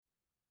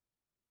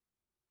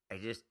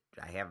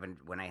I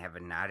haven't. When I have a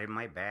knot in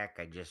my back,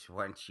 I just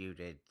want you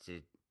to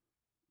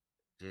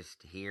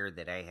just hear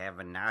that I have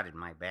a knot in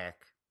my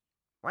back.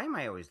 Why am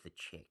I always the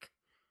chick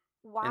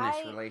in this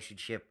Why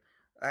relationship?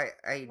 why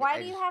I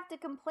do you just have to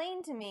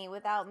complain to me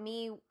without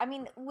me? I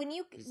mean, it's when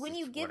you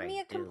just give what I me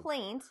a do.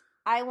 complaint,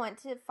 I want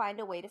to find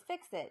a way to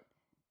fix it.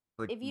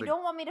 If you But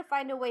don't want me to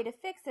find a way to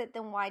fix it,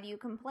 then why do you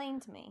complain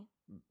to me?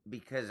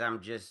 because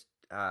I'm just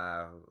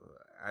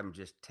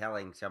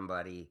telling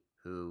somebody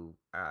who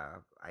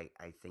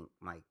I think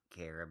might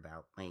care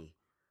about me.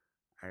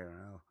 I don't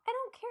know. I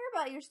don't care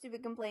about your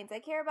stupid complaints. I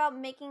care about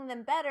making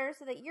them better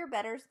so that you're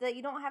better so that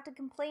you don't have to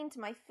complain to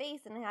my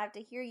face and have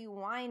to hear you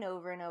whine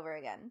over and over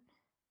again.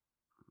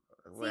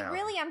 See, Well,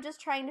 really, I'm just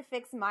trying to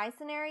fix my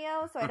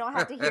scenario so I don't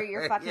have to hear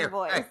your fucking you're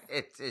voice. right.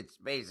 It's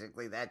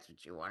basically that's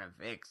what you want to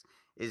fix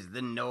is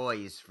the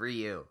noise for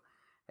you,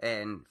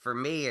 and for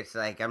me, it's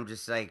like I'm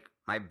just like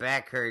my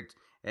back hurts,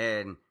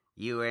 and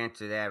you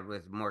answer that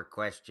with more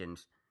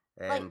questions,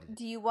 Like, and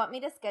do you want me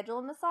to schedule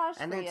a massage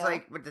and for it's you?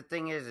 like, but the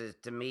thing is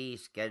to me,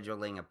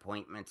 scheduling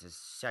appointments is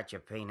such a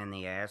pain in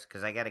the ass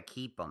because I got to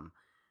keep them,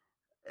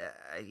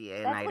 yeah,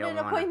 and That's I what an don't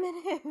want to.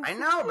 appointment is. I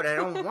know, but I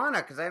don't want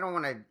to because I don't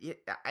want to.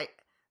 I.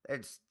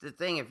 It's the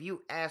thing. If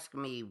you ask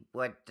me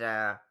what,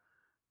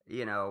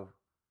 you know,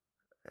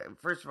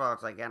 first of all,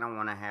 it's like I don't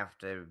want to have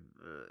to,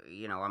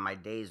 on my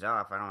days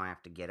off, I don't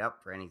have to get up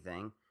for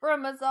anything. For a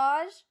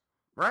massage?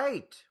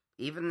 Right.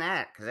 Even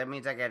that, because that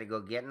means I got to go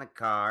get in the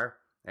car.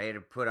 I got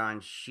to put on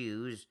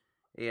shoes.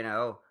 You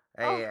know,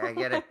 Oh I my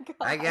gotta,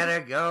 I god.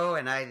 gotta go,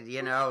 and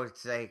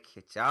it's like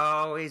it's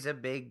always a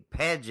big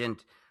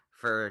pageant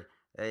for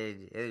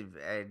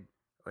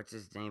what's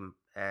his name,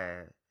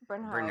 Bernhard.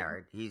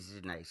 Bernard. He's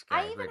a nice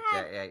I guy, even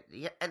but had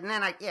yeah, and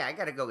then I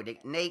gotta go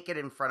naked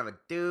in front of a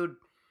dude,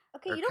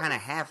 okay, or kind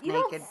of half you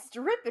don't naked.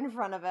 strip in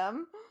front of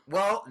him.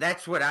 Well,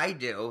 that's what I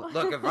do.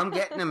 Look, if I'm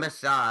getting a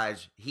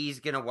massage, he's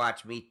gonna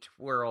watch me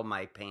twirl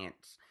my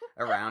pants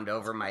around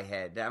over my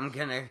head. I'm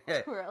gonna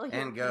Twirl your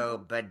and go,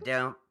 pants. but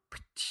don't,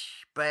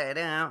 but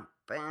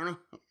don't.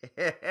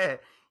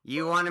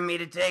 You wanted me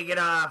to take it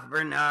off,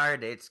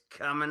 Bernard. It's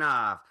coming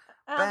off.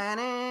 Um,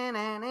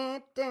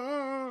 I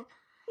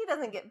he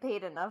doesn't get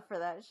paid enough for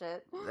that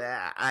shit.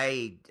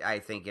 I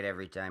think it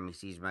every time he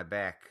sees my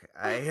back.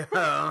 I'm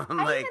I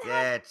like even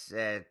had that's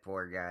that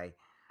poor guy.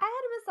 I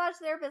had a massage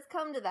therapist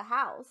come to the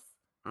house.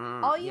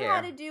 Mm, All you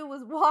had yeah, to do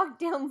was walk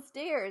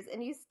downstairs,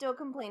 and you still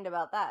complained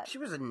about that. she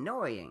was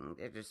annoying.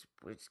 It's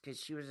because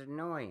she was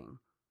annoying.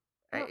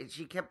 No,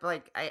 She kept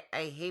like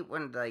I hate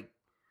when like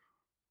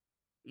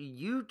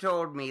you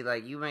told me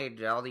like you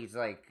made all these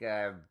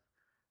uh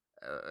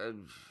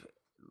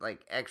like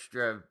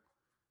extra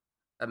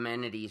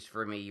amenities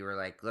for me. You were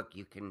like, look,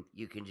 you can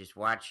just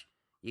watch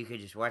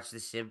The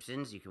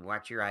Simpsons. You can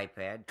watch your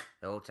iPad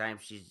the whole time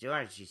she's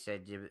doing it. She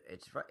said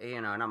it's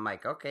and I'm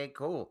like, okay,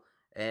 cool.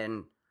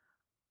 And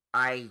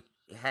I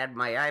had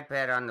my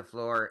iPad on the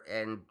floor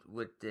and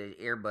with the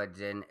earbuds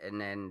in, and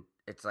then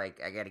it's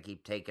like I got to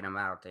keep taking them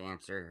out to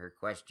answer her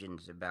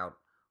questions about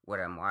what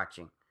I'm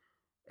watching,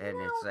 and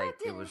it's that like it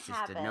didn't was just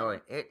happen.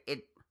 annoying.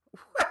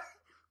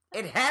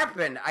 It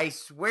happened. I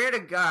swear to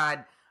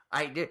God,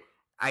 I did.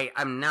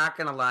 I'm not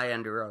gonna lie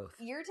under oath.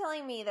 You're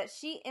telling me that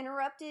she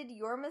interrupted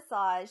your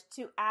massage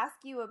to ask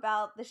you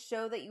about the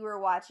show that you were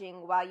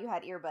watching while you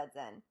had earbuds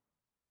in.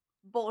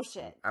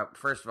 Bullshit.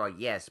 First of all,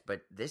 yes,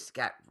 but this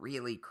got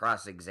really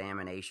cross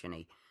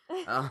examination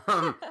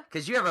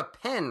because you have a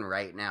pen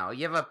right now.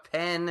 You have a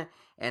pen,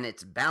 and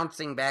it's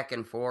bouncing back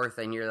and forth,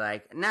 and you're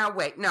like, now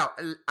wait, no,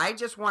 I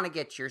just want to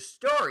get your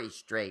story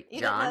straight, You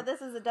don't know John.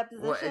 this is a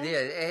Well, deposition?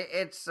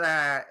 it's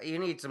you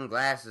need some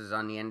glasses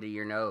on the end of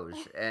your nose,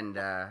 and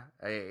So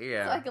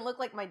I can look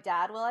like my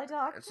dad while I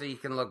talk? so you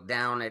can look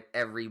down at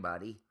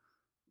everybody.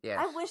 Yes.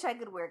 I wish I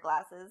could wear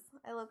glasses.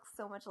 I look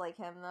so much like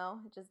him, though.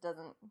 It just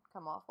doesn't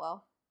come off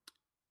well.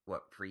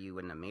 What for you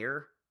in the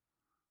mirror?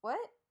 What?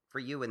 For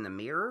you in the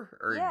mirror,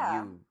 or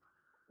Yeah. you?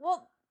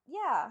 Well,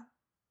 yeah.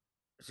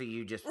 So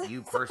you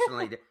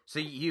personally. So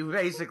you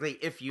basically,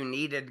 if you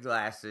needed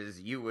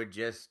glasses, you would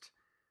just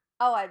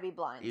Oh, I'd be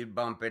blind. you'd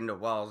bump into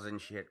walls and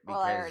shit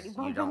Well, I because already you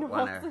bump into don't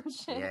want walls to. and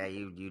shit. Yeah,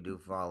 you do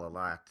fall a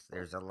lot.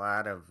 There's a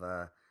lot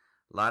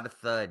of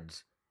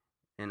thuds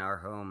in our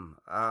home.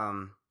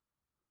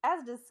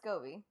 As does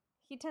Scobie.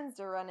 He tends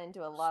to run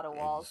into a lot of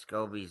walls.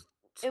 We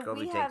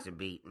Scobie have takes a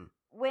beating.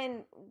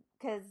 when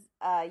because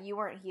you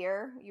weren't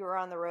here. You were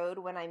on the road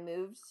when I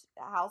moved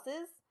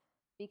houses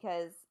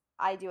because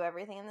I do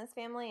everything in this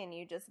family, and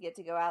you just get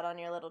to go out on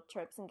your little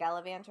trips and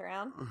gallivant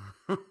around.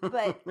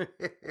 But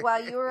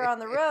while you were on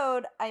the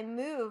road, I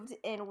moved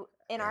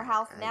in our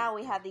house now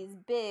we have these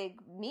big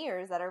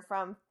mirrors that are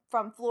from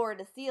floor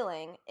to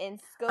ceiling, and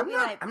Scobie and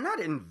I I'm not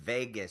in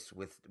Vegas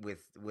with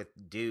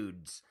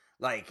dudes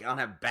like on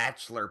a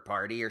bachelor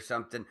party or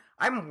something.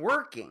 I'm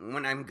working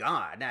when I'm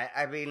gone.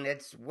 I mean,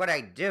 it's what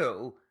I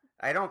do.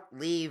 I don't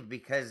leave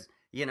because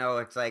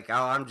it's like, oh,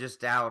 I'm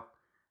just out,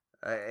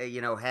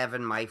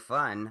 having my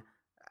fun.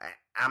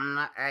 I'm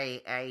not.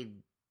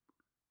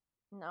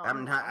 No,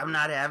 I'm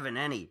not having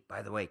any.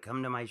 By the way,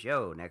 come to my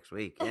show next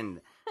week.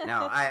 And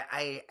no,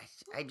 I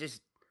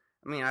just,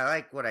 I mean, I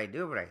like what I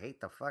do, but I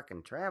hate the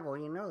fucking travel.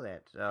 You know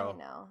that. I So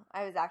know.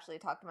 I was actually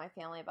talking to my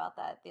family about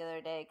that the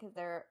other day because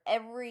they're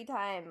every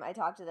time I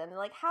talk to them, they're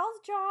like, "How's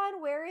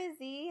John? Where is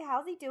he?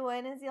 How's he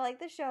doing? Is he like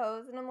the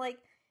shows?" And I'm like,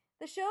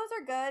 "The shows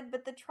are good,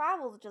 but the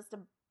travel's just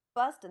a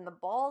bust in the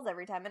balls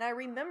every time." And I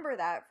remember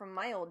that from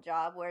my old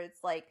job where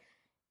it's like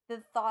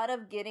the thought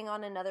of getting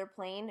on another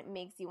plane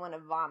makes you want to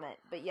vomit,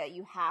 but yet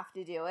you have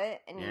to do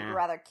it, and you'd yeah,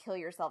 rather kill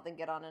yourself than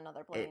get on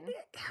another plane.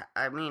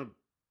 I mean,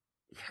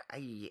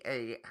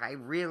 I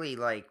really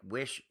like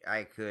wish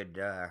I could.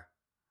 I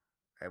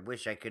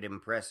wish I could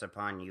impress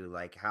upon you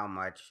like how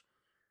much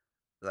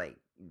like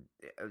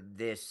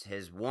this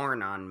has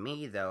worn on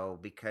me though,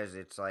 because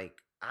it's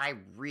like I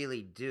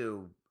really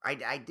do.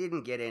 I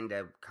didn't get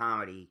into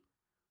comedy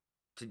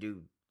to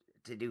do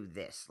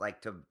this,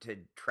 like to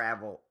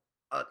travel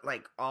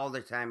like all the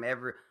time.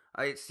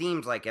 It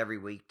seems like every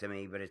week to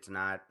me, but it's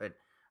not. But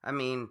I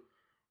mean,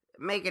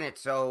 making it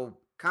so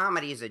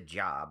comedy is a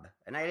job,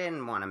 and I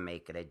didn't want to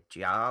make it a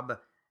job,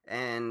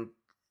 and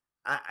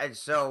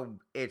so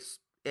it's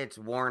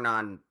worn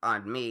on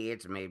me.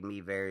 It's made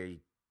me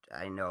very,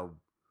 I know,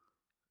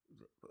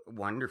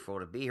 wonderful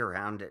to be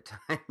around at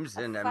times,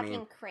 A and I mean,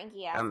 fucking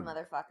cranky ass I'm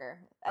motherfucker.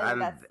 I think I'm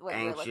that's what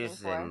you're looking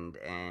anxious for. and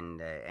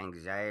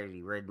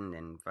anxiety ridden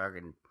and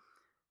fucking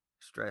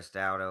stressed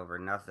out over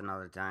nothing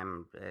all the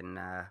time, and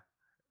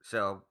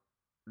so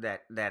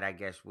that I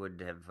guess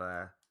would have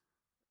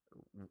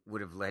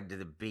led to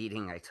the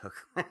beating I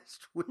took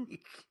last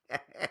week.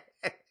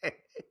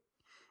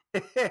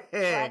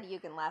 Glad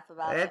you can laugh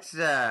about it.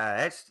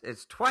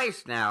 It's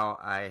twice now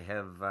I've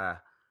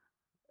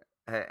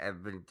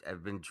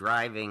been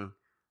driving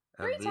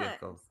a 3 times.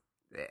 vehicle,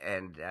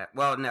 and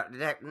well, no,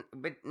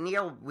 but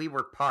Neil, we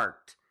were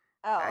parked.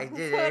 Oh, I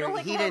did. so it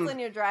only He counts didn't. when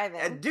you're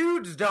driving.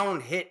 Dudes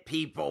don't hit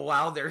people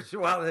while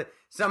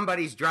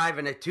somebody's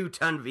driving a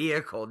 2-ton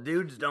vehicle.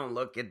 Dudes don't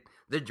look at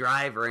the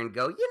driver and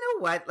go, you know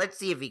what? Let's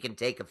see if he can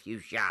take a few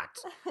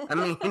shots. I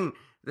mean,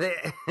 but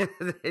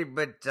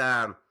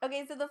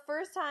Okay, so the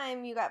first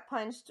time you got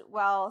punched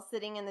while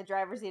sitting in the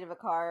driver's seat of a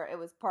car, it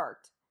was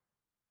parked.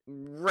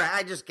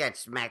 I just got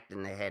smacked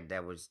in the head. Yeah,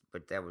 it was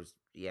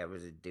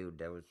a dude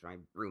that was my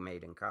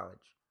roommate in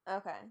college.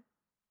 Okay.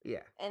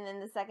 Yeah. And then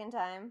the second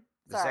time?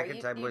 The Sorry,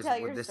 second time you was tell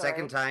your the story.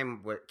 second time.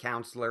 What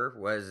counselor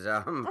was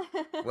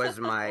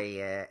my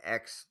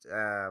ex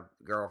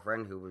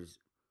girlfriend who was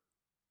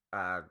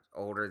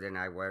older than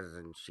I was,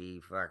 and she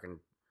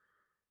fucking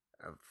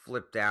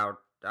flipped out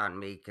on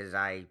me because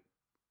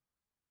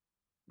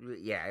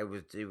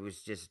it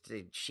was just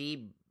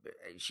she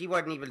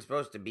wasn't even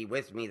supposed to be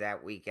with me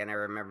that weekend. I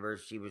remember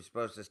she was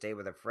supposed to stay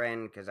with a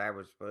friend because I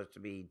was supposed to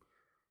be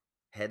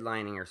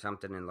headlining or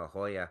something in La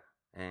Jolla,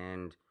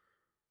 and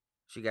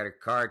she got her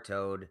car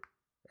towed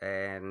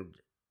and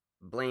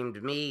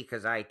blamed me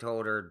because I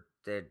told her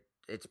that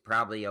it's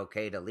probably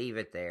okay to leave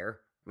it there.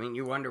 I mean,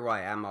 you wonder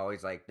why I'm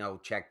always like, no,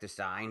 check the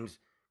signs,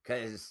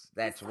 because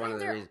that's one of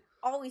the reasons.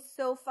 Always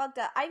so fucked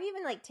up. I've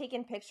even like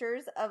taken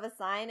pictures of a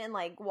sign and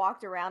like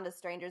walked around to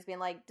strangers being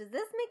like, does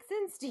this make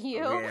sense to you?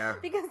 Yeah.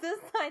 Because those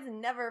signs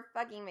never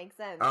fucking make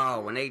sense.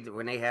 Oh, when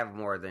they have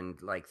more than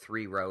like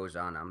 3 rows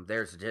on them,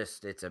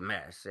 it's a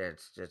mess.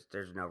 It's just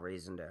there's no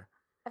reason to.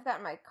 I've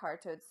gotten my car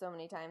towed so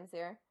many times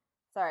here.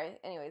 Sorry.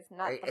 Anyways,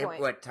 not the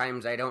point. What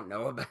times I don't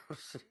know about.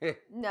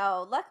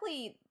 No,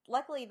 luckily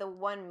the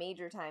one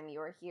major time you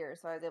were here,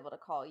 so I was able to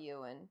call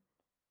you and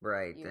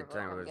Right, you that were able to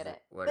time come was get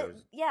it. what But it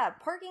was. yeah,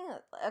 parking.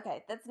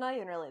 Okay, that's not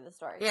even really the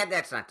story. Yeah,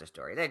 that's not the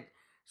story.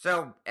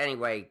 So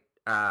anyway,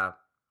 I've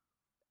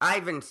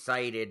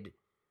incited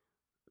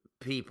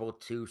people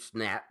to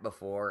snap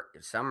before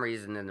some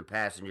reason in the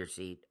passenger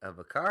seat of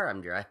a car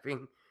I'm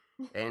driving,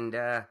 and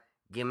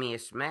give me a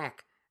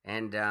smack,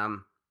 and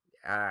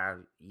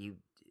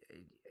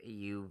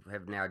you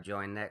have now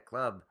joined that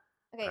club.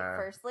 Okay,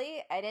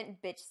 firstly, I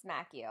didn't bitch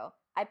smack you.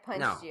 I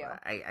punched No, you.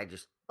 I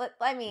just. But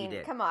I mean,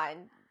 did. come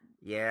on.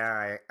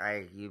 Yeah,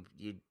 you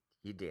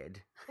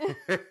did.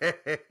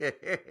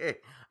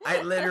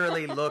 I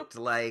literally looked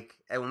like,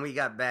 and when we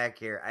got back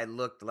here, I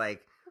looked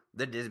like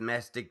the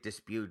domestic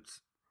disputes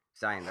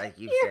sign, like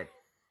you said.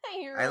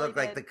 You I really looked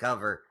like the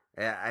cover.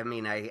 I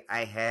mean, I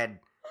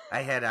had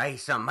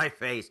ice on my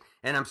face,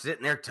 and I'm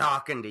sitting there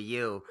talking to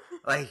you,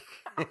 like.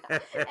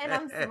 And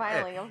I'm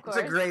smiling, of course.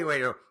 It's a great way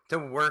to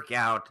work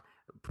out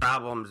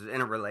problems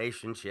in a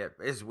relationship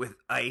is with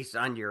ice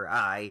on your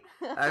eye.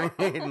 I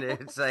mean,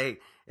 it's like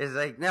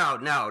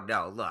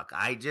no. Look,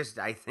 I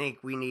think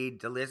we need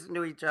to listen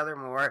to each other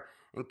more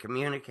and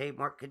communicate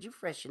more. Could you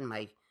freshen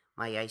my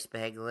ice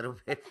bag a little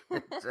bit?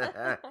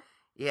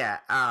 Yeah.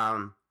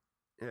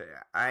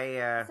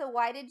 So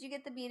why did you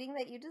get the beating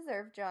that you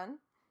deserve, John?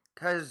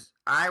 Because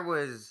I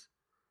was.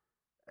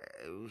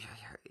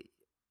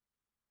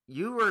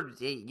 You were.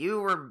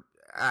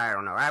 I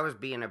don't know. I was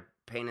being a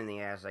pain in the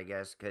ass, I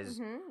guess, because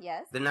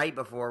yes. the night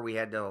before we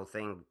had the whole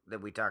thing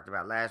that we talked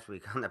about last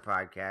week on the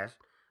podcast.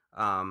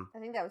 I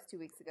think that was 2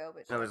 weeks ago,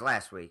 but sure. No, it was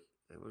last week.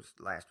 It was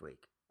last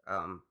week.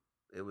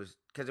 It was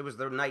because it was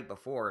the night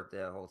before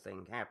the whole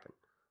thing happened.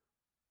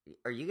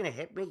 Are you gonna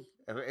hit me?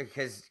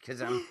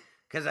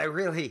 Because I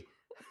really,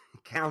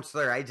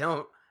 counselor, I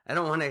don't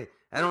want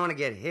to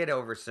get hit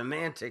over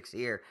semantics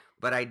here,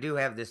 but I do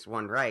have this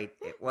one right.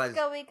 It was,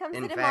 Scully, come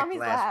in sit in fact, mommy's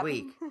last lap.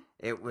 week.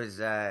 It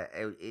was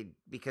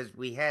because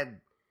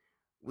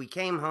we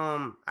came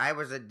home. I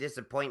was a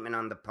disappointment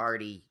on the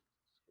party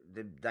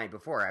the night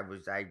before.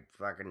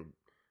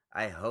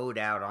 I hoed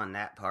out on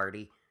that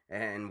party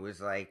and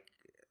was like,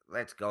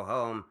 let's go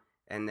home.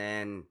 And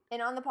then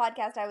And on the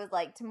podcast, I was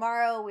like,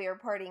 tomorrow we are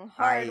partying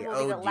hard. I We'll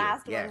be the owed you,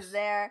 last yes. ones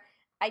there.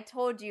 I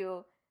told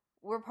you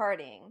we're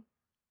partying.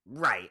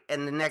 Right.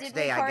 And the next Did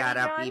we day I party, got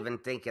up John? even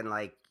thinking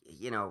like,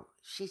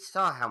 she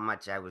saw how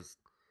much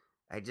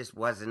I just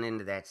wasn't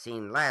into that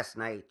scene last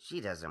night.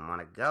 She doesn't want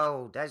to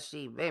go, does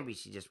she? Maybe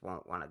she just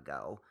won't want to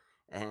go.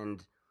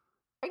 And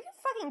Are you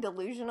fucking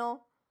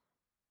delusional?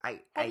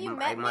 I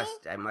met me?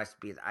 I must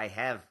be. I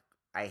have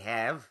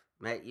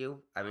met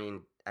you. I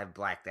mean, I've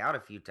blacked out a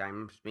few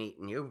times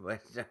meeting you,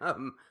 but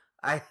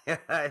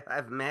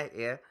I've met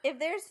you. If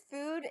there's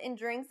food and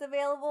drinks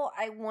available,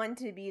 I want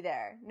to be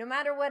there. No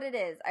matter what it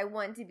is, I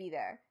want to be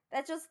there.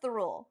 That's just the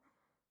rule.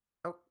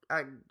 Oh,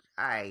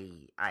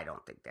 I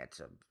don't think that's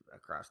a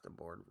across the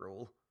board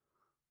rule.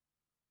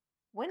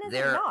 When is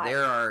it not?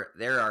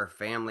 There are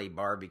family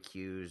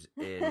barbecues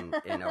in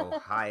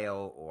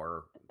Ohio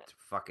or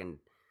fucking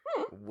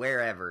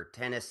wherever,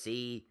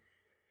 Tennessee,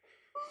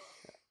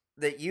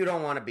 that you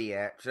don't want to be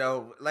at.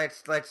 So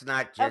let's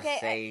not just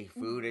say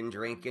food and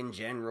drink in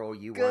general.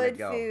 You want to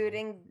go. Good food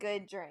and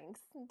good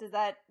drinks. Does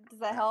that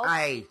help?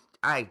 I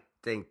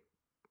think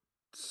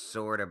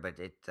sort of, but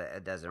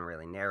it doesn't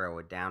really narrow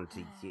it down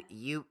to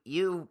you.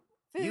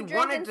 Food, you drink,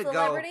 wanted and to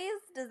celebrities?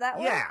 Go, does that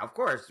work? Yeah, of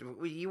course.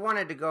 You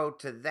wanted to go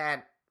to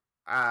that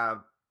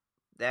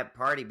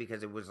party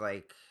because it was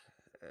like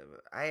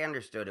I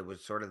understood it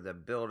was sort of the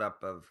build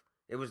up of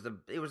it was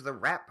the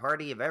rap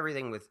party of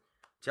everything with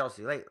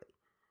Chelsea Lately.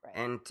 Right.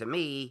 And to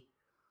me,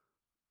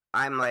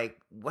 I'm like,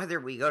 whether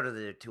we go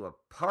to a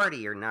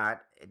party or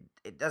not,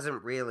 it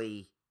doesn't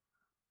really.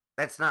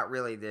 That's not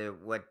really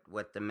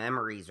what the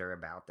memories are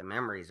about. The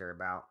memories are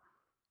about,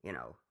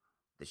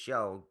 the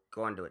show,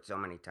 going to it so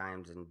many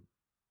times and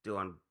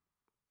doing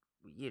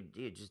you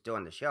just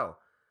doing the show.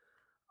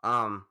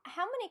 How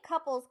many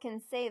couples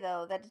can say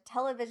though that a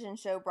television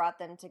show brought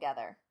them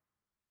together?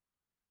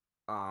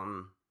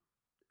 I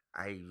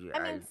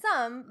mean,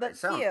 some, but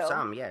few.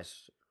 Some,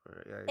 yes.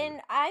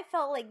 And I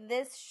felt like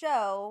this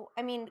show,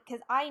 I mean,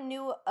 because I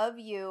knew of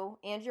you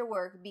and your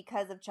work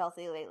because of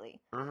Chelsea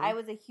Lately. Mm-hmm. I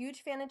was a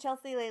huge fan of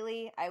Chelsea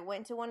Lately. I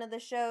went to one of the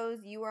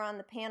shows. You were on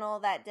the panel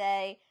that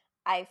day.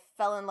 I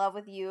fell in love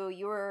with you.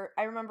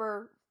 I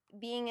remember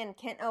being in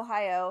Kent,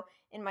 Ohio,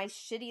 in my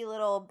shitty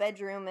little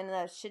bedroom in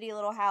a shitty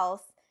little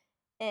house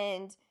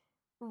and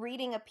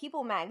reading a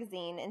People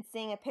magazine and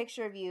seeing a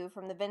picture of you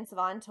from the Vince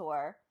Vaughn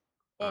tour.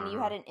 And you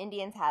had an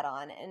Indians hat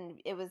on, and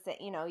it was,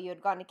 you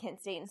had gone to Kent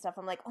State and stuff.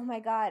 I'm like, oh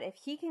my God, if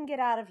he can get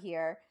out of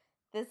here,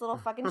 this little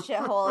fucking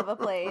shithole of a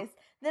place,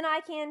 then I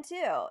can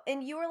too.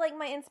 And you were like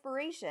my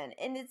inspiration.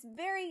 And it's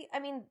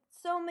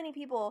so many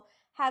people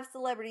have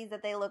celebrities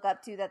that they look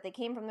up to, that they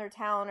came from their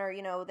town or,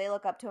 they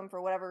look up to them for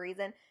whatever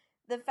reason.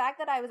 The fact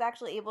that I was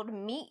actually able to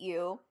meet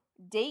you,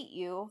 date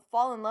you,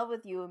 fall in love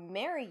with you,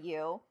 marry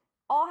you,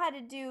 all had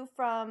to do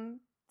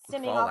from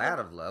fall out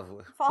of love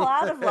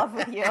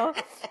with you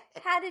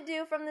had to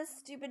do from this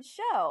stupid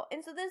show.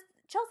 And so this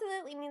Chelsea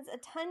Lately means a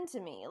ton to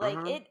me.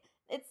 Like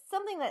it's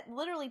something that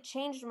literally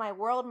changed my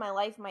world, my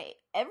life, my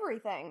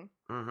everything.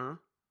 Mm-hmm.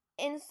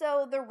 And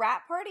so the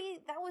rap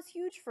party, that was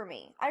huge for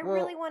me. I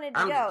really wanted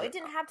to go. It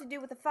didn't have to do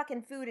with the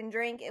fucking food and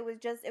drink. It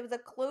was a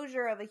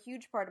closure of a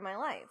huge part of my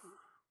life.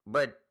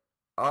 But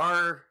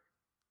are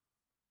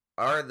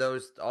all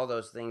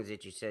those things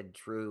that you said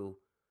true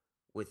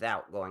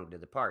without going to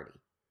the party?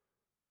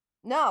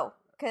 No,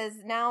 because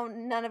now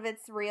none of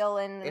it's real,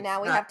 and it's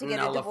now we have to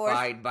get a divorce.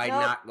 Nullified by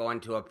not going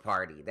to a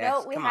party. We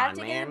have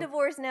to get a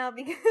divorce now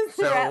because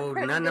so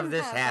none of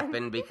this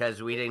happened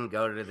because we didn't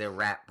go to the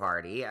rap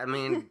party. I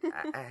mean,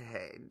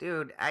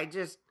 dude,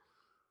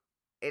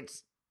 it's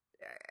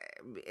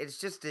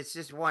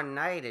just one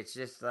night. It's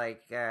just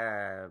like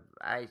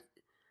I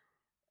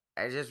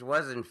just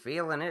wasn't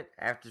feeling it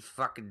after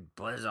fucking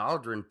Buzz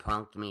Aldrin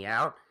punked me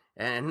out,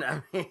 and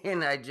I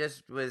mean, I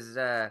just was.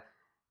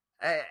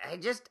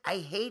 I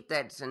hate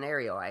that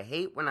scenario. I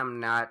hate when I'm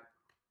not,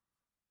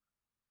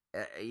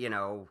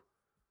 I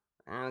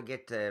don't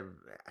get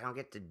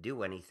to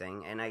do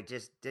anything, and I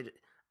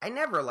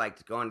never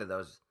liked going to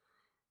those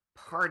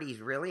parties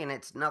really, and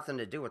it's nothing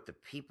to do with the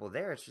people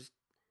there. It's just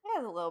it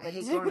has a little bit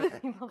to do with the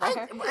people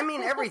there. I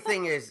mean,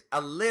 everything is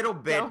a little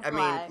bit.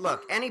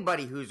 Look,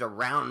 anybody who's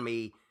around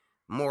me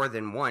more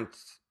than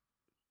once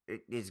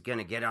is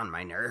gonna get on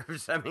my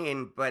nerves. I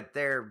mean, but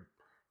they're.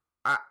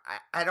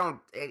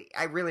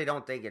 I really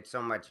don't think it's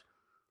so much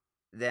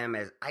them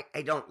as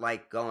I don't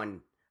like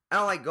going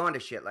to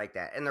shit like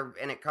that. And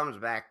it comes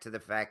back to the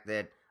fact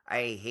that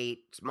I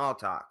hate small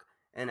talk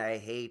and I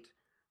hate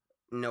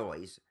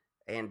noise.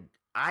 And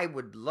I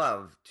would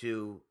love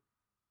to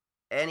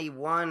any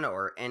one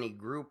or any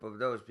group of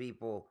those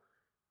people.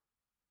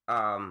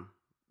 Um,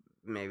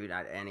 maybe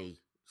not any.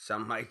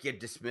 Some might get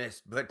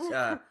dismissed, but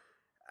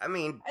I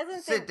mean, I was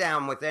gonna sit say,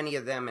 down with any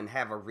of them and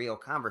have a real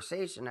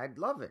conversation. I'd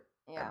love it.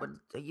 I yeah. would,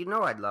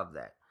 I'd love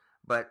that.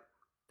 But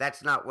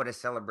that's not what a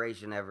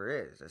celebration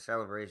ever is. A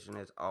celebration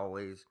is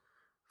always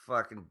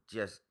fucking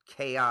just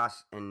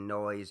chaos and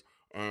noise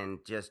and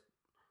just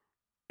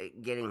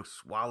getting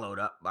swallowed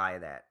up by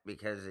that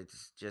because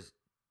it's just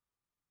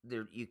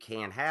there. You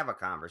can't have a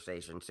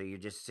conversation, so you're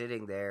just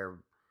sitting there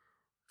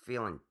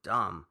feeling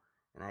dumb,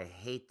 and I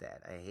hate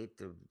that. I hate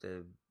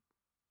the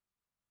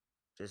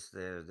just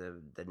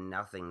the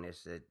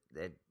nothingness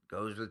that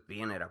goes with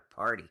being at a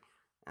party.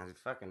 I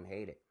fucking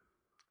hate it.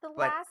 The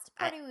But last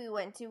party we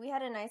went to, we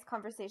had a nice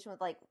conversation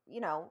with, like,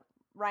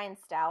 Ryan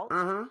Stout,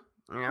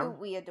 yeah, who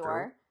we true,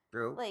 adore.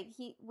 true. Like,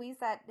 we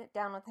sat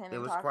down with him It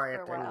and was talked for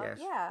quiet a then, while. yes,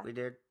 Yeah. we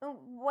did.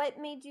 What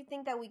made you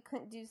think that we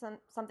couldn't do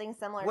something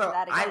similar to Well,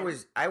 that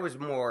again? I was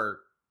more.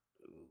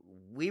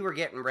 We were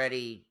getting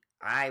ready.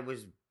 I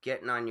was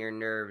getting on your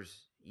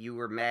nerves. You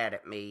were mad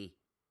at me.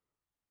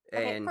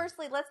 Okay, And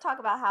firstly, let's talk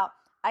about how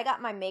I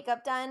got my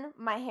makeup done,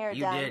 my hair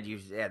you done. did.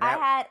 Yeah,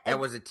 that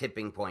was a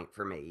tipping point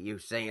for me. You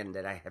saying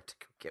that I have to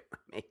go get my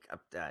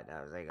makeup done.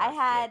 I was like, I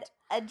had shit.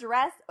 a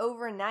dress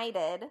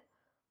overnighted.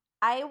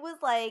 I was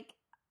like,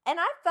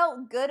 and I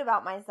felt good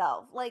about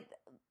myself. Like,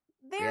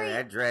 Yeah,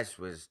 that dress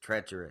was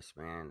treacherous,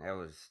 man.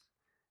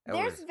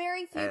 There's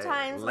very few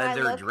times when I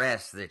leather look.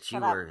 dress that you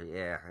Shut up. were.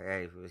 Yeah,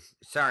 I was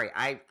sorry.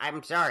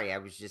 I'm sorry. I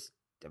was just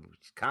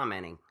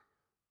commenting.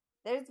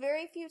 There's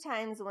very few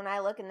times when I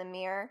look in the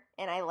mirror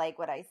and I like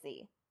what I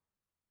see.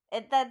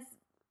 That's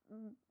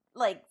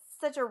like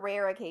such a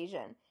rare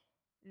occasion.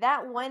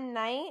 That one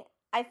night,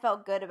 I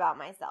felt good about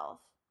myself.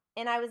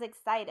 And I was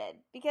excited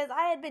because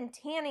I had been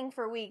tanning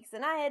for weeks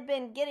and I had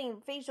been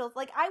getting facials.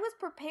 Like, I was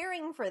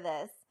preparing for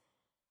this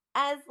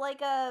as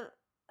like a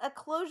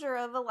closure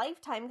of a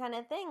lifetime kind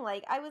of thing.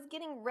 Like, I was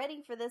getting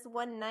ready for this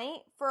one night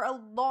for a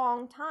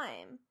long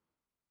time.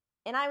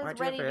 And I was Why'd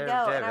you ready to have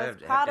go, and I was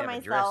proud of have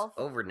a dress myself.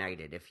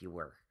 overnighted if you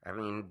were? I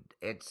mean,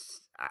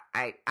 it's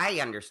I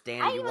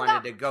understand I you even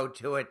wanted to go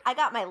to it. I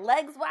got my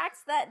legs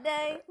waxed that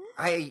day.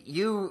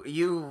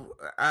 You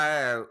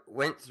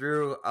went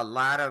through a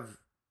lot of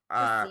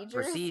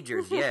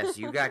procedures. Yes,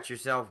 you got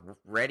yourself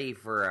ready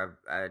for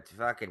a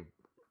fucking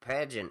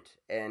pageant,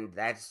 and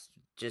that's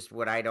just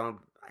what I don't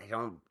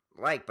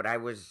like. But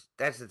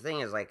that's the thing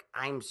is like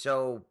I'm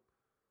so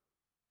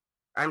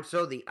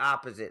the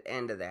opposite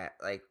end of that.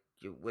 Like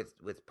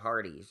with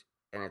parties,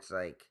 and it's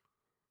like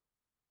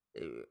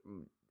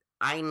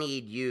I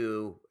need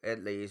you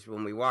at least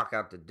when we walk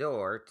out the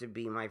door to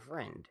be my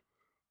friend,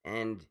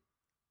 and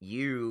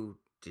you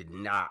did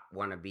not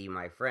want to be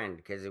my friend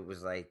because it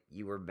was like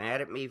you were mad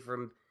at me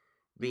from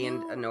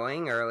being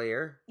annoying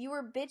earlier. You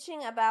were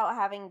bitching about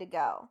having to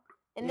go.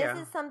 And Yeah.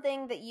 this is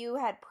something that you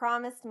had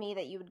promised me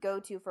that you would go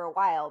to for a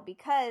while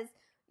because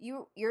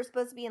you're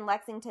supposed to be in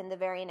Lexington the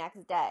very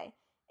next day.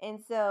 And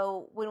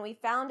so when we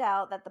found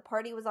out that the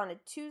party was on a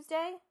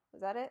Tuesday,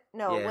 was that it?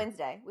 No, Yeah.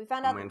 Wednesday. We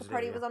found out that the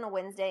party yeah. was on a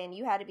Wednesday and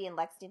you had to be in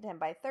Lexington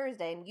by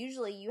Thursday. And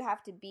usually you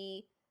have to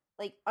be,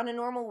 like, on a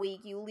normal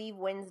week, you leave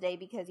Wednesday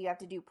because you have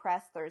to do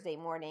press Thursday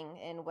morning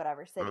in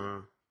whatever city.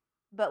 Mhm.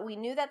 But we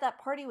knew that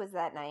party was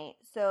that night,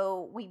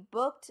 so we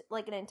booked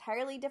like an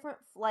entirely different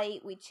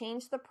flight. We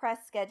changed the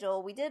press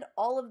schedule. We did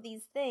all of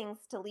these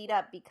things to lead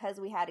up because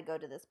we had to go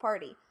to this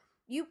party.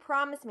 You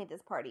promised me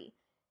this party.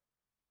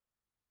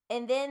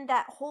 And then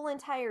that whole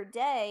entire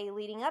day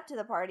leading up to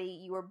the party,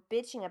 you were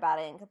bitching about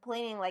it and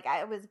complaining like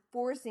I was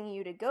forcing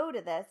you to go to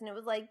this. And it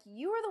was like,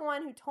 you were the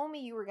one who told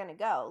me you were going to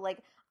go.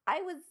 Like,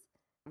 I was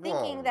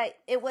thinking that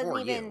it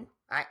wasn't even... You.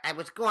 I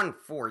was going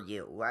for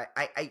you.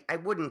 I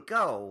wouldn't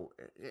go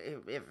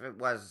if it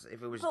was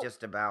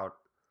just about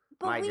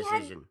my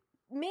decision.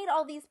 Made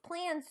all these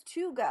plans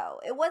to go.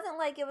 It wasn't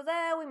like it was,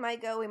 we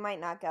might go, we might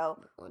not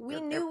go.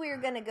 We knew we were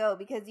going to go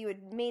because you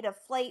had made a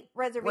flight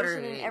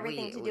reservation and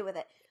everything to do with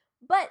it.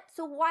 But,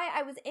 so why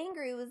I was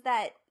angry was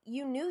that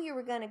you knew you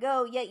were going to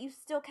go, yet you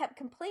still kept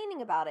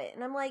complaining about it.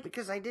 And I'm like...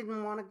 Because I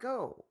didn't want to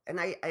go. And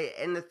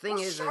and the thing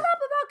is... Shut up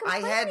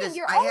about complaining.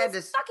 You're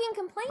always fucking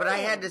complaining. But I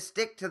had to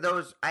stick to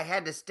those...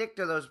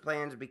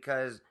 plans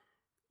because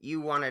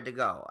you wanted to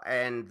go.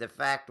 And the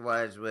fact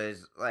was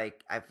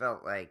like, I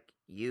felt like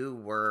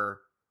you were...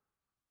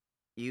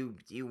 You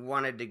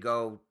wanted to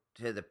go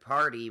to the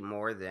party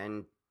more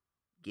than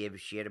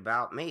give shit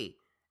about me.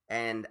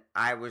 And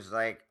I was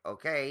like,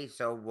 okay,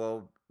 so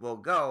we'll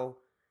go.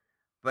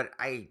 But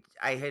I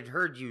had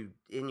heard you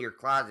in your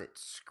closet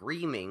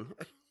screaming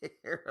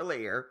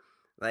earlier.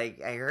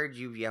 Like, I heard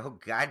you yell,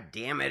 God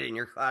damn it, in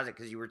your closet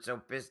because you were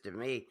so pissed at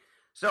me.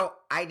 So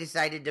I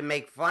decided to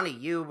make fun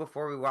of you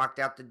before we walked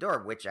out the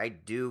door, which I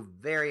do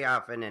very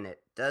often, and it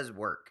does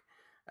work.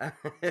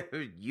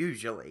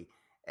 Usually.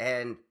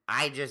 And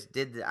I just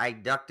I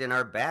ducked in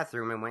our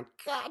bathroom and went,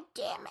 God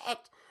damn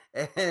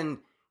it. And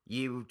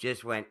you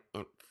just went,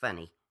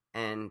 funny.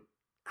 And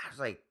I was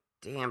like,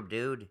 damn,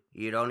 dude,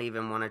 you don't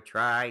even want to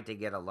try to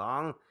get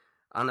along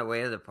on the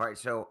way to the party.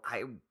 So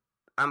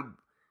I'm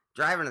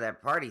driving to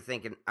that party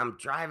thinking I'm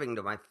driving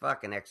to my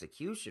fucking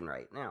execution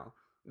right now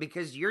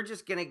because you're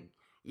gonna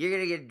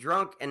get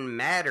drunk and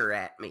madder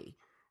at me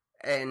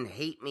and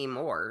hate me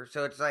more.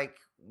 So it's like,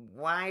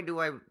 why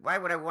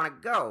would I want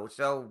to go?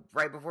 So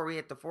right before we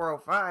hit the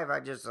 405,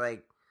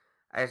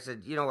 I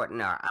said, you know what?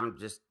 No, I'm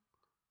just,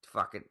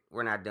 fuck it.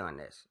 We're not doing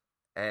this.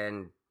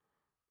 And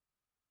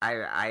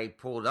I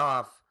pulled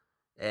off,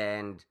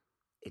 and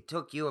it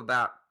took you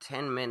about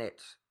 10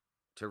 minutes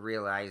to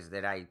realize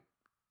that I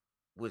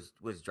was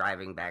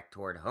driving back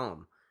toward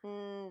home.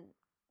 Mm,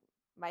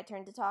 my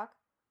turn to talk.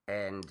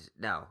 And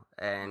no,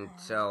 and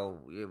so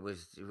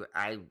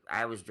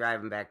I was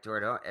driving back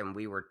toward home, and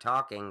we were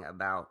talking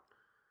about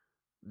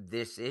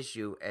this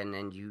issue, and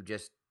then you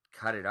just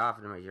cut it off,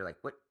 and you're like,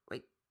 "What?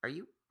 Wait, are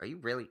you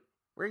really?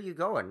 Where are you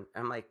going?"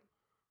 I'm like,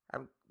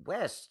 "I'm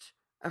west.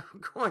 I'm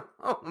going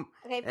home."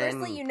 Okay,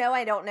 firstly, And, you know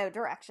I don't know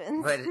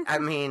directions. but I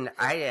mean,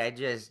 I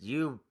just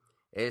you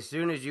as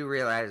soon as you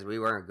realized we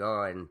weren't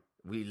going,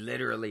 we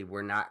literally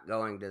were not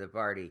going to the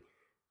party.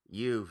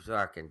 You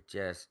fucking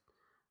just,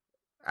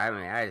 I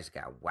mean, I just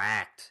got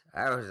whacked.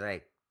 I was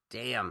like,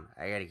 damn,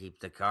 I got to keep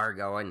the car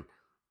going.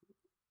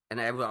 And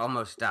I would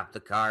almost stop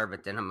the car,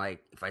 but then I'm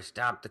like, if I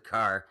stop the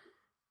car,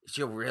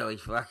 she'll really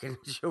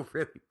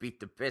beat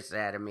the piss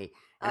out of me,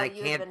 and I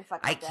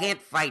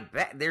can't fight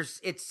back.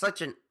 It's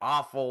such an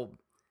awful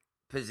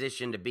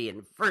position to be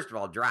in. First of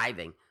all,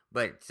 driving,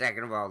 but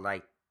second of all,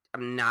 like,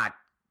 I'm not.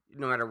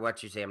 No matter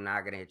what you say, I'm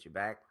not gonna hit you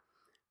back.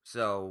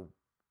 So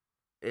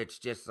it's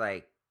just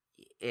like,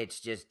 it's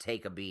just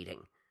take a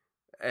beating,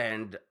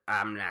 and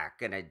I'm not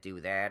gonna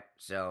do that.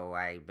 So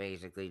I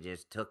basically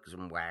just took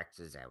some whacks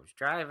as I was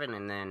driving,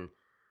 and then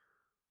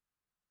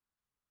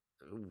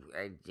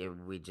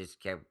we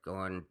just kept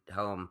going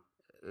home,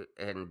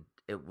 and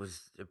it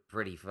was a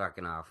pretty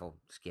fucking awful,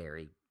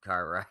 scary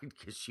car ride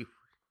because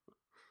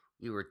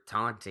you were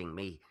taunting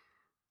me.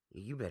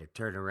 You better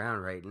turn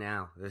around right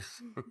now.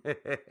 This,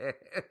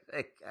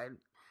 like,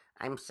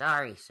 I'm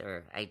sorry,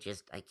 sir. I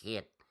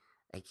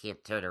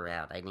can't turn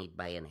around. I need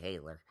my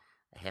inhaler.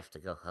 I have to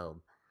go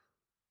home.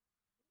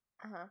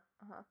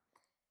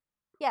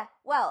 Yeah.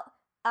 Well,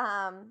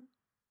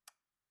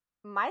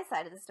 my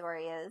side of the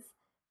story is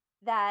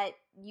that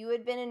you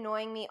had been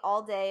annoying me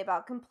all day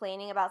about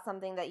complaining about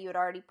something that you had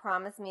already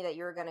promised me that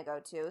you were going to go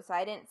to. So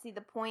I didn't see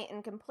the point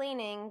in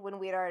complaining when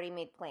we had already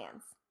made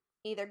plans.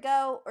 Either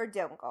go or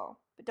don't go,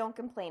 but don't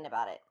complain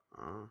about it.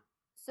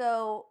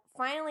 So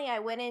finally I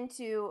went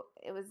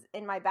it was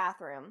in my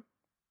bathroom,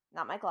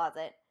 not my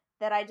closet,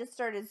 that I just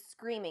started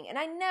screaming. And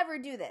I never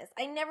do this.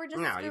 I never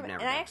just scream.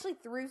 And I actually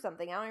threw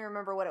something. I don't even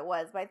remember what it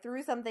was, but I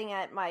threw something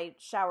at my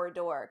shower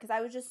door because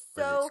I was just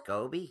so... Was it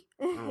Scoby?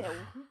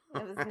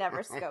 It was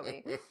never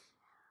Scoby.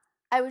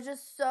 I was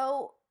just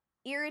so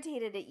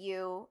irritated at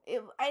you.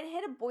 I'd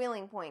hit a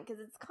boiling point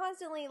because it's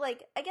constantly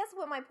like... I guess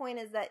what my point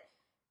is that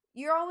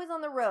you're always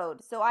on the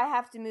road, so I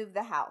have to move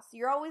the house.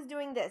 You're always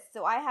doing this,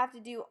 so I have to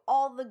do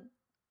all the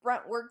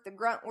grunt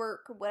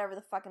work, whatever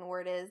the fucking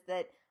word is,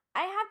 that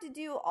I have to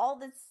do all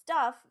this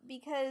stuff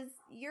because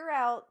you're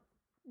out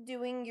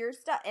doing your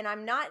stuff. And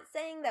I'm not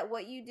saying that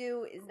what you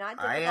do is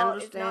not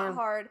difficult, it's not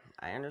hard.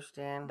 I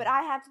understand. But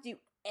I have to do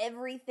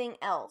everything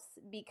else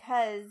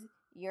because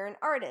you're an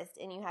artist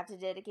and you have to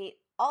dedicate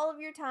all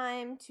of your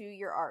time to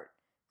your art.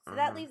 So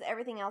that leaves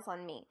everything else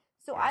on me.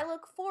 So I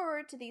look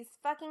forward to these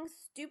fucking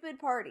stupid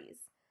parties.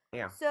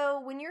 Yeah.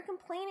 So when you're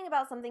complaining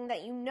about something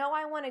that you know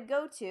I want to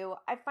go to,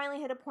 I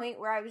finally hit a point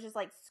where I was just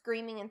like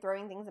screaming and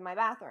throwing things in my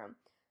bathroom.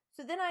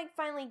 So then I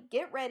finally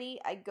get ready,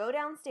 I go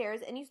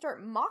downstairs, and you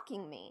start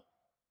mocking me.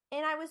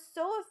 And I was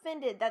so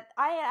offended that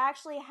I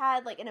actually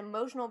had like an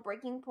emotional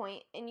breaking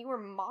point, and you were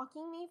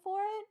mocking me for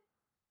it?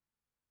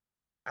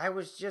 I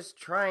was just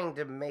trying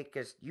to make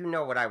us... You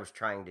know what I was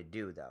trying to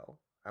do, though.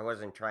 I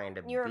wasn't trying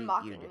to beat you. You were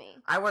mocking me.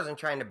 I wasn't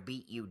trying to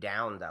beat you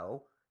down,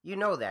 though. You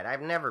know that.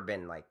 I've never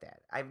been like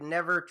that. I've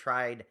never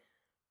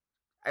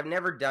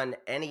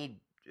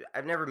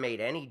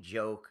made any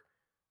joke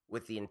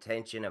with the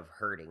intention of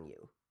hurting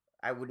you.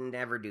 I would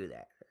never do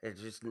that.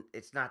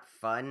 It's not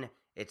fun.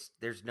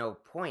 There's no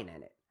point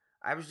in it.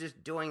 I was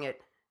just doing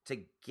it to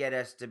get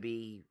us to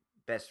be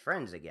best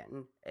friends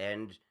again.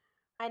 And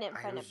I didn't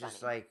find it funny. I was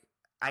just like,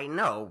 I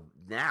know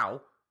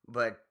now,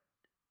 but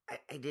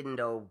I didn't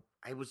know.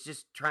 I was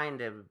just trying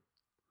to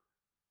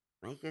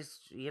make us,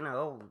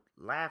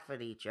 laugh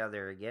at each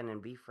other again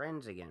and be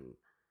friends again.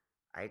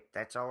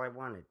 That's all I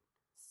wanted.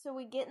 So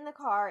we get in the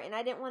car, and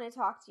I didn't want to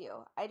talk to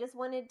you. I just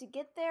wanted to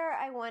get there.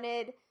 I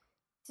wanted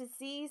to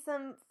see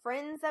some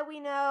friends that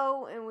we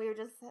know, and we would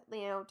just,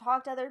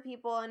 talk to other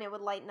people, and it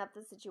would lighten up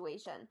the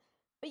situation.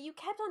 But you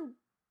kept on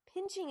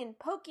pinching and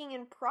poking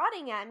and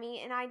prodding at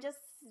me, and I just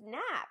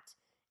snapped.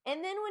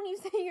 And then when you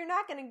say you're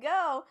not going to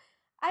go,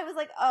 I was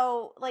like,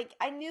 oh, like,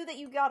 I knew that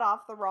you got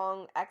off the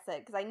wrong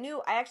exit, because I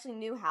actually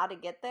knew how to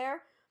get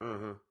there.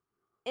 Mm-hmm.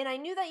 And I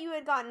knew that you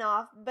had gotten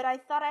off, but I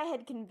thought I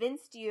had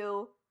convinced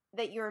you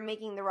that you were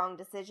making the wrong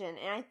decision,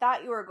 and I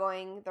thought you were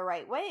going the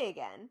right way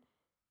again.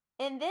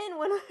 And then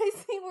when I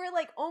see we're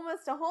like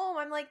almost to home,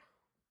 I'm like,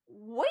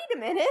 wait a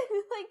minute.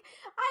 Like,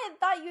 I had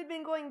thought you'd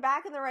been going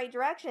back in the right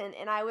direction,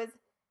 and I was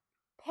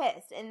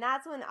pissed. And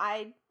that's when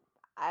I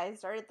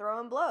started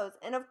throwing blows.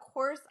 And of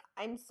course,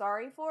 I'm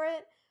sorry for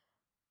it.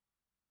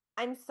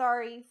 I'm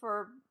sorry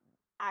for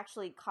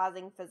actually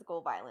causing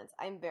physical violence.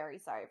 I'm very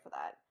sorry for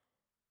that.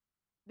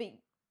 But,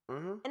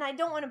 and I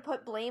don't want to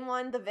put blame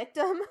on the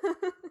victim.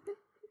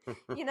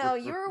 You know,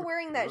 you were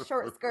wearing that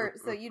short skirt,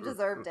 so you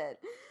deserved it.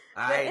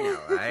 I know.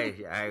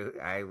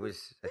 I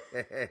was.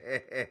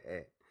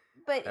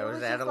 But I it was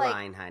was out just of like,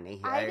 line,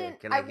 honey. I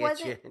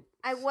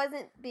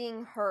wasn't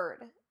being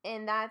heard.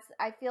 And I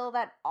feel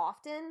that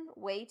often,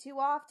 way too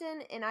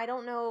often. And I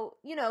don't know,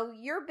 you know,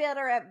 you're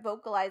better at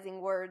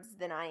vocalizing words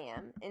than I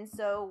am. And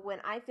so when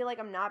I feel like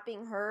I'm not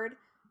being heard,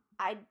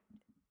 I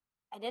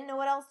didn't know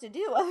what else to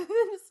do other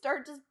than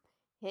start just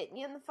hitting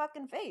you in the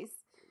fucking face.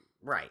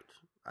 Right.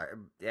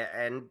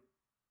 And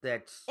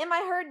that's... Am I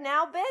heard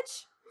now,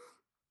 bitch?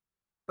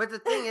 But the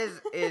thing is...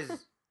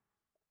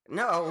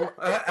 No,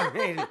 I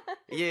mean,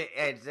 yeah,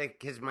 it's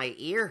because my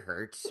ear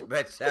hurts.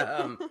 But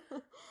the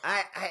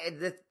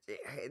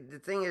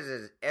thing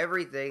is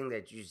everything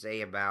that you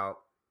say about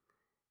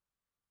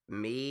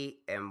me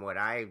and what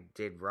I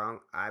did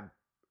wrong, I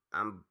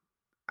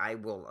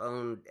will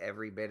own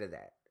every bit of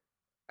that.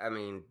 I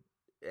mean,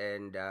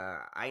 and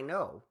I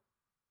know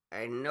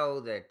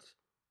that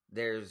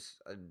there's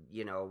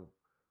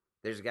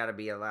there's got to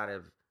be a lot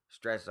of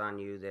stress on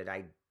you that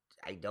I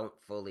don't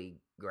fully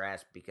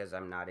grasp because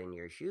I'm not in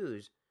your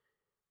shoes.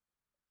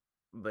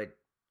 But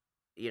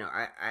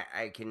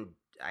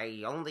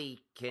I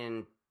only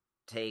can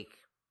take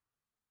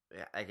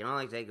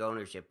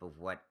ownership of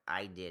what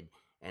I did,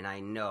 and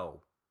I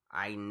know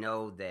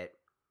that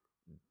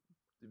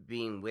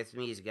being with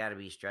me has got to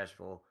be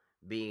stressful.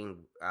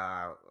 Being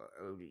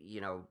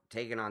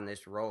taking on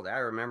this role. I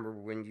remember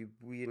when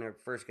we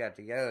first got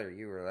together,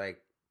 you're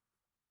like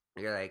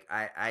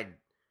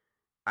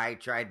I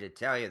tried to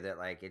tell you that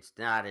like it's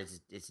not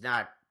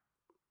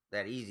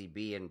that easy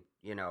being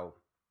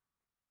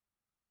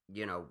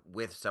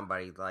with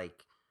somebody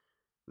like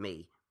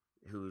me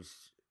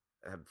who's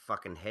a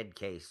fucking head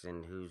case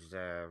and who's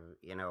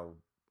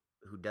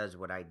who does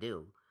what I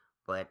do.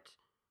 But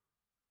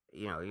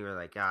you were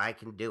like, oh, I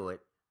can do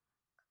it,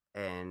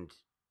 and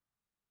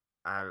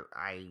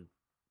I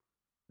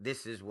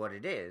this is what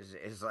it is.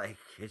 It's like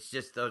it's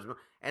just those.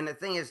 And the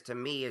thing is, to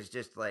me, is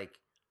just like,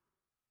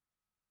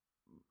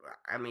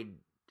 I mean,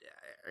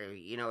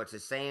 it's the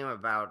same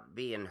about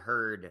being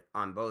heard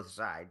on both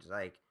sides.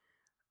 Like,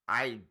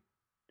 I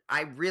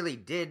really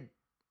did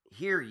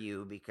hear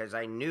you because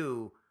I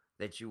knew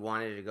that you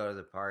wanted to go to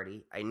the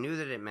party. I knew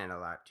that it meant a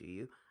lot to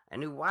you. I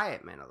knew why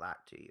it meant a lot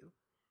to you.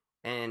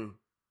 And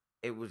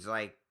it was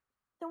like...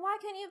 Then why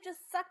can't you have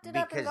just sucked it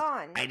up and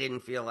gone? I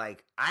didn't feel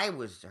like I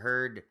was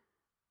heard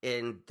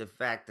in the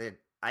fact that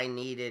I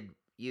needed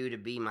you to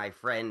be my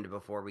friend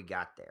before we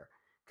got there.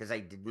 Because I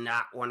did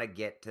not want to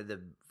get to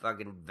the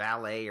fucking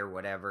valet or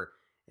whatever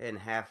and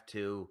have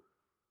to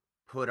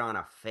put on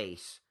a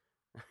face.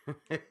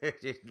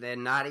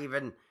 Then not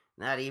even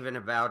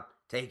about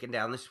taking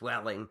down the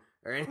swelling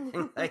or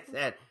anything like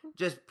that.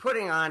 Just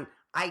putting on...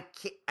 I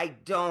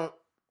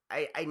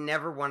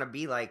never want to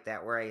be like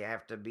that, where I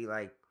have to be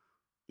like,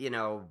 I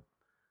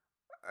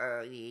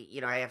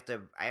have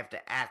to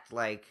act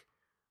like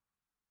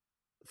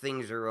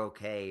things are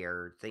okay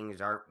or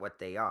things aren't what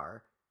they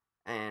are.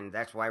 And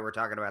that's why we're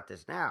talking about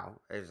this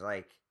now, is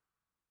like,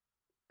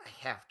 I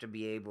have to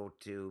be able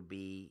to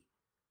be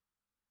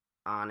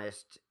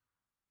honest,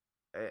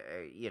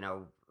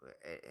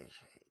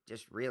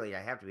 just really,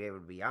 I have to be able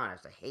to be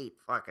honest. I hate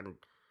fucking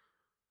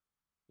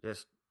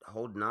just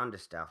holding on to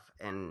stuff.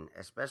 And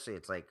especially,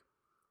 it's like,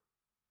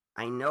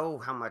 I know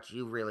how much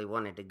you really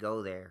wanted to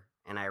go there,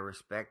 and I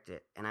respect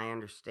it, and I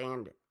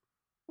understand it.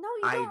 No,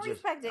 you don't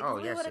respect it,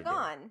 because we would have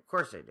gone. Of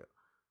course I do.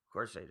 Of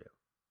course I do.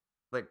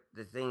 But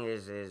the thing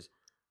is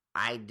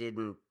I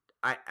didn't...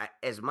 I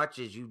as much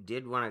as you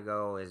did want to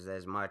go,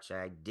 as much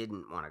I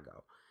didn't want to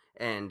go.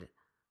 And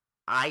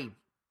I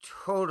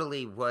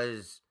totally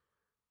was...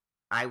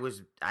 I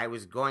was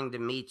going to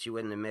meet you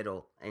in the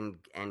middle and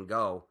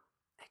go.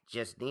 I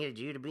just needed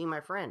you to be my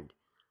friend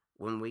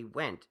when we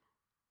went.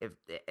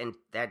 And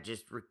that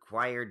just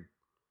required,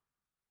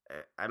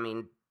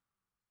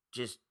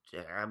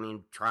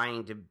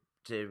 trying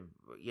to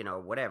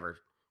whatever.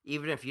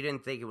 Even if you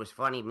didn't think it was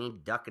funny, me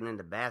ducking in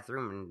the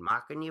bathroom and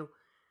mocking you,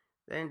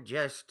 then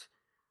just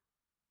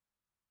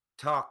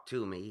talk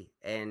to me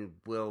and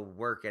we'll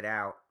work it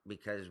out,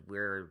 because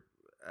we're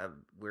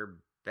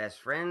best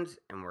friends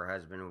and we're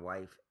husband and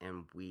wife,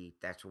 and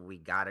that's what we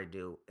gotta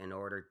do in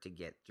order to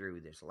get through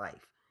this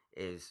life,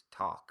 is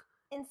talk.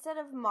 Instead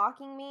of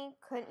mocking me,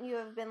 couldn't you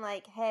have been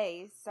like,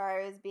 hey,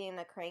 sorry I was being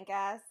a crank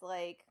ass,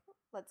 like,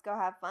 let's go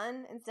have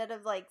fun? Instead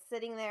of, like,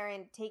 sitting there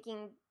and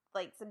taking,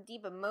 like, some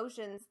deep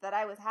emotions that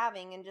I was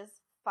having and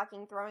just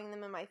fucking throwing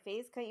them in my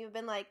face, couldn't you have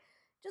been like,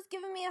 just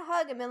given me a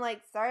hug and been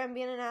like, sorry, I'm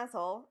being an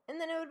asshole. And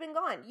then it would have been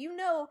gone.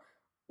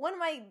 One of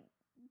my,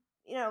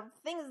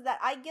 things is that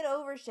I get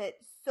over shit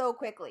so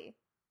quickly.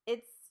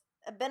 It's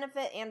a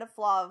benefit and a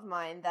flaw of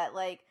mine that,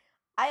 like,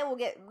 I will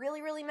get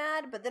really, really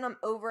mad, but then I'm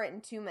over it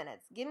in 2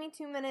 minutes. Give me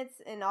 2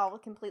 minutes and I'll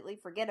completely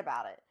forget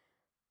about it.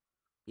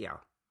 Yeah.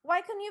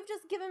 Why couldn't you have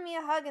just given me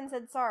a hug and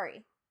said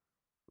sorry?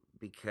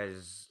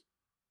 Because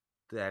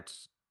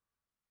that's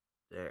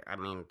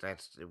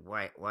that's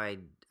why why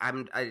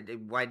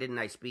didn't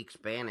I speak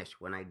Spanish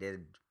when I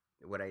did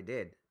what I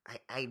did?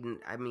 I'm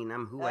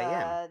who I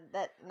am.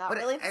 That not But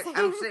really the same.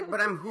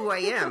 I'm who I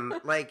am.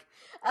 Like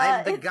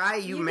I'm the guy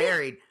you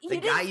married. The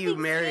guy you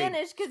married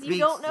Spanish because you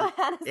don't know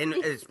how to speak and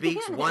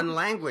speaks Spanish. one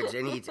language,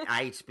 and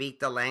I speak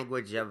the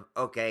language of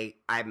okay.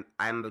 I'm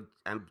a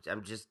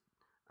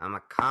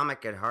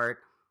comic at heart.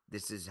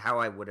 This is how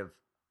I would have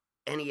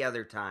any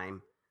other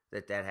time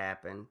that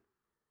happened.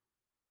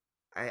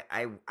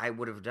 I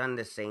would have done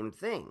the same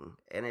thing,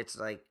 and it's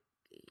like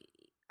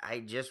I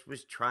just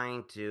was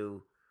trying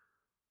to.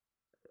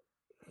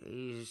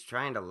 He's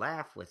trying to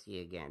laugh with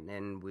you again,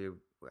 and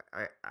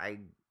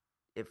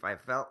if I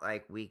felt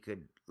like we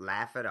could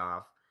laugh it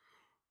off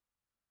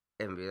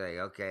and be like,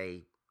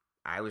 okay,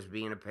 I was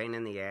being a pain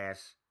in the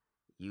ass.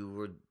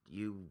 You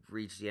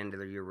reached the end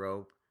of your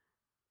rope,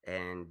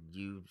 and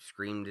you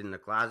screamed in the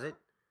closet,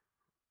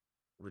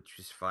 which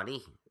was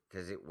funny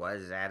because it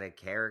was out of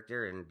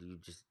character, and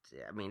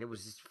it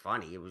was just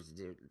funny. It was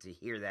to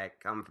hear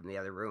that come from the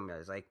other room. I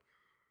was like,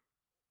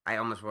 I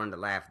almost wanted to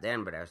laugh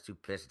then, but I was too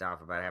pissed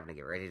off about having to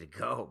get ready to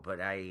go. But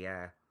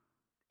it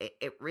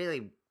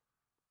really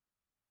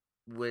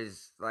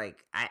was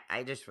like,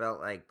 I just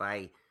felt like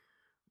by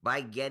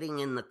getting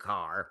in the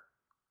car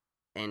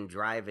and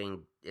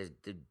driving as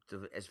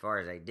far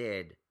as I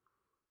did,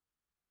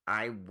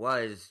 I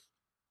was,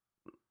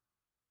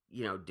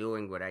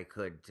 doing what I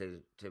could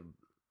to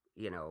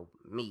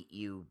meet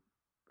you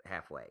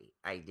halfway.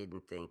 I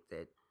didn't think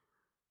that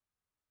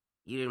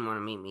you didn't want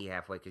to meet me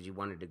halfway because you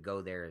wanted to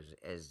go there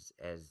as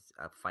a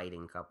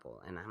fighting couple,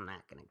 and I'm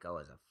not going to go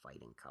as a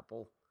fighting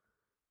couple.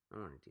 I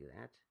don't want to do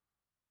that.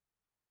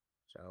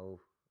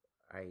 So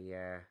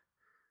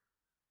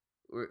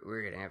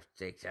we're gonna have to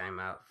take time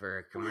out for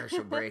a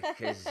commercial break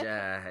because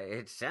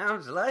it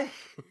sounds like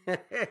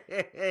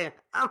I'm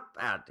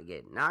about to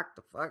get knocked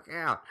the fuck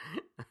out.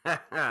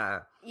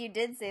 You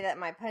did say that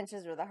my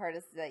punches were the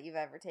hardest that you've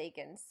ever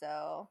taken,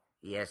 so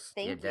yes,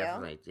 thank you.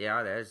 Definitely.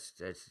 Yeah,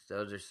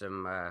 those are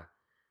some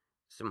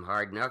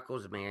hard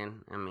knuckles,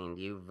 man. I mean,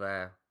 you've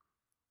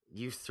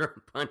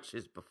thrown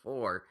punches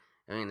before.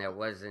 I mean, that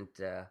wasn't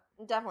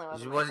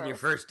definitely wasn't your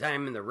first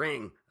time in the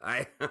ring.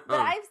 But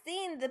I've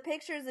seen the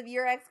pictures of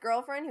your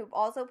ex-girlfriend who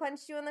also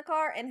punched you in the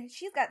car, and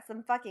she's got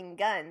some fucking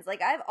guns.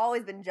 Like, I've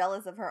always been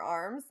jealous of her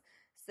arms,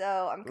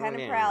 so I'm kind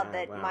of proud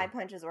that my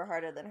punches were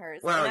harder than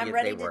hers, and I'm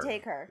ready to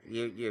take her.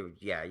 You.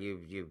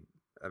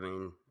 I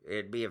mean,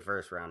 it'd be a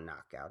first round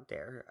knockout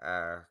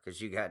there,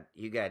 because you got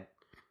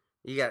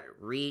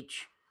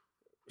reach,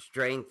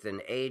 strength,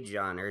 and age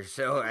on her.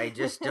 So I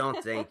just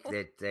don't think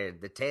that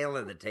the tail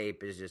of the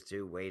tape is just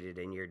too weighted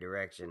in your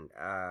direction.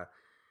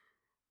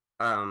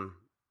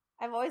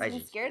 I've always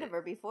been scared of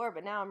her before,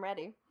 but now I'm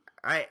ready.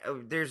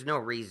 There's no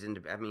reason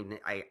to. I mean,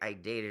 I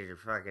dated her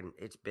fucking.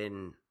 It's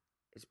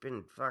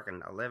been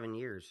fucking 11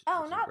 years.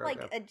 Oh, not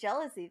like a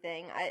jealousy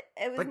thing.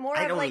 It was but more.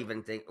 I of don't like,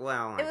 even think.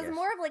 Well, it was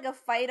more of like a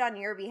fight on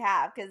your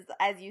behalf because,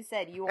 as you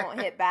said, you won't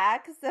hit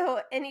back.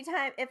 So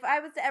anytime, if I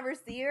was to ever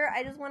see her,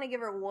 I just want to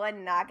give her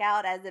one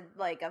knockout as a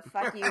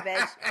fuck you,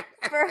 bitch,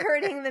 for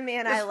hurting the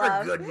man I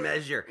love. For good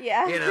measure.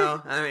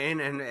 Yeah. I mean,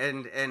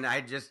 and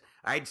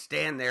I'd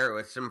stand there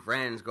with some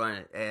friends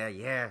going,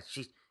 yeah,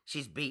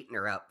 she's beating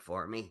her up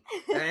for me.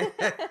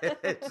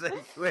 It's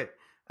like,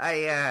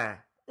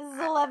 this is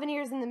 11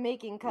 years in the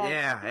making, cuz.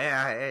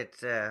 Yeah,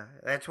 it's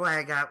that's why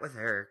I got with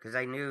her because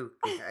I knew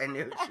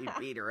she'd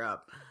beat her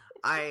up.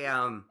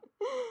 I've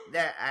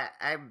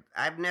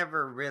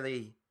never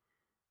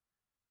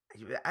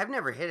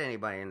hit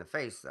anybody in the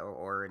face though,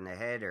 or in the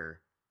head,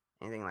 or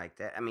anything like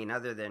that. I mean,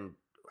 other than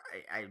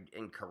I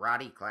in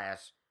karate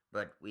class,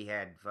 but we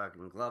had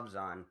fucking gloves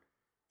on.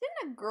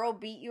 Didn't a girl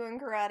beat you in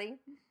karate?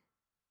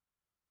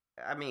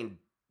 I mean,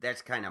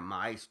 that's kind of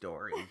my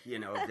story,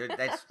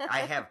 That's I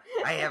have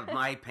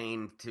my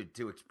pain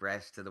to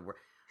express to the world.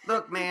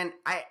 Look, man,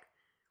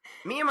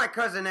 me and my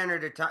cousin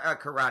entered a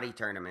karate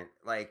tournament.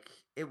 Like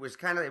it was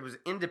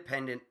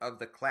independent of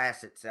the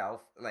class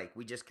itself. Like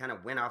we just kind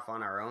of went off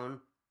on our own,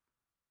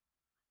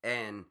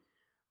 and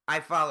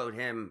I followed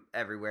him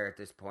everywhere at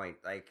this point.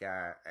 Like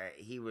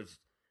he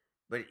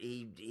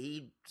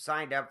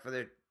signed up for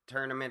the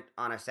tournament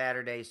on a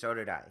Saturday. So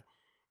did I,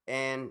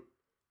 and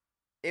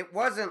it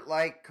wasn't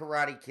like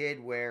Karate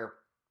Kid where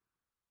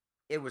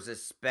it was a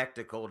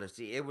spectacle to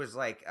see. It was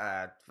like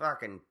a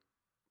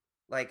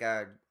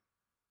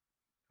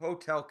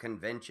hotel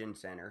convention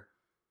center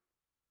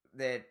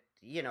that,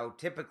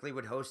 typically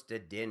would host a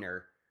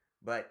dinner,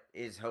 but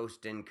is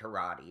hosting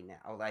karate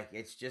now. Like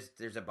it's just,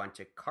 there's a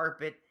bunch of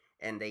carpet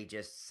and they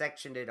just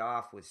sectioned it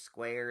off with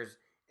squares,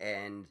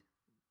 and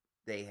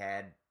they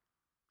had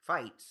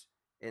fights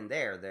in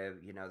there.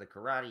 The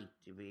karate,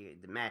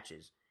 the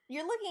matches.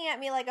 You're looking at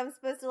me like I'm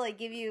supposed to like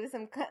give you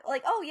some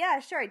like, oh yeah,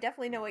 sure, I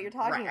definitely know what you're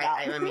talking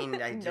Right. about. I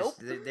mean, I Nope.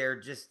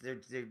 just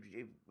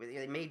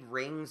they made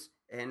rings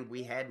and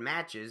we had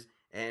matches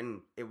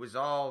and it was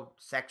all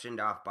sectioned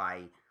off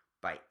by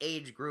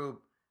age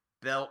group,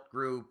 belt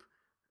group,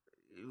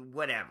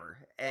 whatever.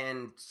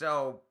 And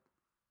so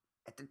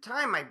at the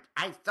time,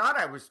 I thought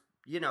I was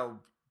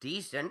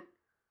decent.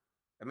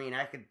 I mean,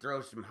 I could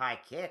throw some high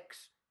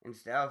kicks and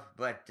stuff,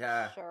 but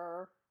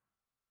Sure.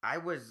 I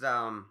was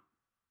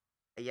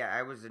yeah,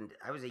 I was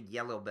a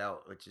yellow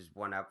belt, which is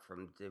one up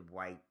from the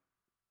white,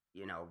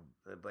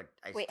 but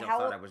I Wait, still how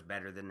thought old? I was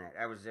better than that.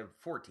 I was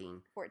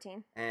 14,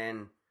 14.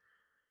 and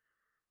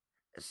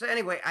so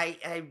anyway,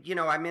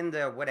 I'm in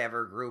the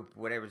whatever group,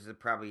 whatever was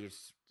probably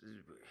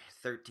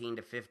 13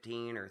 to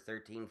 15 or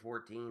 13,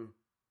 14,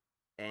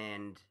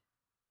 and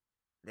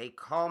they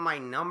call my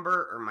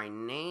number or my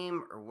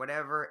name or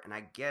whatever, and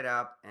I get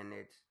up and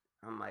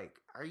I'm like,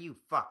 are you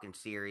fucking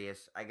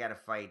serious? I gotta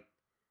fight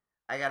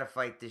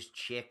this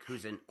chick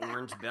who's an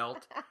orange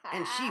belt,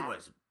 and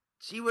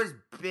she was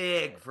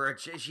big for a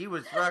chick. She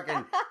was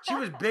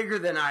bigger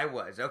than I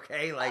was.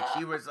 Okay, like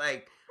she was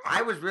like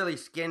I was really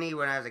skinny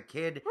when I was a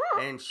kid,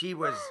 and she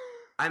was.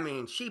 I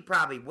mean, she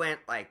probably went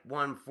like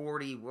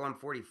 140,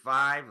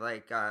 145.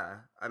 Like, I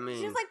mean,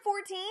 She was like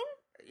 14?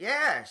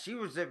 yeah, she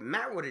was.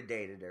 Matt would have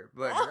dated her,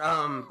 but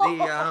Oh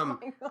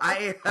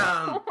my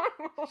God.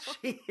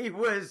 she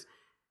was.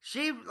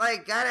 She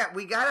like got out.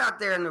 We got out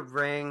there in the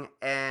ring,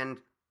 and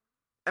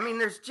I mean,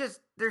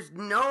 there's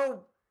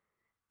no.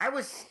 I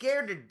was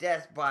scared to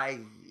death by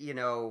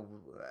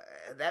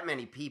that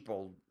many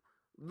people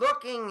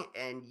looking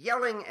and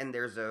yelling, and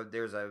there's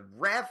a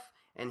ref,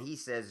 and he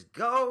says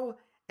go,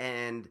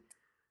 and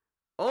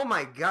oh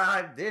my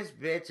God, this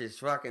bitch is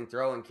fucking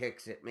throwing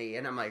kicks at me.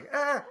 And I'm like,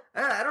 I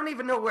don't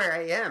even know where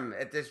I am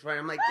at this point.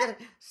 I'm like,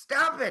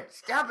 stop it.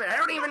 I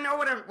don't even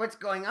know what's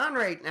going on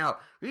right now.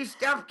 Will you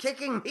stop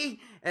kicking me?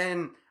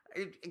 And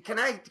can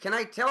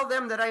I tell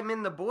them that I'm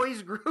in the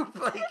boys group?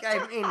 Like,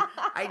 I mean,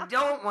 I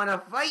don't want to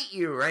fight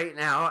you right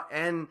now.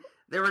 And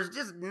there was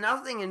just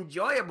nothing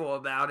enjoyable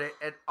about it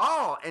at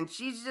all. And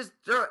she's just,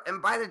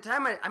 and by the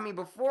time I mean,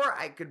 before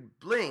I could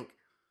blink,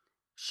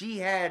 she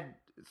had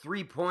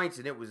 3 points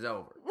and it was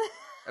over.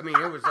 I mean,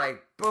 it was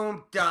like,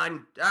 boom,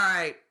 done. All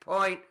right,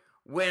 point,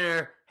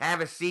 winner,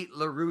 have a seat,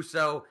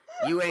 LaRusso.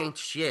 You ain't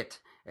shit.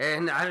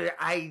 And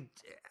I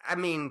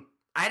mean,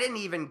 I didn't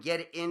even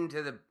get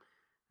into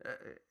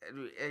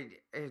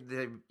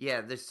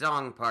the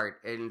song part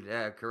in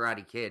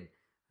Karate Kid,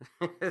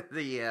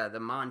 the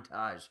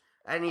montage.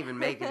 I didn't even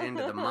make it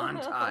into the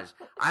montage.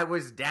 I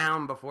was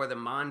down before the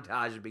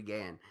montage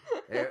began.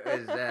 It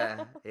was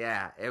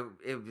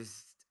it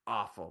was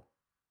awful.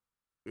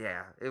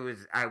 Yeah, it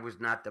was. I was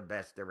not the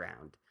best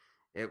around.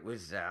 It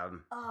was.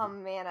 Oh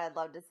man, I'd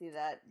love to see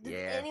that. Does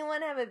Yeah.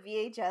 anyone have a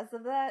VHS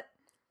of that?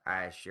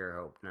 I sure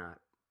hope not.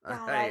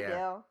 God, I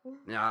do.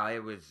 No,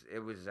 it was. It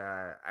was.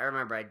 I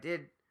remember I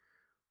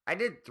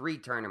did 3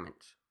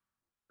 tournaments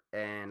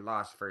and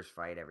lost first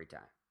fight every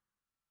time.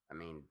 I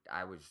mean,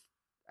 I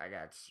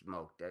got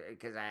smoked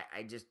because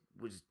I just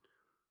was.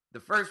 The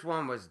first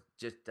one was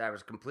just I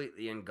was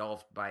completely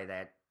engulfed by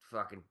that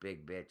fucking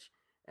big bitch,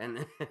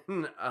 and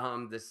then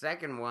the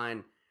second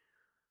one,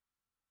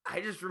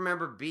 I just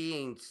remember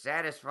being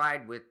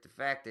satisfied with the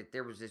fact that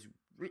there was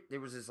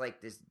this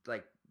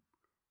like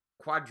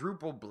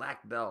quadruple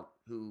black belt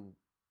who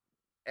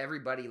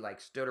everybody like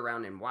stood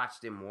around and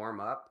watched him warm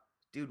up.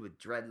 Dude with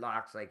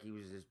dreadlocks, like he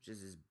was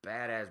just this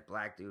badass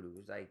black dude who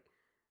was like,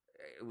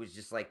 it was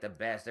just like the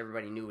best.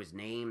 Everybody knew his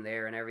name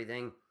there and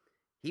everything.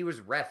 He was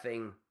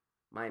reffing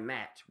my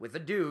match with a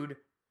dude,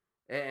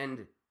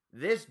 and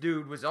this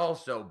dude was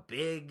also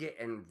big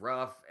and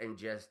rough and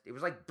just, it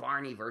was like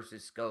Barney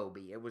versus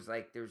Scobie. It was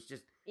like there was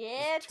just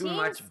too Team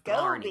much Scobie.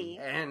 Barney.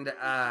 And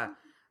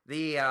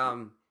the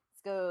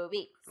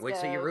Scobie. wait,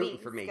 so you're rooting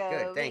for me.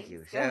 Good, thank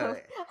you. So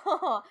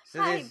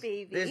hi,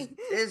 baby.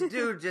 this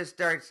dude just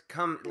starts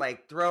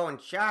throwing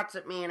shots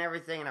at me and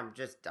everything, and I'm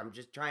just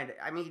trying to.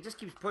 I mean, he just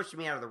keeps pushing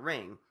me out of the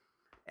ring,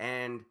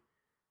 and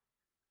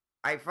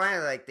I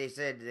finally they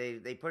said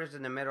they put us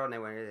in the middle, and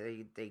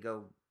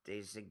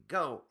they said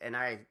go, and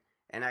I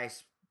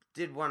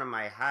did one of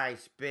my high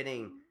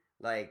spinning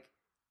like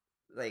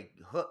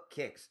hook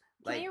kicks.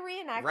 Can you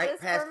reenact right this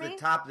past for me? the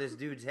top of this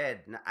dude's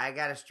head. I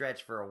gotta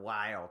stretch for a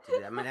while.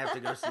 I'm gonna have to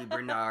go see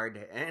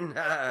Bernard, and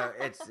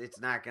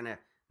it's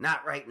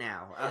not right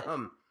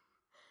now.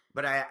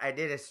 But I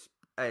did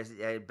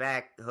a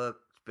back hook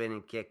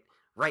spinning kick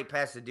right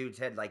past the dude's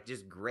head, like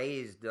just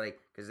grazed, like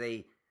because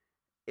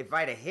if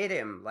I'd have hit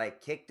him,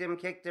 like kicked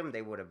him,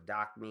 they would have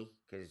docked me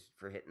because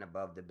for hitting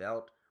above the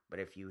belt. But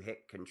if you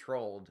hit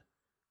controlled,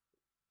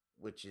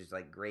 which is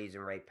like grazing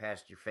right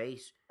past your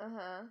face,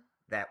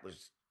 that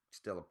was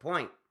still a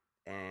point.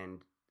 And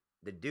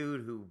the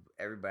dude who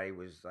everybody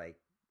was like,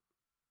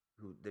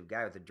 who the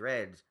guy with the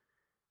dreads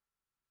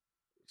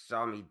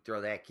saw me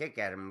throw that kick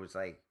at him and was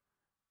like,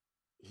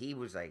 he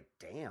was like,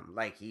 "Damn!"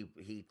 Like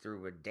he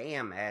threw a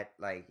damn at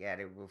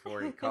it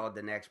before he called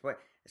the next play.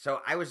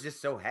 So I was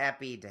just so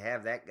happy to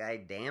have that guy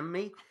damn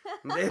me.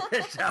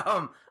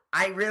 that,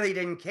 I really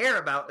didn't care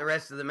about the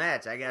rest of the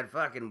match. I got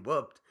fucking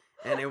whooped,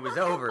 and it was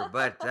over.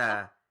 But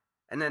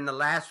and then the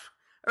last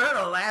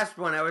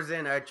one I was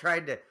in, I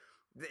tried to.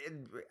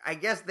 I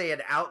guess they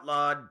had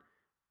outlawed.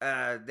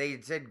 They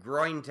said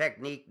groin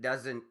technique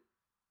doesn't.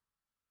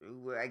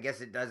 I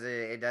guess it doesn't.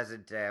 It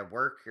doesn't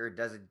work or it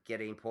doesn't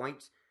get any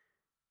points.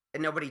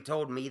 And nobody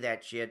told me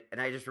that shit.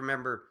 And I just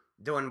remember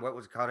doing what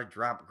was called a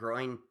drop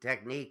groin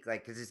technique,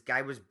 like because this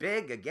guy was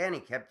big again. He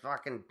kept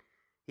fucking.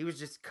 He was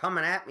just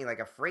coming at me like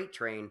a freight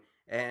train,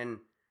 and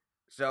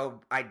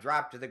so I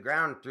dropped to the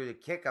ground, threw the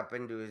kick up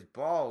into his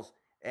balls,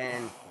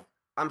 and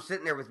I'm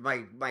sitting there with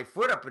my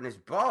foot up in his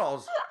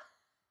balls,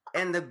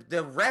 and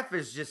the ref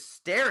is just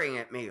staring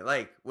at me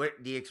like,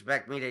 "What do you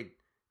expect me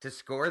to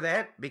score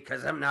that?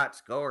 Because I'm not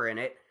scoring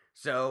it."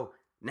 So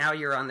now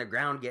you're on the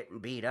ground getting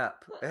beat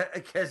up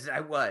because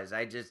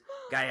I just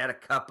guy had a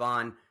cup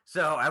on,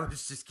 so I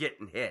was just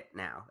getting hit.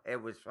 Now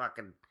it was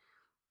fucking.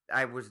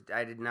 I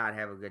did not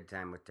have a good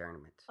time with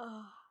tournaments.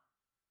 Oh.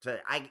 So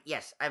I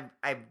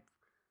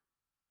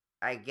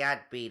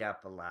got beat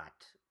up a lot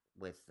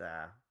with.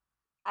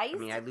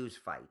 I lose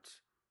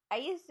fights. I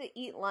used to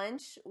eat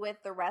lunch with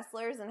the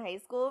wrestlers in high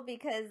school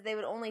because they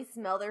would only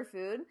smell their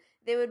food.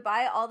 They would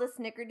buy all the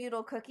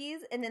Snickerdoodle cookies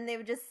and then they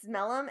would just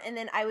smell them and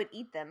then I would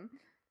eat them.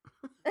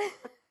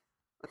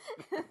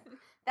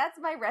 That's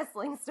my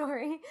wrestling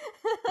story.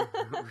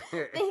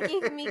 They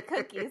gave me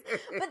cookies.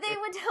 But they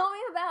would tell me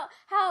about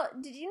how,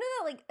 did you know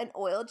that like an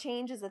oil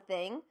change is a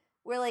thing?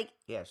 Where like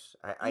yes,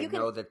 I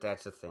know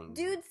that's a thing.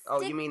 Dude,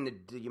 you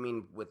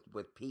mean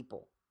with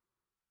people?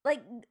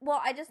 Like,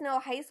 well, I just know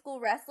high school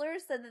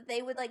wrestlers said that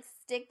they would, like,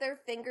 stick their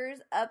fingers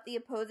up the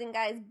opposing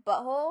guy's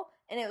butthole,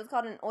 and it was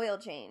called an oil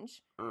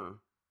change.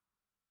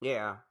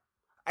 Yeah.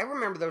 I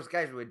remember those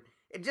guys would...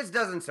 It just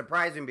doesn't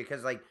surprise me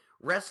because, like,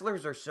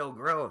 wrestlers are so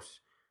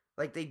gross.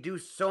 Like, they do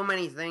so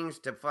many things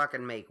to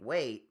fucking make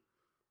weight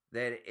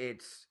that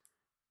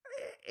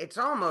it's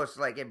almost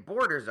like it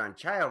borders on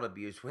child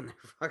abuse when they're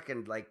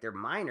fucking like they're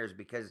minors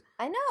because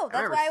I know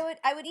that's why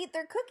I would eat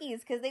their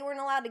cookies because they weren't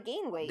allowed to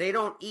gain weight. They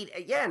don't eat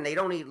and they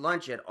don't eat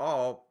lunch at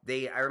all.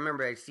 I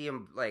remember I see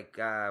them like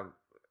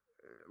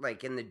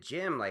in the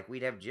gym, like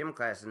we'd have gym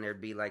class and there'd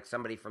be like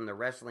somebody from the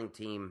wrestling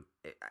team.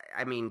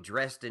 I mean,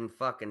 dressed in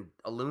fucking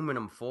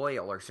aluminum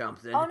foil or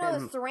something. Oh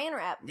no, saran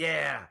wrap.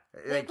 Yeah,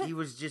 like he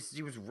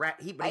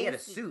had a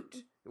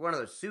suit, one of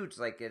those suits,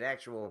 like an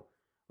actual.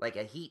 Like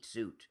a heat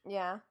suit.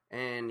 Yeah.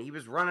 And he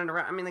was running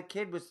around. I mean, the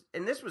kid was...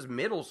 And this was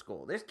middle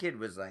school. This kid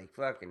was like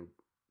fucking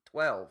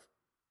 12.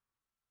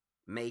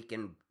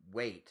 Making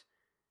weight.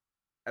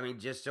 I mean,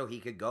 just so he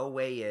could go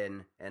weigh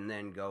in and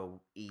then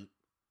go eat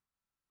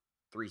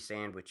 3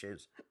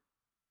 sandwiches.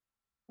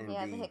 And he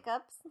had the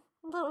hiccups?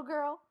 Little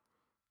girl.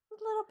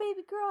 Little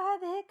baby girl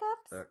had the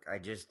hiccups? Look,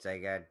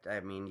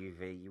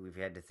 we've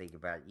had to think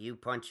about you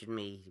punching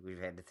me. We've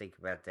had to think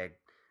about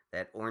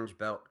that orange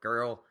belt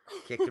girl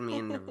kicking me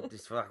in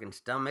this fucking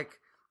stomach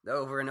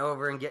over and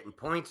over and getting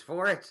points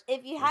for it.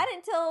 If you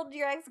hadn't told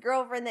your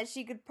ex-girlfriend that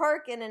she could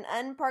park in an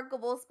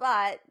unparkable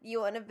spot,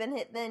 you wouldn't have been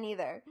hit then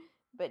either.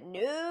 But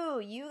no,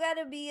 you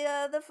gotta be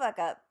the fuck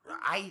up.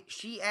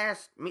 She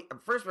asked me,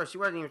 first of all, she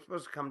wasn't even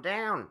supposed to come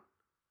down.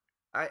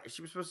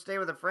 She was supposed to stay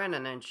with a friend,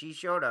 and then she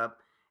showed up,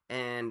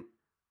 and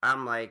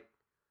I'm like,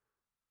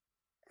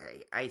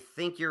 I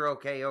think you're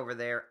okay over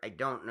there. I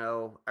don't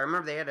know. I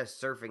remember they had a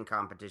surfing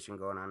competition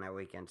going on that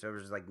weekend, so it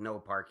was like no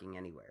parking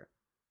anywhere.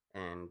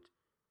 And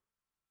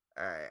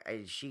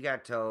she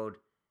got towed,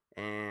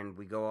 and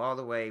we go all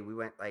the way.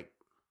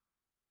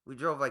 We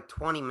drove like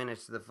 20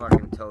 minutes to the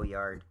fucking tow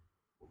yard.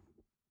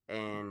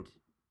 And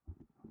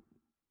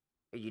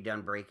are you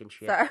done breaking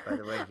shit? Sorry. By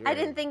the way, I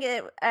didn't think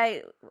it.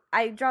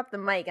 I dropped the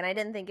mic, and I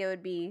didn't think it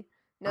would be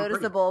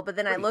noticeable, but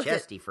then I looked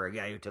chesty for a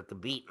guy who took the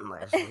beating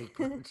last week.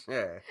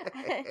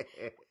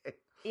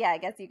 Yeah, I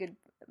guess you could.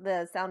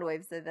 The sound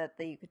waves said that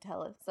you could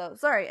tell it. So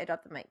sorry, I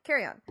dropped the mic.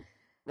 Carry on.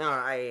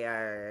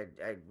 No,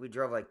 we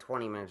drove like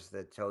 20 minutes to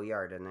the tow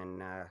yard, and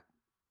then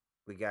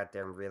we got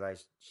there and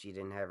realized she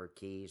didn't have her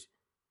keys.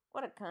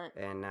 What a cunt!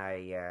 And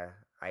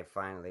I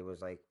finally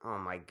was like, "Oh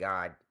my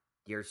god,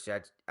 you're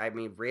such." I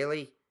mean,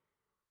 really?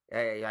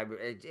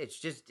 It's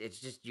just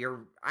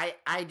you're.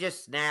 I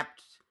just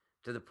snapped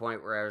to the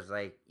point where I was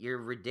like, "You're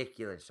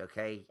ridiculous."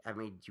 Okay, I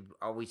mean, you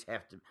always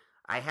have to.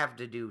 I have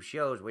to do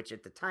shows, which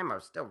at the time I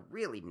was still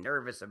really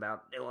nervous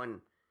about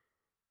doing.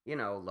 You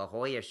know, La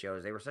Jolla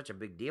shows. They were such a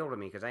big deal to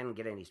me because I didn't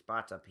get any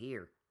spots up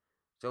here,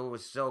 so it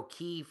was so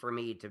key for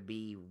me to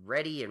be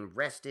ready and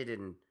rested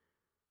and.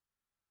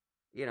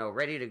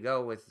 Ready to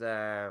go with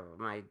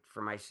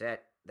for my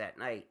set that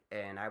night,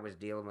 and I was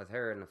dealing with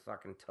her in the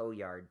fucking tow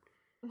yard.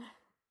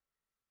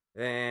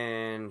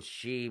 And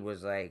she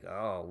was like,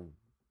 "Oh,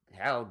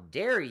 how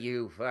dare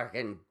you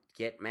fucking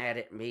get mad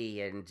at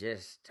me," and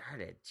just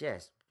started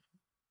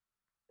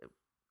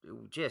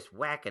just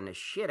whacking the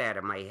shit out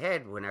of my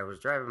head when I was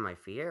driving my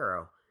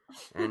Fiero.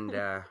 And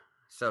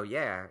So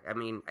yeah, I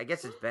mean, I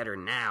guess it's better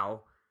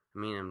now. I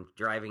mean, I'm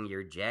driving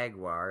your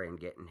Jaguar and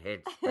getting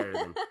hit. It's better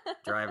than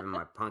driving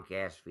my punk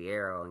ass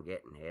Fiero and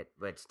getting hit.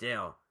 But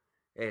still,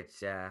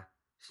 it's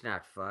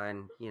not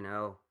fun, you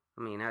know.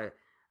 I mean,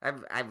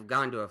 I've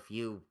gone to a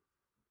few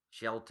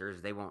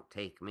shelters. They won't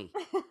take me,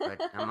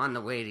 but I'm on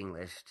the waiting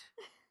list.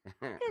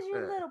 Because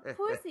you're a little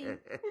pussy.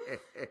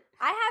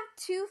 I have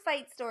 2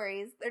 fight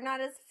stories. They're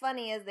not as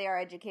funny as they are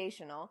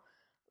educational,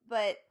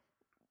 but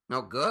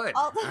No good.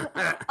 I'll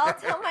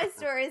tell my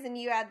stories and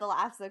you add the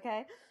laughs,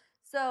 okay?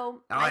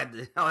 So I'll add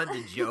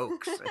the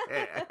jokes.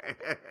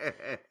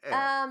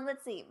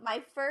 Let's see.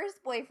 My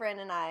first boyfriend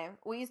and I,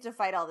 we used to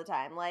fight all the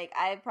time. Like,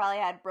 I probably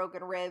had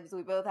broken ribs.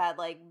 We both had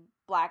like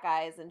black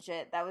eyes and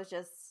shit.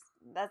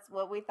 That's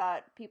what we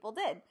thought people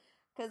did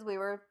because we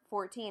were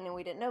 14 and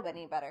we didn't know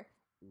any better.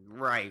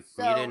 Right.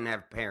 So, you didn't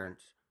have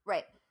parents.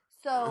 Right.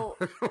 So,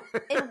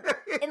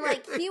 and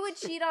like he would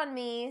cheat on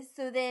me.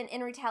 So then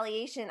in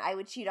retaliation, I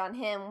would cheat on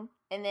him.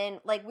 And then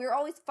like we were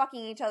always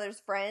fucking each other's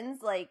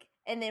friends. Like,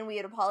 and then we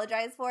would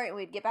apologize for it and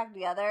we'd get back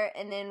together.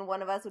 And then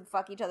one of us would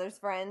fuck each other's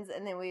friends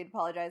and then we'd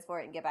apologize for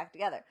it and get back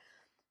together.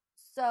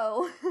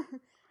 So,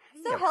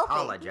 so healthy.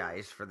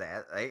 Apologize for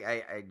that.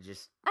 I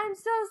just. I'm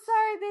so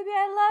sorry, baby.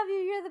 I love you.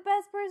 You're the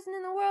best person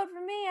in the world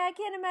for me. I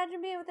can't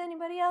imagine being with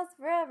anybody else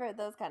forever.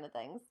 Those kind of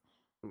things.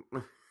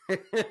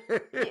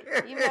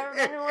 You've never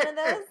been in one of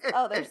those?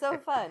 Oh, they're so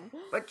fun.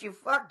 But you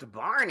fucked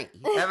Barney.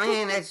 I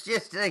mean, it's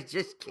just I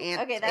just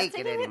can't okay, take that's it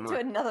taking anymore. it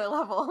to another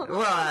level.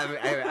 Well,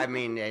 I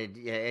mean,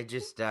 it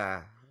just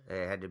it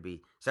had to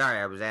be. Sorry,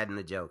 I was adding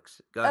the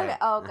jokes. Go ahead. Okay.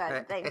 Oh,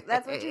 good. Thanks.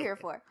 That's what you're here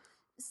for.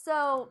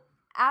 So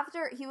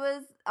after he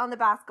was on the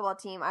basketball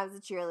team, I was a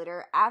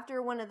cheerleader.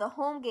 After one of the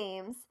home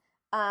games,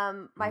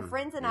 my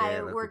friends and I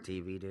look were. what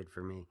TV did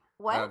for me.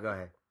 What? Oh, go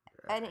ahead.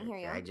 I didn't hear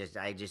you.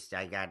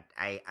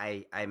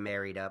 I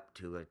married up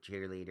to a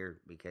cheerleader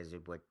because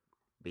of what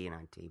being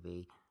on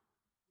TV.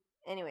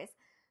 Anyways,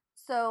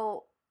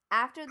 so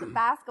after the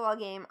basketball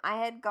game, I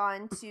had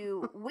gone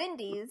to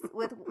Wendy's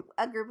with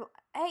a group of,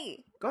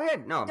 hey. Go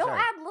ahead. No, I'm don't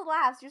sorry. add the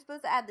laughs. You're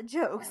supposed to add the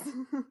jokes.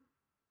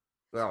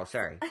 Well,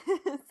 sorry.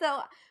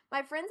 So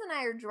my friends and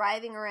I are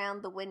driving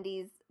around the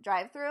Wendy's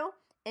drive-thru,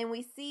 and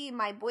we see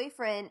my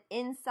boyfriend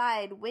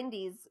inside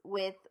Wendy's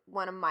with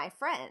one of my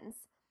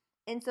friends.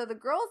 And so the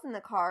girls in the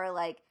car are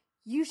like,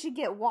 you should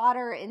get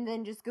water and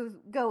then just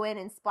go in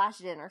and splash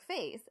it in her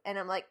face. And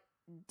I'm like,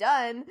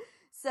 done.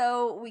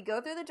 So we go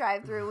through the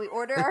drive-thru. We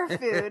order our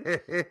food.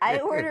 I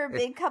order a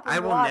big cup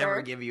of water. I will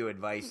never give you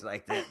advice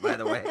like that, by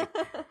the way.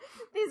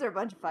 These are a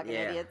bunch of fucking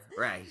idiots.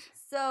 Right.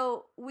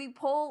 So we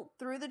pull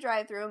through the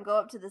drive-thru and go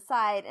up to the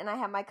side, and I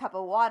have my cup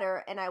of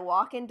water, and I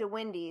walk into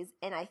Wendy's,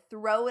 and I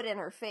throw it in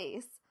her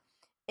face.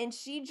 And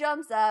she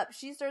jumps up.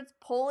 She starts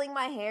pulling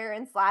my hair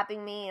and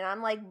slapping me, and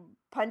I'm like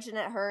punching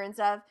at her and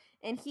stuff.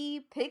 And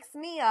he picks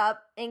me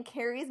up and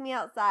carries me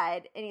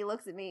outside, and he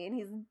looks at me, and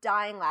he's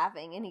dying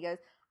laughing, and he goes,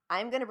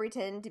 I'm going to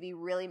pretend to be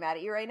really mad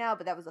at you right now,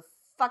 but that was the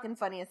fucking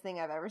funniest thing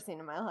I've ever seen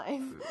in my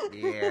life.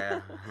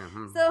 Yeah.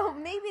 So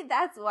maybe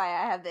that's why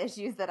I have the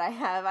issues that I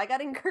have. I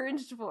got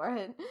encouraged for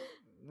it.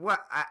 Well,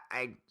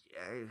 I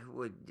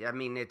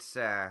mean, it's,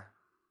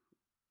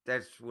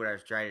 that's what I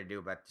was trying to do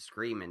about the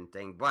screaming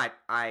thing, but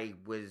what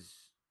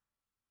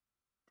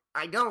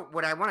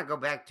I want to go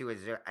back to is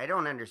I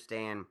don't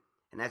understand,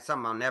 and that's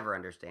something I'll never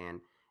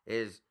understand,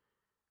 is,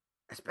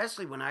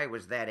 especially when I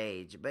was that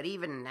age, but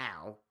even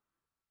now,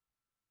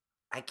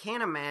 I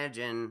can't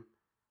imagine,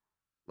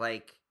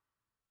 like,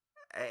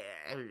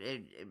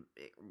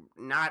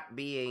 not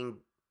being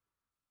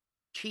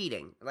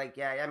cheating. Like,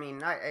 I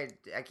mean, I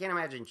can't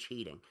imagine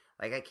cheating.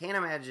 Like, I can't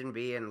imagine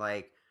being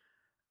like,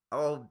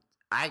 oh,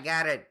 I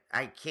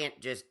can't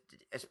just,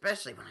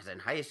 especially when I was in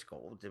high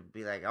school, to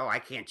be like, oh, I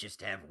can't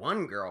just have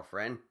one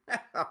girlfriend.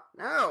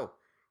 No.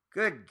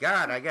 Good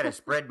God, I gotta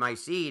spread my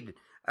seed.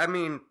 I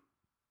mean,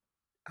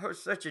 I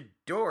was such a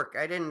dork.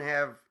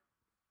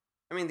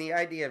 The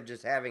idea of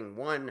just having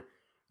one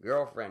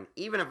girlfriend,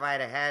 even if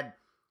I'd have had,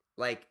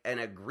 like, an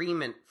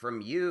agreement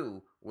from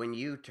you when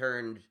you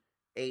turned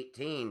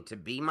 18 to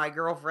be my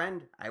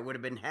girlfriend, I would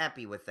have been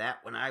happy with that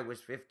when I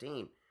was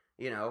 15.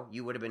 You know,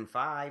 you would have been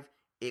 5.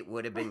 It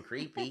would have been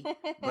creepy.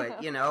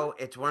 But, you know,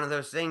 it's one of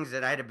those things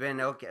that I'd have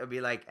been okay. I'd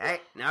be like, hey,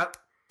 no,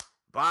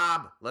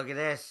 Bob, look at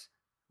this.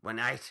 When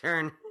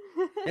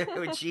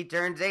she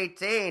turns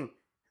 18,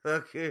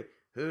 look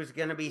who's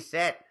going to be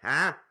set,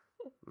 huh?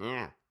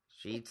 Yeah.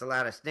 She eats a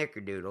lot of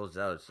snickerdoodles,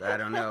 though, so I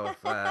don't know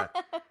if I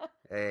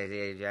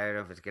don't know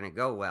if it's gonna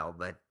go well,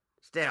 but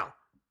still.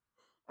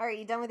 All right,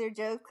 you done with your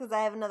jokes? Because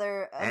I have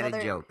another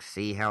added jokes.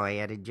 See how I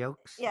added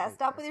jokes? Yeah,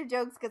 stop with your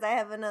jokes because I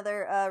have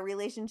another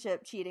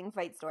relationship cheating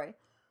fight story.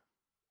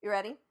 You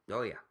ready?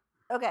 Oh yeah.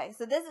 Okay,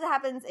 so this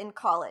happens in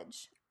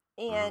college,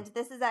 and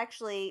this is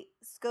actually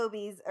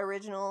Scobie's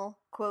original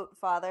quote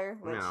father.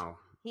 Which no,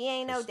 he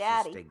ain't no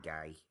daddy. Just a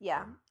guy.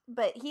 Yeah.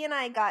 But he and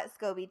I got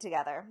Scobie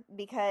together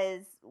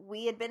because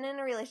we had been in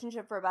a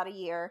relationship for about a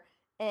year,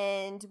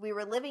 and we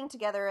were living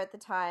together at the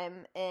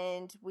time,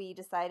 and we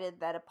decided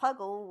that a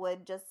puggle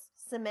would just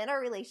cement our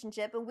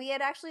relationship. And we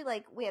had actually,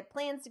 like, we had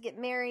plans to get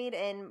married,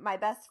 and my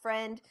best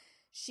friend,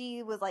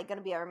 she was, like, going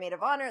to be our maid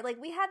of honor.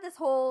 Like, we had this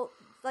whole,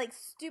 like,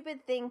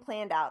 stupid thing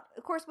planned out.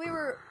 Of course, we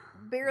were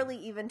barely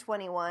even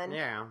 21.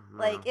 Yeah.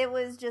 Like, it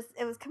was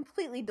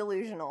completely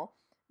delusional.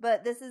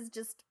 But this is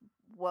just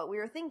what we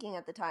were thinking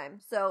at the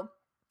time. So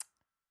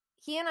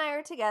he and I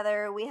are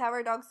together. We have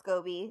our dog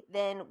Scobie.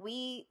 Then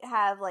we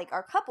have, like,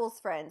 our couples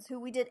friends who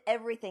we did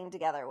everything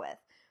together with.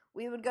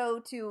 We would go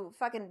to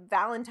fucking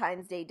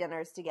Valentine's Day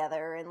dinners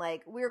together. And,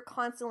 like, we were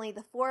constantly,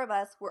 the four of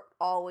us were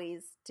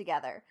always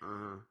together.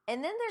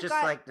 And then just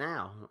like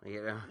now,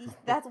 you know.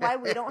 That's why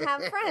we don't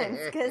have friends.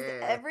 Because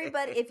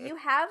everybody, if you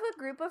have a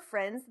group of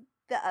friends,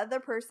 the other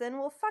person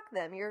will fuck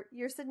them.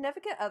 Your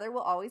significant other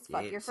will always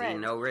fuck your friend.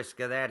 No risk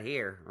of that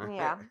here.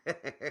 Yeah.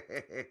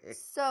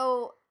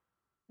 So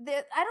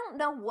I don't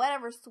know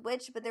whatever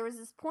switched, but there was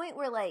this point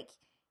where, like,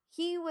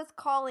 he was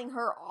calling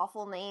her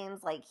awful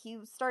names. Like, he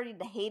started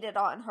to hate it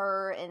on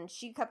her, and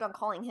she kept on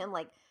calling him,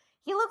 like,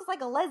 he looks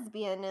like a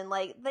lesbian, and,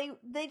 like,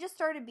 they just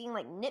started being,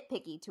 like,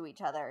 nitpicky to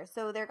each other.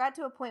 So there got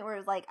to a point where it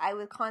was, like, I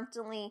would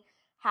constantly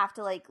have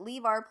to, like,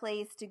 leave our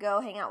place to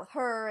go hang out with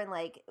her, and,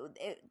 like,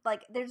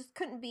 they just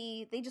couldn't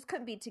be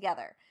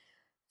together.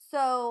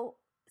 So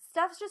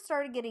stuff just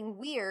started getting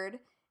weird,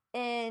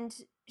 and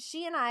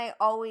she and I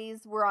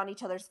always were on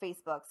each other's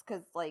Facebooks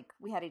because, like,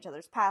 we had each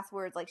other's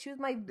passwords. Like, she was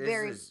my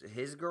This is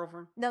his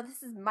girlfriend? No,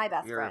 this is my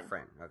best friend. You're a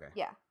friend, okay.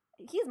 Yeah.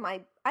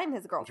 I'm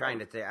his girlfriend. I'm trying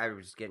to think. I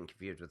was getting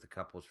confused with the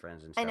couples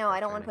friends and stuff. I know, I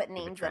don't want to put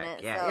names in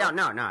it. Yeah, so.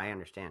 No, I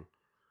understand.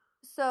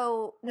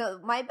 So, no,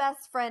 my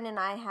best friend and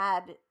I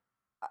had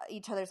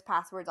each other's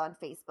passwords on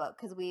Facebook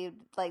because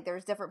there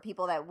was different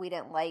people that we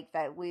didn't like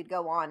that we'd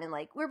go on and,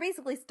 like, we're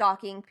basically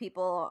stalking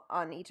people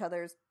on each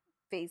other's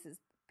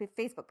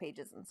Facebook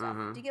pages and stuff.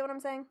 Do you get what I'm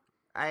saying?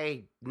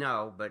 I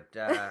know, but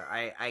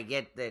I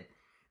get that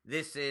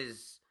this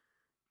is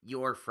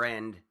your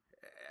friend.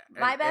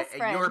 My best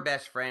friend. Your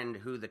best friend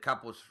who the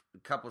couple's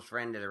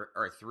friend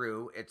are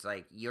through. It's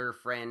like your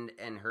friend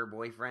and her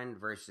boyfriend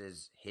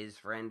versus his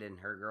friend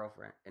and her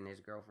girlfriend and his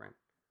girlfriend.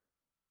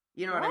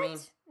 You know what I mean?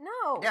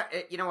 No. Yeah,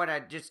 you know what? I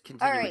just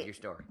continue with your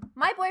story.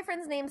 My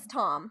boyfriend's name's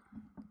Tom.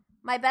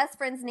 My best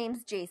friend's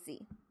name's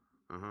JC.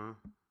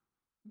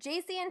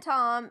 JC and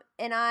Tom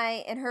and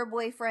I and her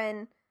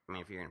boyfriend. I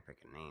mean, if you're going to pick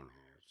a name,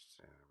 it's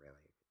really...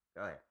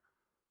 Go ahead.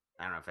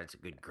 I don't know if that's a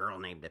good girl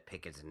name to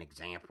pick as an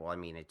example. I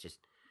mean, it just...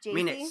 JC? I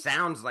mean, it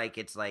sounds like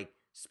it's, like,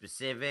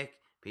 specific.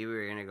 People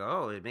are going to go,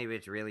 oh, maybe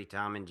it's really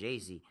Tom and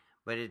JC.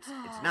 But it's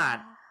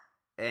not.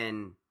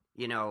 And,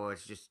 you know,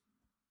 it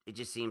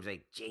just seems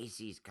like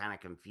JC's kind of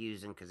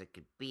confusing because it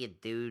could be a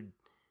dude.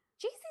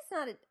 JC's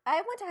not I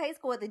went to high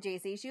school with a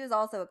JC. She was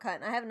also a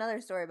cunt. I have another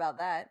story about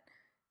that.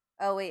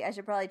 Oh, wait, I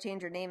should probably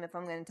change her name if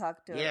I'm going to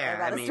talk to her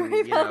about a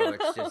story about her.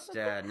 It's just,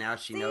 now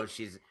she knows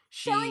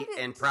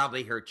and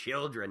probably her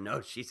children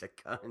know she's a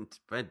cunt.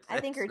 But I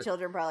think her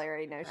children probably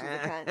already know she's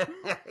a cunt.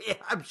 Yeah,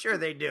 I'm sure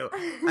they do.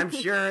 I'm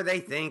sure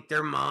they think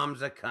their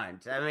mom's a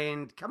cunt. I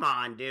mean, come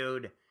on,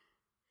 dude.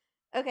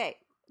 Okay,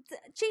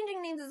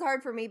 changing names is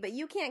hard for me, but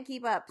you can't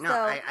keep up. No, so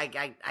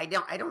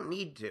I don't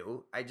need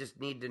to. I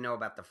just need to know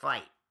about the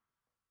fight.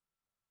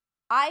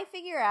 I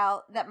figure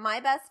out that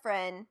my best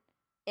friend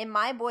and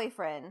my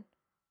boyfriend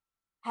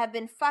have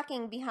been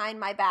fucking behind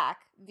my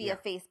back via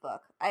Facebook.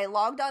 I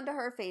logged onto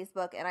her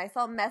Facebook and I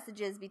saw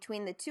messages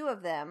between the two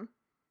of them.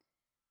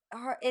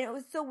 And it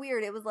was so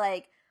weird. It was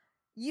like,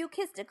 you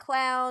kissed a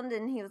clown,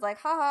 and he was like,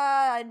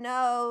 haha, I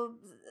know.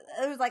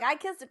 It was like, I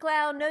kissed a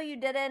clown, no you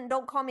didn't,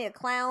 don't call me a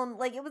clown.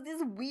 Like, it was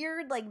these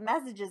weird, like,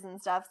 messages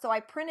and stuff. So I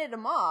printed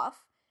them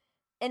off,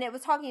 and it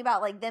was talking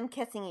about, like, them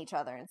kissing each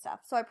other and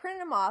stuff. So I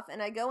printed them off,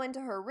 and I go into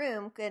her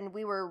room, and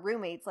we were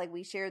roommates. Like,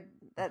 we shared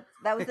that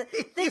was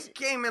it. This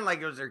came in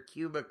like it was her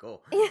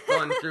cubicle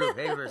going through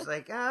papers.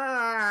 Like,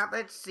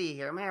 let's see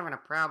here. I'm having a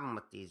problem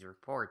with these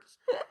reports.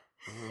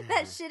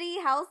 That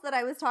shitty house that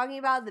I was talking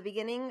about at the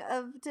beginning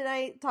of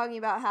tonight, talking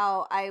about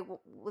how I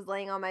was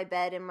laying on my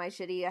bed in my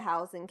shitty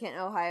house in Kent,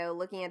 Ohio,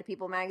 looking at a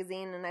People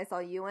magazine, and I saw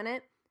you in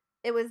it.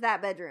 It was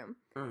that bedroom.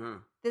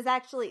 This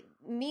actually,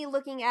 me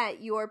looking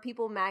at your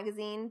People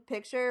magazine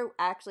picture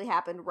actually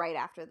happened right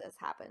after this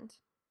happened.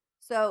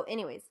 So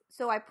anyways,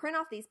 so I print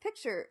off these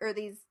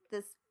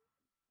this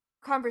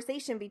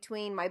conversation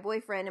between my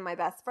boyfriend and my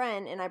best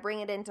friend, and I bring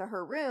it into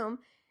her room,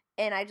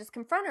 and I just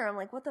confront her. I'm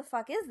like, what the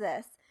fuck is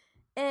this?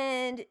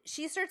 And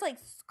she starts, like,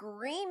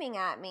 screaming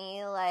at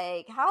me,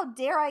 like, how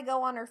dare I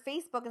go on her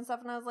Facebook and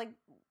stuff. And I was like,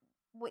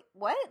 wait,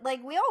 what?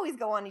 Like, we always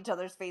go on each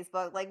other's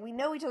Facebook. Like, we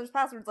know each other's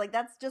passwords. Like,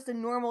 that's just a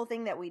normal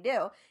thing that we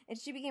do. And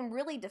she became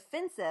really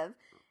defensive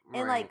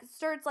and, like,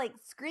 starts, like,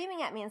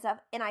 screaming at me and stuff.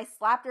 And I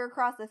slapped her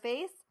across the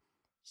face.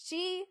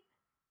 She,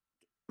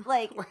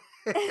 like...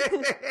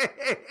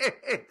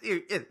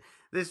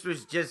 This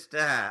was just,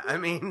 I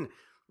mean,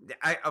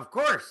 of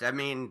course, I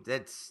mean,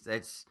 that's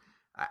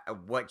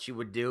what you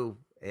would do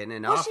in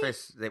an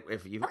office.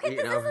 If you, okay, you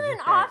this know, isn't an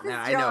office, no,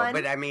 I John. know,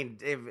 but I mean,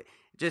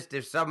 just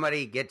if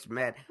somebody gets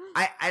mad.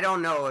 I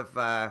don't know if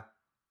I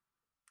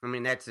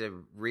mean that's a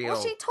real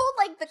Well, she told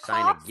like the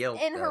sign cops of guilt,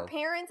 and her though.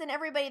 parents and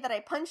everybody that I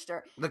punched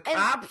her. The And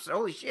cops?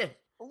 Holy shit.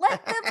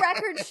 let the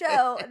record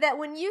show that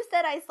when you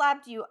said I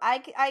slapped you,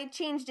 I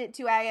changed it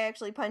to I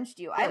actually punched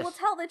you. I will Yes.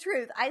 tell the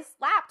truth. I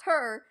slapped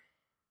her.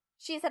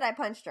 She said I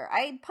punched her.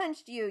 I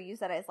punched you. You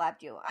said I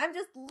slapped you. I'm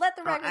just let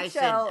the record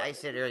show. I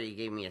said earlier you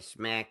gave me a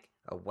smack,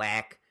 a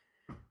whack.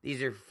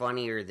 These are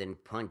funnier than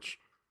punch.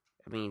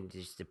 I mean,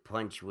 just the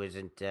punch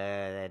wasn't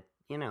that.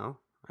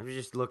 I was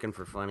just looking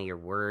for funnier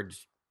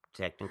words.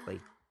 Technically,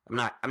 I'm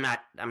not.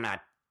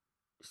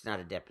 It's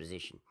not a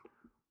deposition.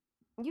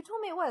 You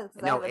told me it was.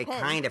 No, it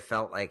kind of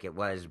felt like it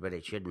was, but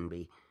it shouldn't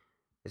be.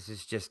 This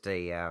is just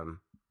a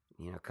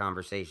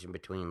conversation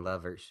between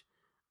lovers.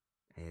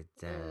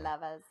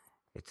 Lovers.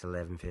 It's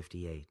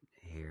 11:58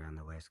 here on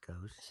the West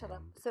Coast. Shut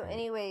up. So,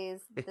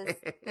 anyways,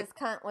 this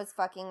cunt was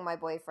fucking my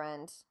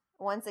boyfriend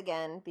once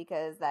again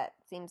because that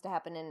seems to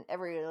happen in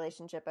every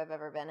relationship I've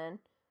ever been in.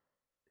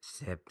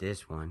 Except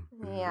this one.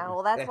 Yeah,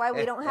 well, that's why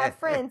we don't have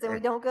friends and we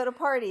don't go to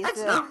parties.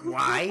 That's not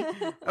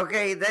why.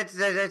 Okay, that's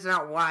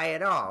not why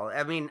at all.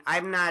 I mean,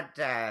 I'm not.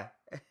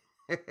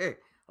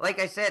 Like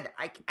I said,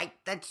 I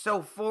that's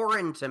so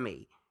foreign to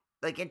me.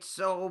 Like it's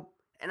so,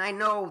 and I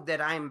know that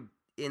I'm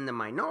in the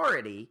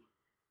minority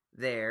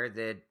there.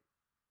 That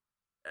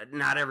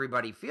not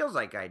everybody feels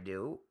like I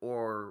do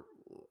or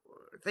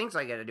thinks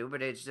like I do.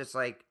 But it's just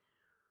like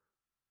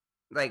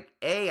I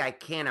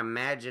can't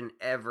imagine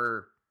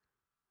ever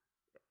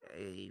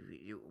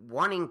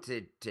wanting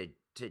to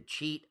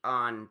cheat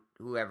on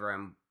whoever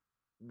I'm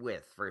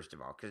with, first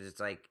of all, because it's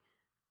like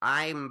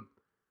I'm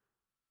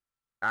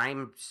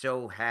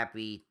so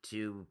happy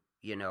to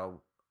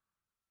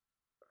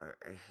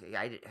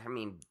I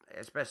mean,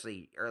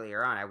 especially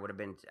earlier on, I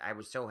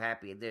was so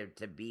happy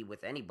to be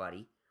with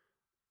anybody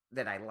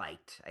that I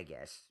liked. I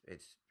guess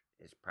it's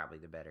probably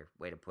the better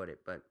way to put it,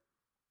 but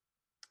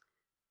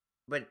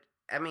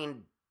I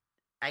mean,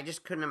 I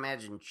just couldn't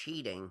imagine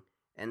cheating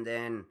and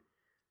then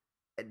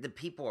the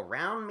people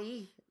around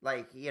me,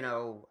 like,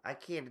 I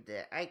can't.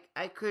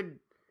 I could.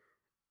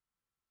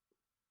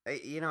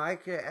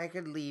 I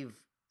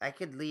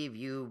could leave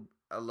you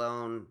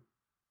alone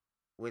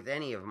with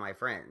any of my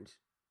friends,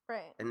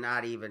 right? And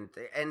not even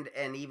and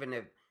even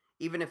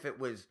if it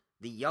was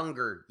the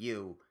younger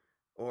you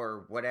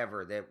or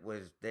whatever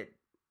that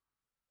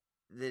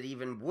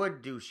even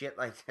would do shit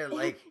like that.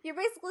 Like you're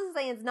basically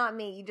saying it's not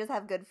me. You just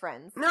have good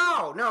friends.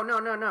 No.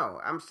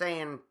 I'm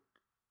saying,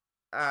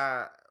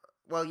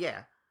 well,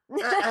 yeah.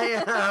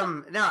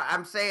 No,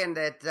 I'm saying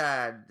that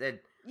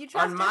you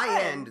trust on my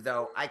friends. end,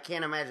 though, I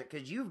can't imagine,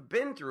 because you've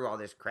been through all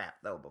this crap,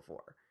 though,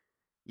 before.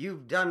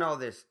 You've done all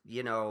this,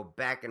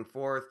 back and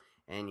forth,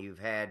 and you've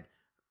had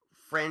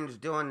friends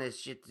doing this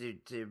shit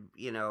to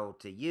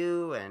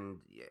you and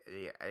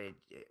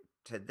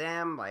to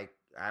them. Like,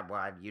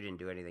 you didn't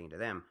do anything to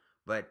them,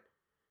 but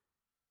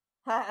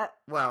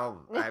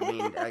well, I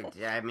mean,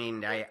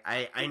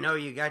 I know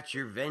you got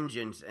your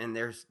vengeance, and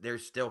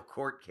there's still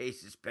court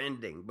cases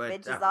pending, but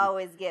bitches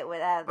always get what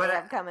they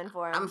have coming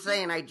for them. I'm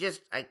saying I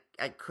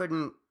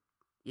couldn't,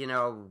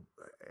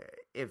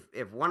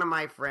 if one of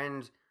my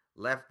friends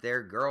left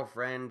their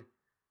girlfriend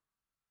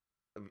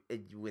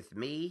with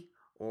me,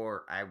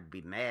 or I would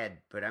be mad,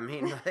 but I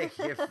mean, like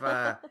if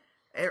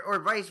or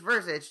vice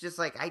versa, it's just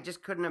like I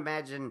just couldn't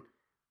imagine,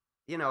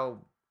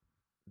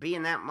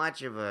 being that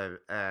much of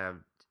a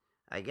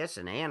I guess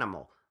an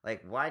animal.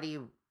 Like, why do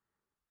you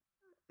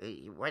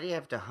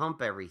have to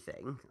hump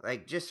everything?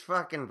 Like, just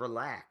fucking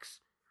relax.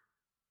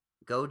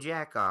 Go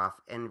jack off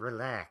and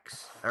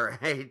relax. All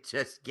right,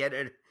 just get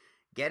it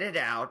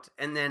out,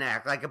 and then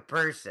act like a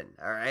person.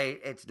 All right,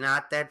 it's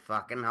not that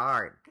fucking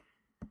hard.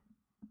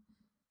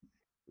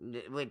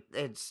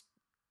 It's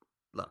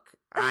look,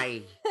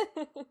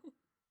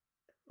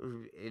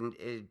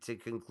 to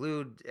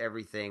conclude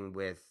everything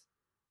with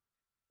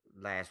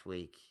last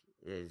week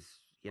is,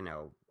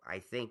 I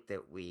think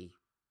that we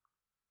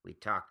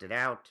talked it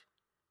out.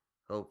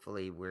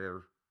 Hopefully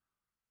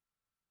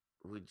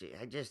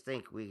I just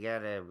think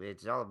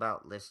it's all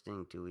about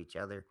listening to each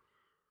other.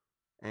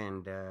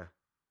 And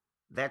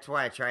that's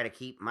why I try to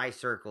keep my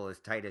circle as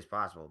tight as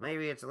possible.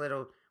 Maybe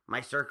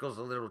my circle's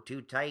a little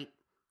too tight.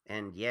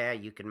 And yeah,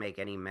 you can make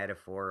any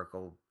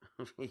metaphorical,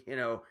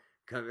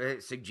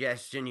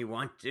 suggestion you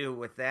want to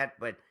with that.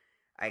 But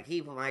I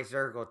keep my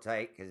circle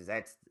tight because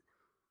that's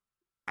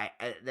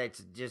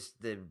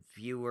just the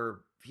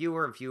fewer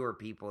and fewer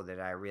people that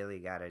I really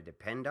gotta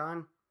depend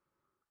on,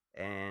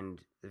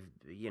 and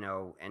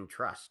and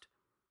trust,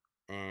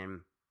 and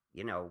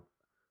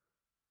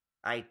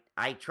I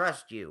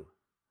trust you,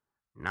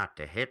 not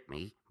to hit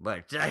me,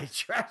 but I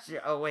trust you.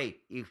 Oh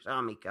wait, you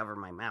saw me cover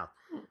my mouth,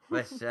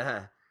 but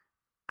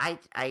I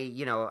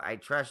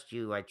trust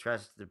you. I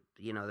trust the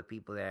the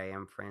people that I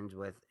am friends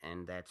with,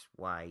 and that's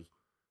why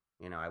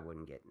I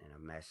wouldn't get in a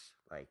mess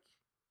like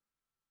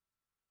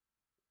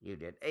you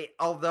did.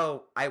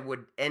 Although I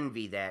would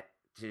envy that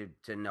to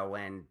no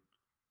end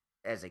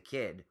as a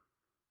kid,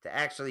 to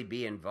actually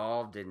be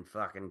involved in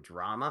fucking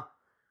drama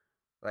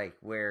Like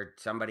where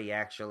somebody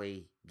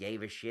actually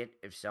gave a shit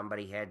if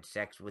somebody had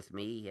sex with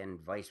me and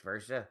vice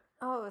versa.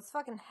 Oh, it's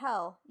fucking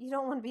hell. You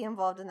don't want to be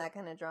involved in that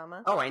kind of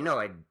drama. Oh, I know.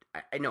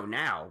 I know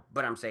now,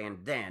 but I'm saying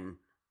then,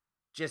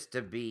 just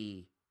to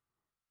be.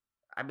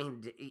 I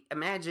mean,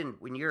 imagine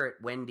when you're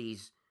at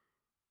Wendy's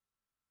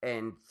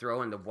and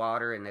throwing the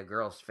water in the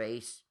girl's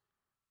face,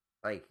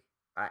 like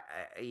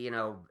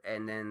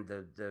and then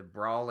the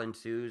brawl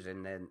ensues,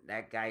 and then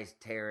that guy's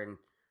tearing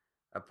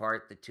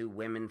apart the two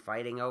women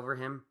fighting over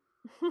him.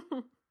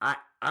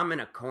 I'm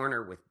in a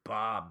corner with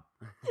Bob,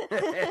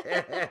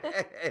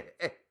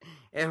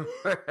 and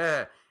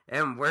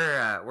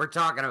we're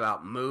talking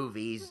about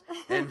movies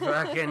and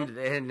fucking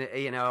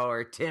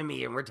or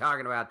Timmy, and we're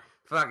talking about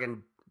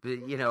fucking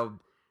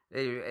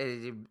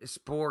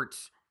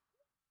sports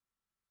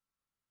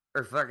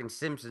or fucking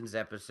Simpsons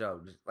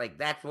episodes. Like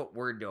that's what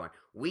we're doing.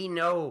 We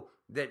know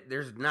that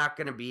there's not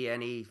going to be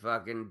any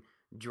fucking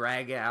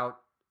drag out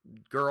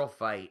girl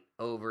fight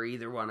over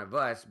either one of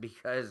us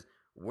because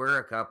we're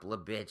a couple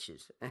of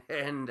bitches.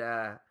 And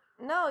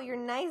no, you're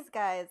nice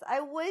guys.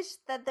 I wish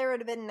that there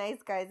would have been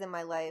nice guys in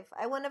my life.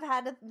 I wouldn't have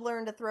had to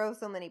learn to throw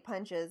so many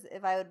punches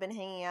if I would have been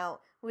hanging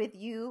out with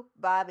you,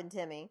 Bob, and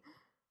Timmy,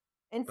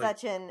 and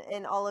Sachin,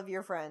 and all of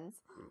your friends.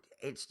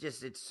 It's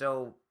just it's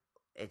so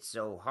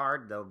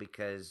hard though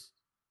because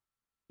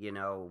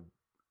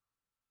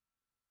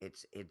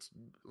it's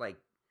like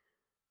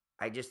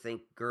I just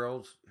think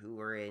girls who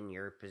are in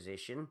your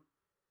position,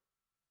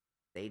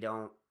 they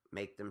don't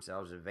make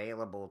themselves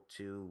available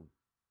to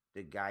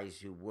the guys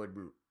who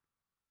wouldn't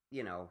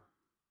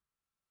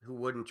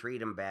treat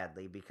them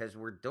badly because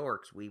we're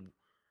dorks.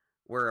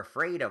 We're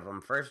afraid of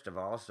them first of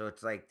all, so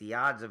it's like the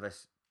odds of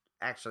us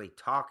actually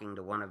talking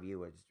to one of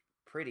you is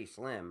pretty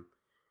slim.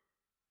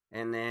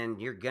 And then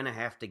you're gonna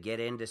have to get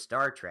into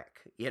Star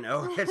Trek.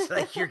 It's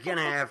like you're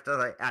gonna have to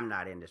like. I'm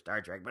not into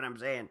Star Trek, but I'm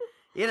saying,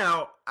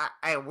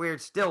 we're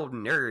still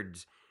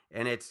nerds,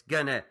 and it's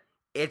gonna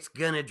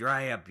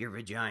dry up your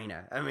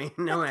vagina. I mean,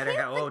 no matter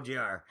how old you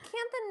are.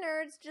 Can't the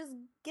nerds just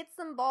get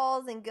some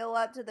balls and go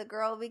up to the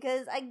girl?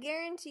 Because I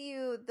guarantee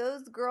you,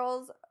 those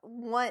girls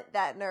want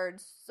that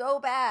nerd so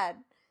bad.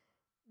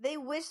 They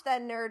wish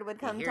that nerd would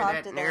come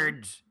talk to them.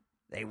 Nerds,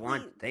 they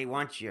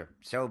want you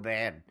so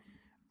bad.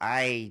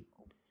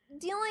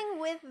 Dealing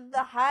with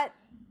the hot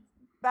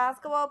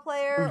basketball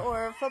player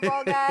or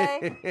football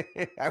guy.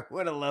 I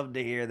would have loved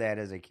to hear that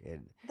as a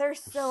kid. They're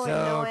so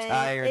annoying.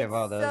 Tired of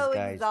all those guys. It's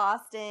so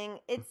exhausting.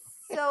 It's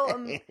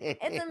so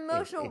it's an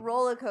emotional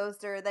roller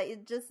coaster that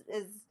it just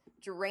is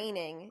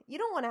draining. You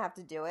don't want to have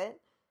to do it.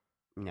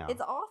 No, it's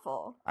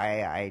awful.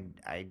 I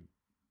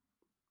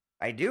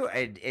do.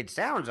 It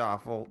sounds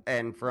awful,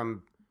 and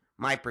from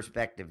my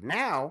perspective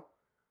now,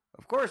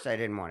 of course, I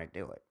didn't want to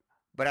do it.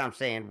 But I'm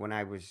saying when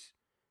I was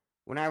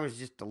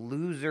just a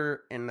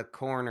loser in the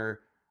corner,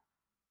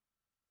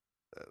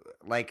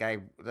 like I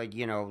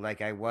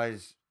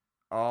was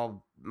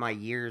all my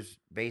years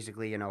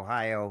basically in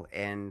Ohio,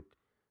 and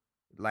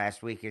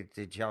last week at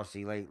the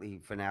Chelsea Lately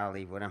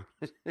finale when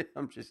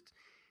I'm just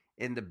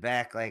in the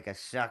back like a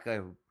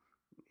sucker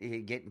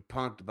getting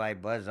punked by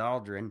Buzz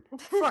Aldrin.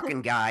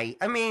 Fucking guy.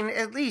 I mean,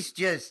 at least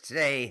just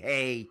say,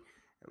 hey,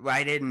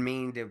 I didn't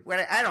mean to.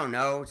 I don't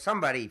know.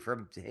 Somebody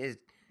from his.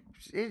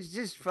 It's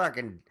just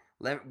fucking.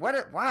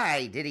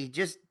 Why did he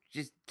just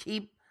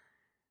keep?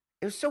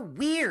 It was so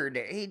weird.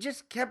 He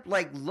just kept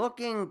like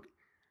looking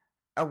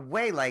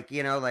away, like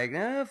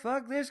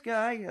fuck this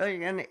guy.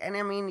 And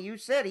I mean, you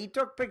said he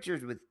took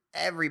pictures with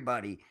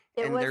everybody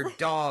and their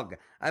dog.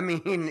 I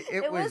mean,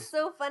 it was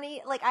so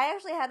funny. Like I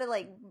actually had to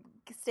like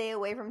stay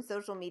away from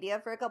social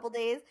media for a couple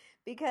days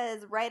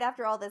because right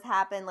after all this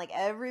happened, like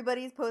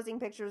everybody's posting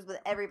pictures with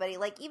everybody.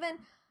 Like even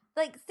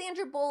like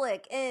Sandra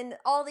Bullock and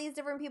all these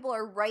different people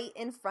are right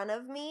in front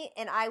of me,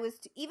 and I was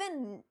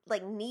even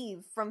like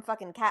Neve from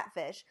fucking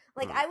Catfish.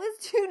 Like I was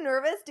too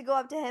nervous to go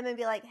up to him and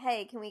be like,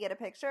 "Hey, can we get a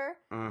picture?"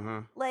 Mm-hmm.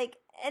 Like,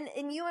 and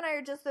you and I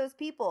are just those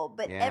people,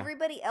 but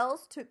everybody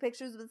else took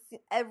pictures with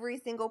every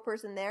single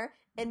person there,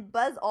 and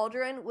Buzz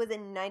Aldrin was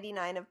in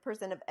 99%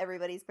 of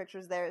everybody's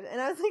pictures there.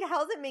 And I was like, "How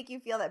does it make you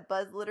feel that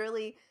Buzz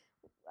literally?"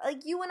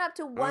 Like you went up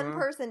to one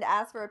person to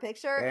ask for a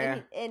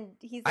picture, and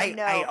he said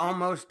no. I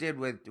almost did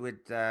with what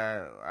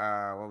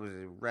was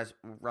it,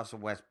 Russell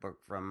Westbrook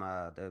from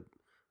the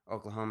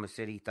Oklahoma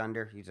City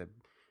Thunder. He's a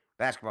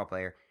basketball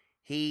player.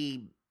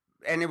 And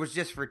it was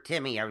just for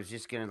Timmy. I was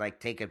just gonna like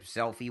take a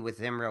selfie with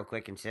him real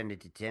quick and send it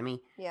to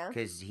Timmy,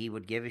 because he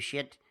would give a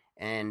shit,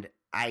 and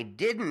I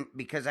didn't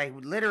because I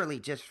literally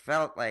just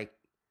felt like.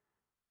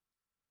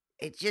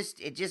 It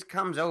just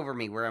comes over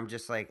me where I'm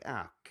just like,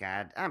 oh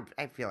God,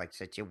 I feel like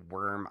such a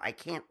worm. I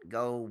can't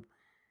go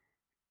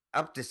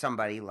up to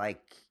somebody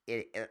like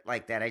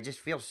that. I just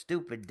feel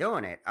stupid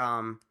doing it.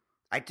 I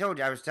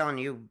was telling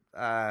you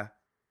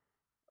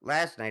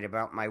last night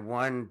about my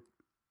one,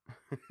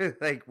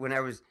 like when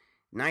I was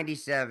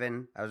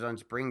 97, I was on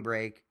spring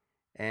break,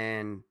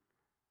 and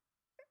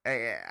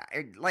I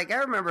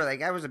remember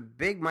like I was a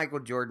big Michael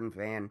Jordan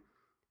fan,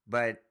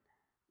 but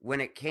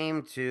when it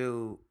came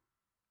to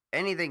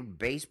anything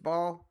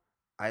baseball,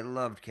 I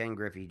loved Ken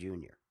Griffey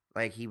Jr.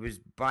 Like, he was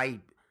by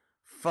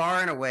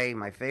far and away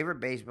my favorite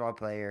baseball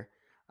player.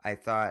 I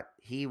thought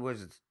he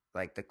was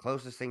like the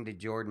closest thing to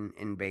Jordan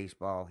in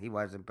baseball. He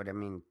wasn't, but I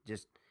mean,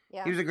 just he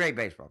Yeah. was a great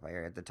baseball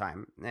player at the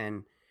time.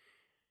 And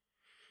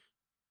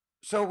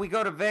so we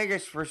go to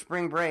Vegas for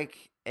spring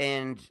break,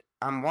 and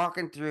I'm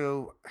walking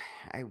through.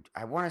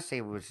 I want to say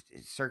it was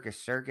Circus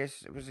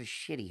Circus. It was a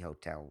shitty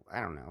hotel.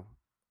 I don't know.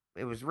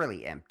 It was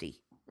really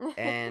empty,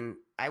 and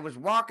I was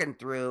walking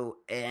through,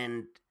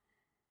 and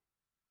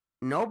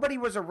nobody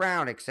was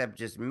around except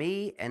just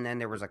me, and then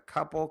there was a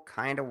couple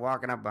kind of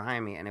walking up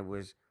behind me, and it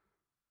was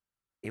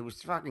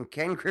fucking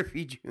Ken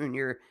Griffey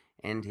Jr.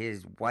 and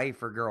his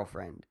wife or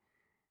girlfriend,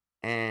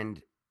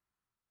 and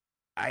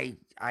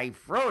I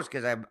froze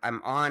because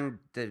I'm on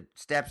the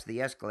steps of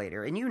the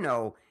escalator, and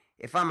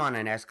if I'm on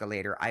an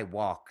escalator, I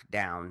walk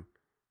down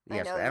the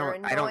I know escalator.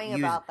 you're I don't annoying use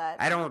about that.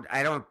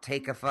 I don't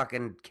take a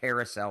fucking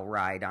carousel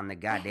ride on the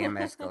goddamn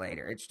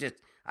escalator. It's just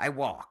I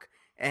walk,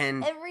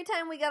 and Every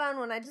time we get on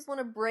one, I just want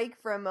to break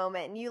for a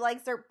moment, and you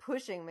like start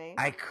pushing me.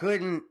 I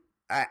couldn't.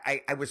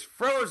 I was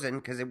frozen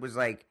because it was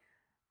like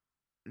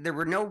there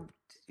were no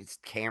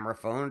camera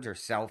phones or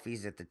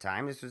selfies at the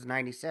time. This was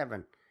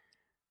 '97.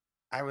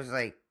 I was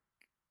like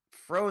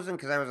frozen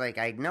because I was like,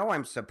 I know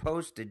I'm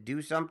supposed to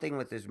do something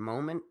with this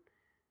moment,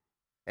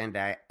 and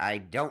I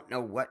don't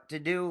know what to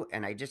do,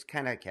 and I just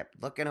kind of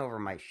kept looking over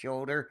my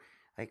shoulder,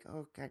 like,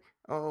 oh God,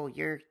 oh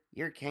you're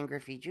Ken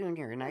Griffey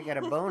Jr. and I got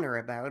a boner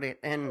about it,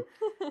 and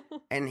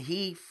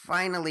he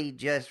finally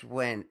just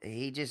went,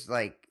 he just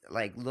like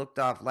looked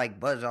off like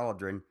Buzz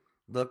Aldrin,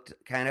 looked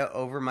kind of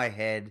over my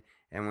head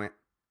and went,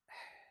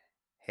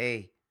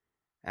 hey.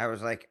 I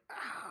was like,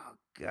 oh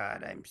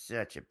God, I'm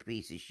such a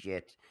piece of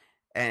shit,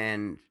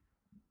 and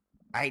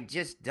I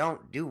just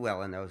don't do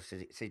well in those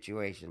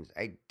situations.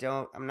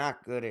 I'm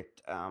not good at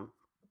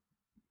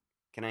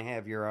can I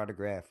have your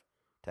autograph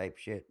type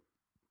shit.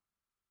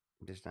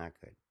 I'm just not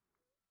good.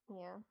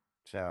 Yeah.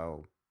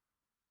 So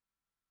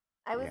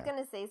I was yeah.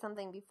 going to say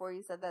something before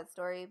you said that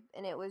story,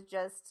 and it was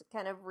just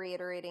kind of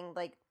reiterating,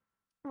 like,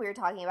 we were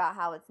talking about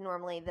how it's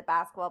normally the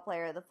basketball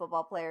player, the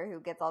football player who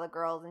gets all the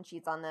girls and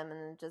cheats on them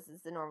and just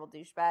is the normal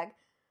douchebag.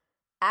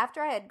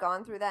 After I had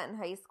gone through that in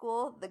high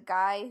school, the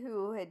guy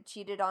who had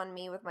cheated on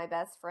me with my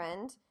best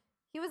friend,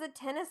 he was a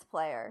tennis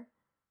player.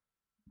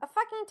 A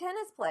fucking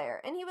tennis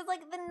player. And he was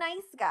like the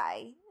nice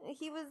guy.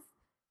 He was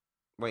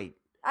Wait.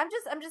 I'm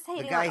just The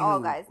hating on guy all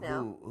who guys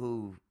now.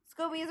 who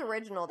Scobie's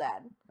original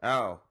dad.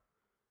 oh,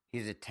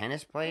 he's a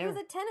tennis He was player?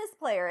 a tennis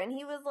player and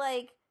he was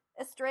like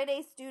a straight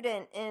A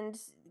student and,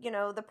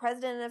 the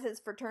president of his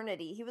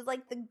fraternity. He was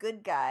like the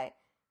good guy.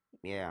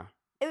 Yeah.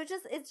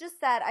 It's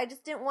just that I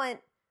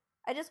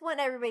just want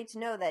everybody to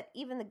know that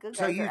even the good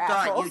So guys are you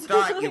assholes.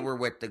 thought you were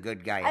with the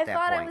good guy I at that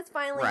thought I point. was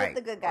finally Right,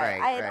 with the good guy.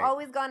 right, I had right.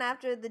 always gone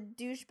after the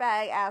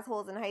douchebag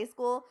assholes in high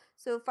school.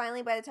 So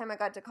finally, by the time I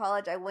got to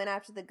college, I went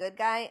after the good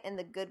guy, and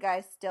the good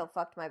guy still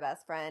fucked my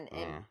best friend and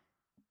Yeah.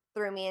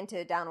 threw me into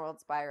a downward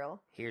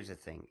spiral. Here's the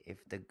thing: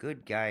 if the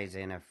good guy's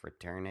in a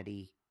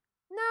fraternity,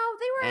 No,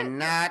 they were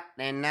not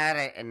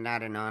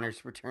an honors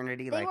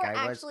fraternity they like were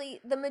I was,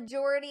 actually the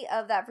majority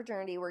of that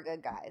fraternity were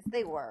good guys.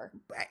 They were.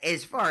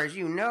 as far as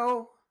you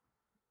know,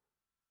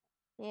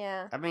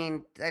 Yeah. I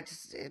mean,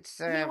 it's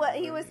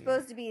He was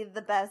supposed to be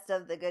the best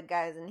of the good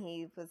guys, and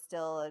he was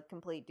still a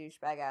complete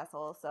douchebag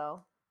asshole.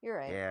 So you're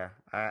right. yeah.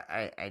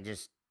 I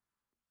just,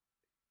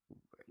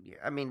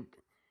 I mean,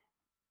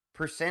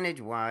 percentage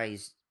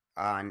wise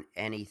on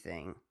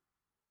anything,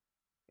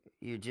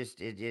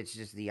 it's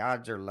just the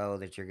odds are low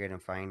that you're gonna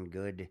find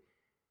good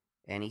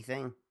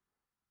anything.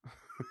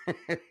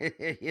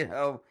 you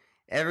know,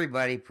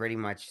 everybody pretty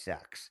much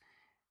sucks.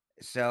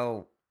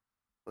 So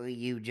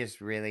you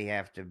just really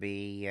have to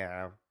be,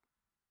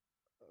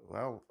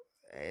 well,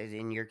 as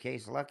in your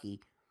case, lucky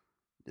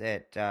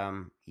that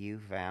you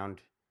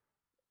found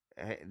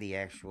the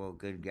actual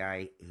good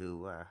guy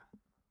Who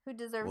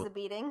deserves will a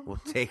beating? will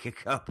take a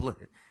couple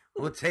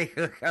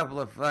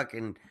of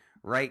fucking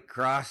right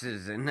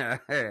crosses, and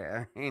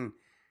I mean,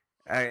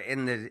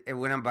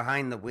 when I'm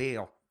behind the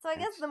wheel. So I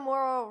guess the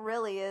moral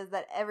really is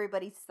that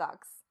everybody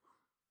sucks.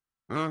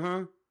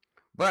 Mm-hmm.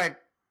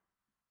 But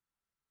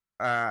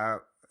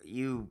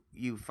you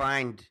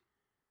find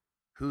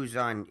who's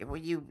on. Well,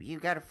 you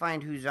got to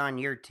find who's on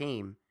your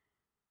team.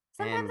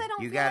 Sometimes and I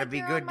don't you feel got to like be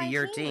you're good on to my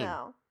your team.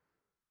 though.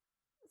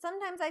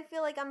 Sometimes I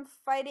feel like I'm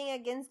fighting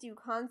against you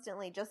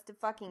constantly just to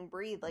fucking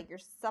breathe. Like you're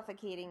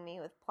suffocating me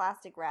with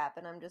plastic wrap,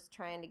 and I'm just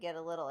trying to get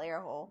a little air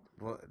hole.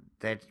 Well,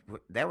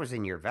 that was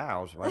in your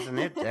vows, wasn't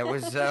it? That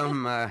was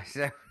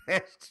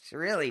that's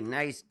really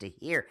nice to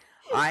hear.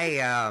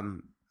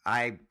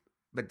 I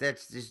but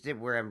that's just it.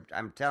 Where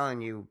I'm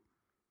telling you,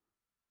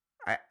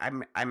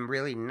 I'm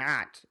really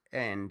not,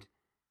 and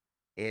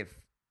if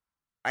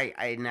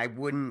I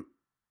wouldn't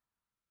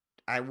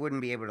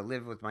be able to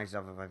live with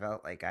myself if I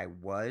felt like I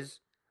was.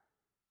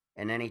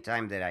 And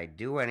anytime that I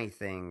do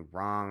anything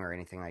wrong or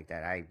anything like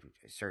that, I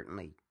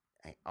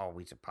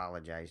always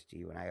apologize to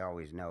you, and I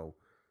always know.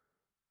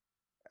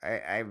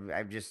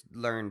 I've just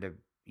learned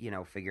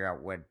to figure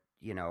out what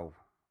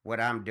what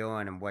I'm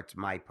doing and what's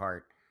my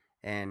part.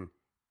 And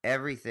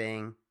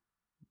everything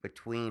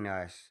between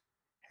us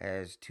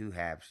has two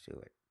halves to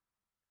it.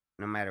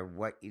 No matter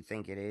what you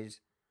think it is,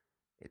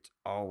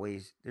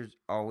 there's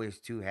always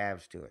two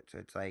halves to it. So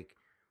it's like,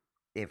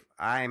 if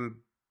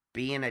I'm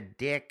being a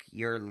dick,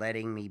 you're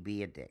letting me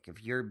be a dick.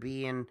 If you're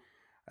being,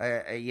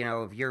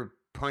 if you're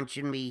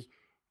punching me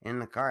in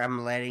the car,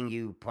 I'm letting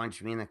you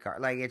punch me in the car.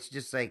 Like, it's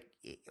just like,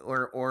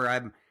 or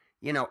I'm,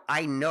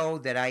 I know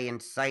that I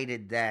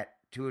incited that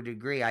to a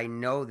degree. I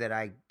know that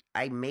I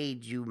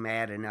made you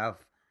mad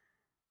enough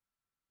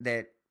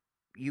that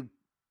you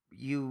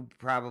you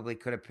probably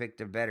could have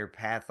picked a better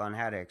path on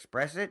how to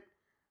express it,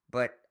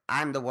 but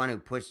I'm the one who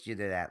pushed you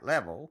to that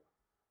level,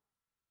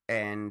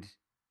 and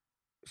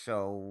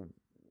so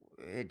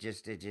it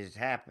just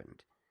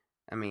happened.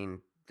 I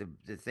mean,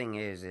 the thing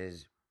is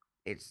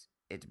it's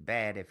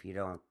bad if you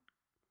don't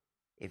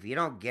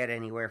get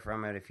anywhere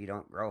from it, if you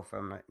don't grow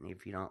from it, and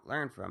if you don't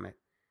learn from it.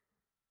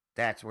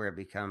 That's where it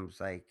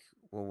becomes like,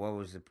 well, what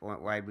was the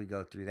point? Why'd we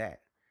go through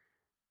that?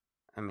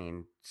 I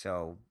mean,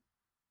 so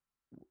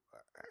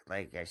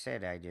like I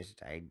said, I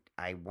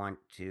want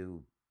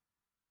you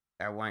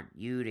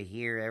to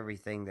hear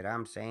everything that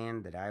I'm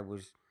saying that I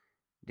was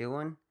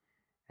doing,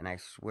 and I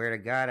swear to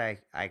God,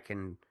 I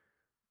can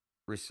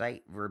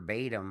recite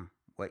verbatim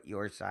what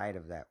your side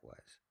of that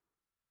was.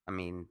 I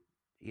mean,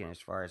 as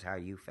far as how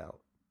you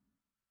felt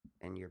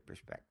and your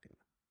perspective,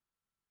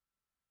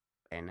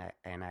 and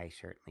I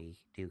certainly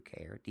do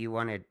care. Do you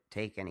want to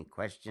take any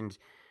questions?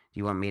 Do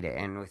you want me to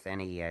end with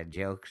any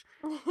jokes?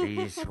 Or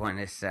you just want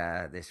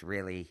this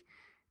really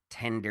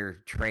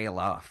tender trail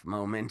off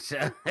moment?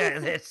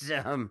 That's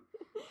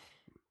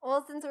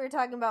Well, since we were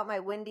talking about my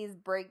Wendy's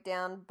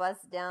breakdown,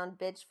 bust down,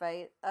 bitch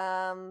fight,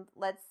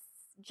 let's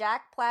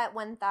Jack Platt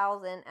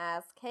 1000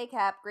 asks, "Hey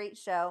Cap, great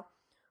show.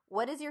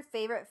 What is your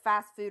favorite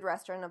fast food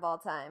restaurant of all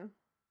time?"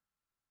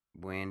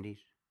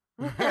 Wendy's.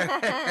 It's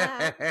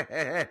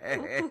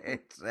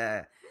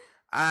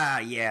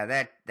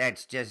yeah,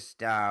 that's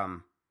just I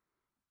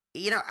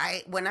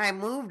when I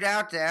moved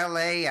out to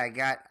LA,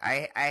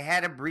 I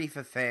had a brief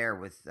affair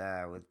with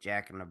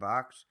Jack in the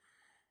Box.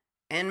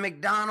 And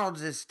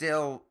McDonald's is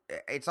still,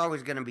 it's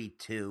always going to be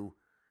two,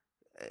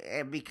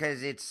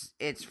 because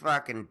it's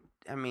fucking,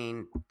 I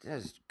mean,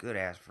 there's good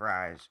ass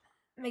fries.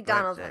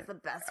 McDonald's has the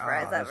best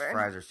fries ever. Those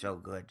fries are so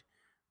good.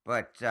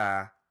 But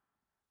I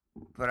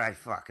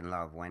fucking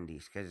love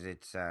Wendy's because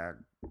it's I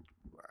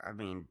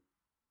mean,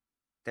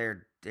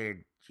 they're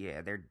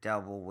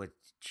double with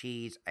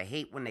cheese. I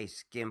hate when they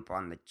skimp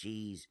on the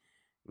cheese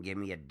and give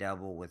me a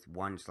double with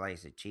one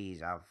slice of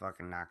cheese. I'll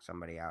fucking knock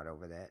somebody out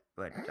over that.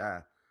 But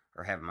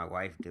or have my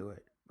wife do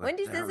it. But,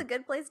 Wendy's is a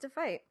good place to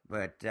fight.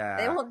 But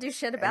they won't do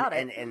shit about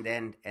it. And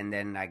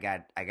then I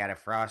got a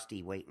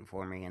Frosty waiting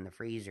for me in the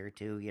freezer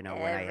too. When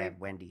I have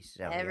Wendy's.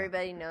 So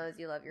everybody knows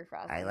you love your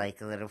Frosty. I like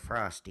a little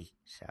Frosty.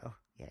 So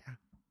yeah.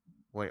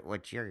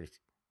 What's yours?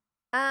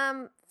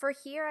 For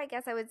here, I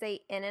guess I would say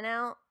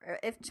In-N-Out, or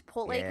if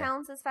Chipotle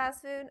counts as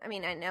fast food. I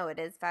mean, I know it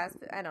is fast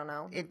food. I don't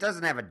know. It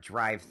doesn't have a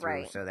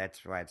drive-through, so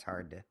that's why it's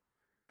hard to.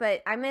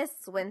 But I miss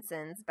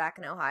Swenson's back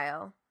in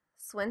Ohio.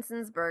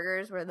 Swenson's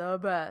burgers were the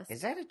best.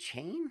 Is that a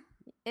chain?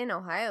 In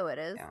Ohio, it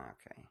is. Oh,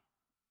 okay.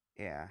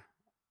 Yeah.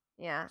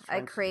 Yeah,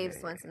 I crave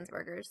Swenson's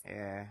burgers.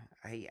 Yeah,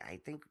 I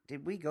think,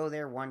 did we go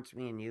there once,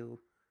 me and you?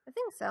 I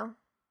think so.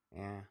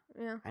 Yeah.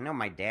 I know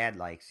my dad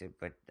likes it,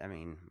 but I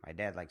mean, my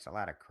dad likes a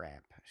lot of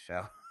crap.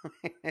 So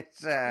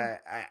it's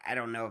I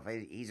don't know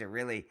if he's a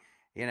really,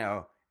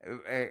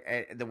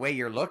 the way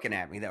you're looking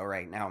at me though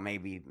right now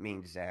maybe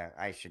means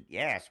I should.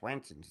 Yeah,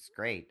 Swenson's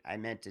great. I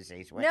meant to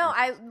say Swenson's. No,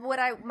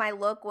 my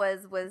look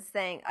was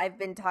saying I've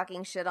been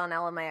talking shit on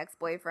all of my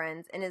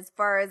ex-boyfriends, and as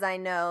far as I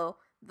know,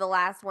 the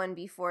last one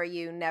before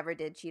you never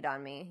did cheat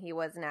on me. He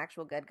was an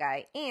actual good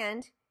guy,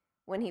 and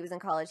when he was in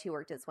college, he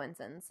worked at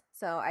Swenson's.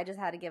 So I just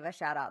had to give a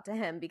shout out to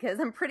him because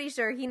I'm pretty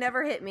sure he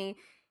never hit me,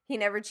 he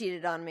never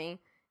cheated on me,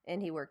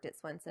 and he worked at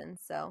Swenson's.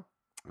 So,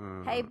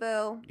 hey,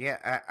 boo.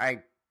 Yeah,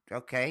 I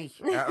okay.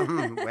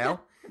 Well,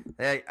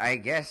 I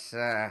guess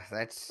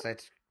that's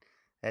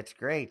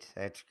great.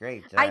 That's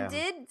great. I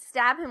did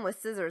stab him with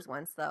scissors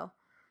once, though.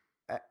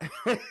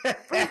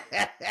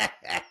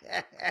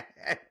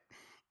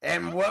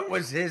 And what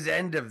was his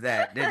end of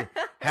that?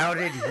 How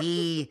did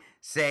he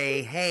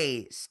say,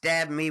 "Hey,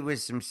 stab me with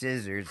some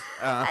scissors"?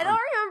 I don't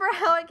remember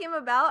how it came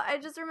about. I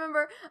just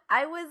remember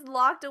I was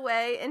locked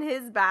away in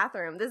his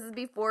bathroom. This is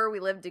before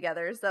we lived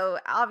together, so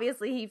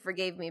obviously he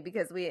forgave me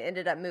because we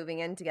ended up moving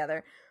in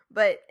together.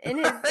 But in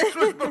his this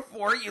was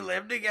before you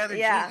lived together.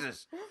 Yeah.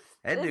 Jesus,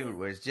 that dude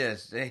was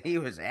he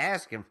was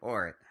asking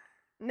for it.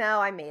 No,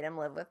 I made him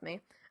live with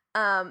me.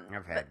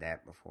 I've had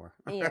that before.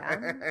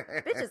 Yeah,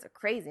 bitches are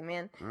crazy,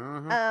 man.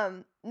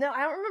 Mm-hmm. No,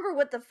 I don't remember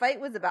what the fight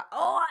was about.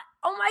 Oh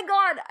my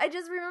God! I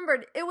just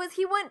remembered. It was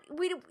it was a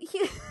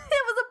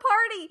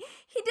party.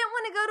 He didn't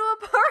want to go to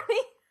a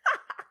party.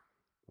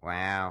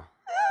 Wow.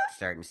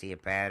 starting to see a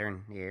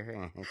pattern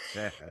here. It's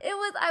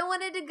I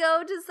wanted to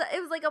go to,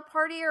 it was like a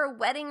party or a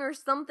wedding or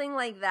something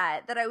like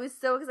that I was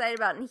so excited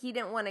about, and he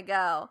didn't want to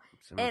go.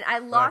 And I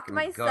locked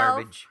myself.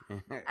 Garbage.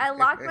 I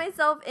locked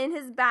myself in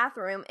his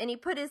bathroom, and he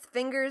put his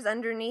fingers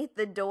underneath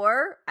the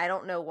door. I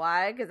don't know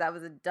why, because that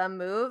was a dumb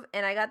move.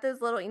 And I got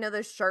those little,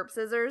 those sharp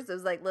scissors,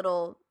 those like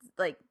little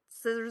like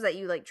scissors that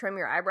you like trim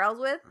your eyebrows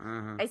with.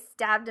 Mm-hmm. I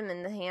stabbed him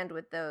in the hand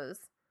with those.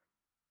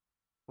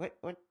 What?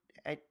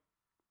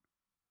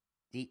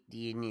 Do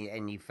you need,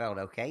 and you felt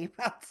okay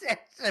about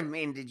that? I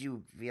mean, did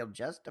you feel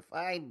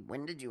justified?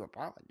 When did you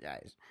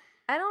apologize?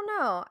 I don't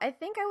know. I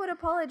think I would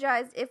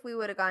apologize if we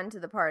would have gone to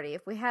the party.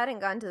 If we hadn't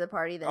gone to the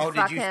party, then fuck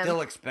him. Oh, did you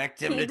still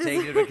expect him to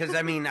take it? Because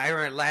I mean, I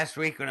remember last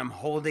week when I'm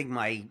holding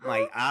my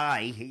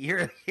eye,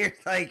 you're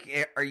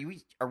like,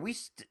 are we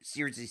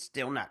seriously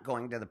still not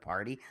going to the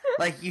party?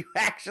 Like, you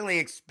actually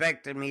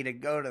expected me to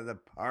go to the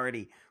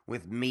party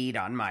with meat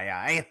on my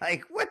eye?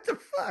 Like, what the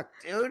fuck,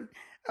 dude?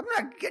 I'm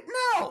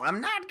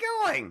not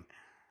going.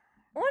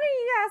 When are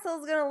you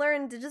assholes gonna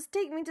learn to just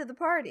take me to the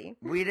party?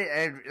 We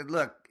did.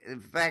 Look, the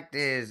fact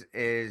is,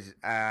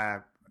 I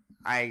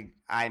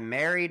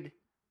married.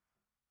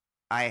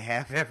 I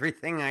have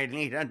everything I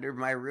need under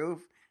my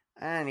roof.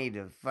 I don't need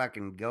to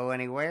fucking go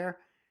anywhere.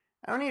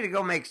 I don't need to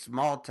go make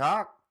small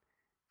talk.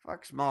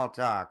 Fuck small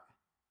talk.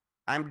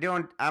 I'm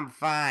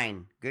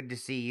fine. Good to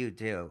see you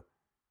too.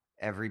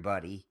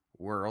 Everybody,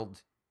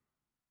 world.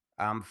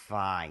 I'm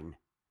fine.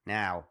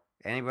 Now,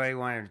 anybody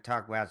wanted to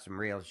talk about some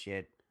real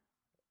shit?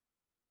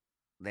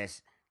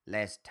 Let's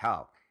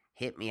talk.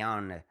 Hit me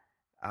on the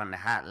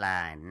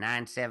hotline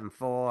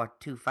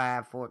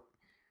 974-254.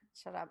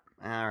 Shut up.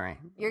 All right.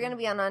 You're going to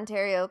be on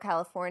Ontario,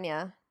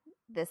 California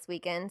this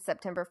weekend,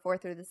 September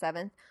 4th through the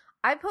 7th.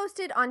 I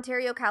posted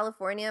Ontario,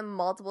 California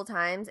multiple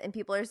times, and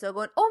people are still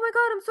going, oh my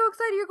God, I'm so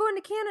excited you're going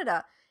to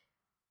Canada.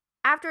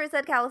 After it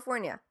said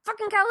California.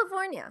 Fucking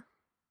California.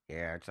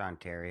 Yeah, it's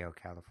Ontario,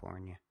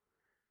 California.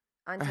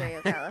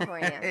 Ontario,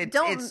 California.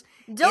 Don't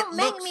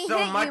make me so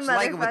hit you, motherfuckers.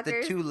 Like with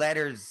the two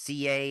letters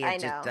CA, I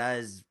it know. just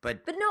does.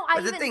 But no,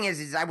 the thing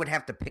is I would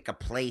have to pick a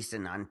place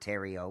in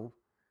Ontario.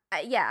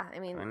 Yeah, I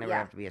mean, I never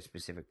have to be a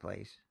specific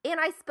place. And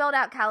I spelled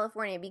out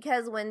California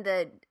because when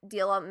the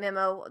deal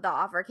memo, the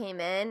offer came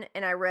in,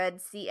 and I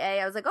read CA,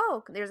 I was like,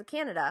 oh, there's a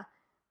Canada.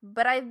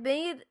 But I've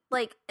made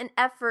like an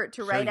effort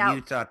to write out.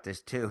 You thought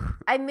this too.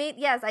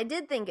 Yes, I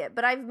did think it,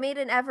 but I've made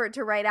an effort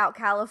to write out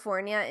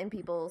California, and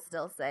people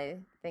still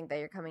think that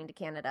you're coming to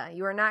Canada.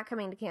 You are not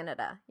coming to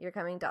Canada. You're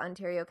coming to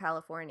Ontario,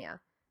 California.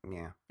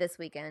 Yeah. This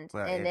weekend.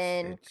 Well, and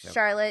then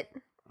Charlotte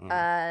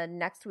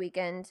next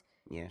weekend.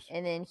 Yes.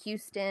 And then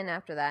Houston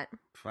after that.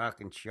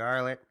 Fucking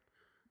Charlotte.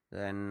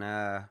 Then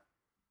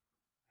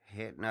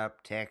hitting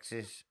up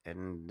Texas,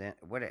 and then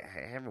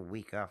I have a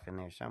week off in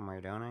there somewhere,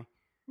 don't I?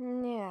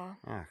 Yeah.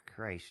 Oh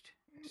Christ!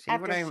 See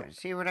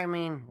what I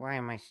mean? Why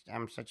am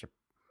I'm such a?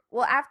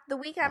 Well, the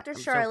week after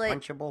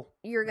Charlotte, so punchable.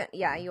 You're gonna,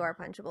 you are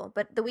punchable.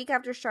 But the week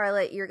after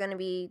Charlotte, you're gonna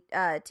be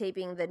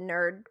taping the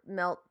Nerd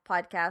Melt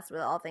podcast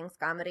with all things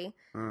comedy,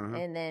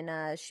 and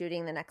then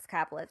shooting the next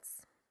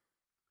Caplets.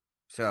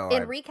 So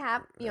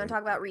recap, you want to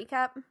talk about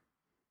recap?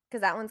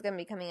 Because that one's gonna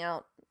be coming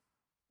out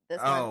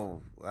this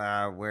month.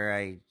 Where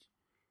I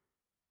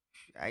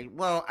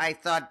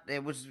thought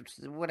it was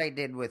what I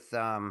did with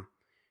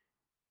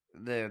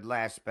the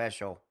last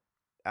special.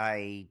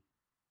 I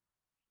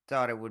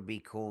thought it would be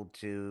cool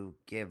to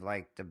give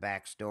like the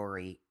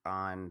backstory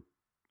on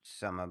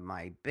some of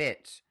my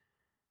bits,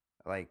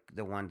 like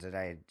the ones that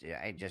I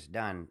just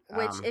done.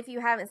 Which, if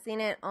you haven't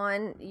seen it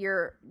on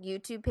your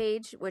YouTube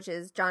page, which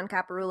is John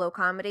Caparulo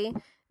Comedy,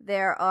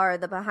 there are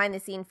the behind the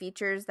scene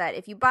features that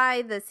if you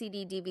buy the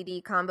CD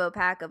DVD combo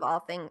pack of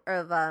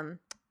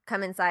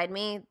Come Inside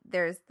Me,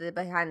 there's the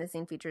behind the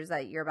scene features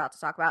that you're about to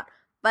talk about.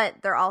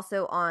 But they're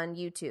also on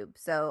YouTube.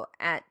 So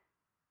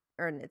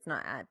it's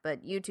not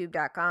but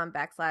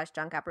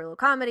youtube.com/John Caparulo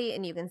Comedy,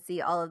 and you can see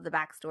all of the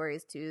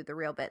backstories to the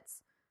real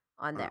bits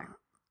on there.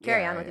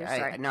 Carry on with your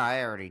story.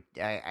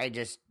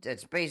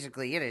 That's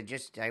basically it.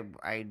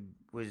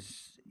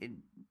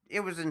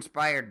 It was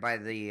inspired by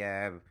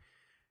the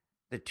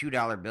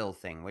 $2 bill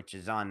thing, which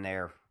is on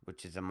there,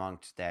 which is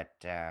amongst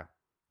that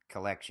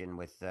collection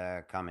with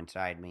Come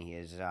Inside Me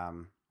is,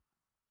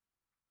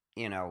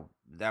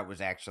 that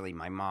was actually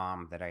my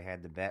mom that I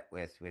had the bet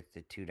with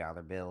the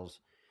 $2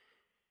 bills.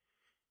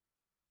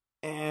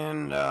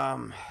 And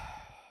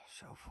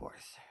so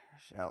forth.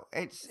 So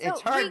it's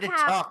hard to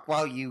talk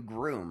while you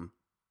groom.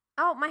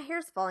 Oh, my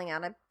hair's falling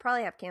out. I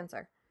probably have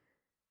cancer.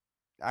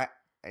 I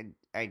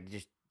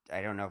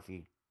don't know if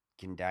you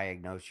can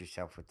diagnose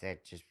yourself with that.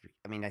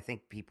 I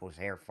think people's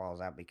hair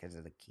falls out because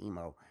of the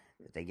chemo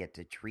that they get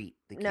to treat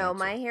the cancer. No,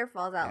 my hair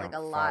falls out like a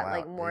lot,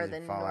 like more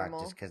than normal.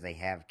 Out just because they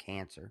have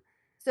cancer.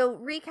 So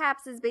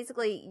recaps is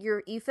basically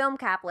you film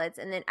Caplets,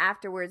 and then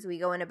afterwards we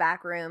go in a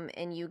back room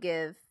and you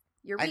give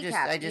your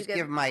recap. I just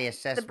give my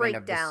assessment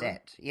of the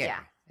set. Yeah.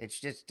 It's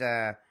just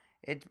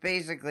it's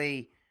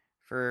basically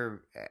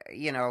for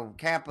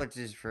Caplets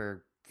is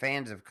for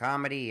fans of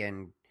comedy,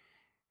 and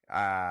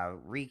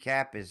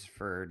recap is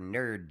for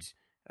nerds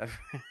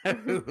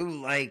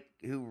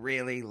who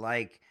really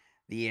like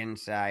the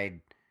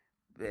inside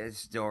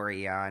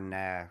story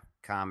on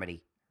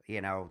comedy.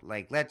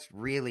 Like let's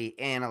really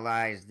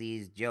analyze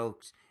these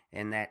jokes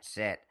in that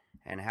set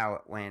and how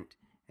it went.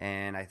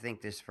 And I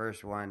think this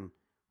first one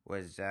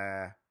was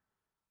I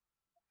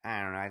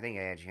don't know. I think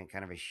I had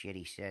kind of a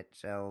shitty set,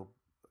 so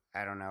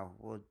I don't know.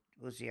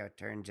 We'll see how it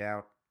turns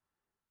out.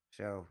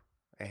 So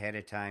ahead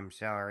of time,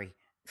 sorry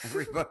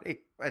everybody,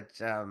 but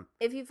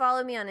If you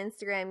follow me on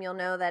Instagram, you'll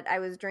know that I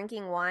was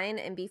drinking wine,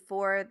 and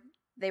before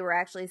they were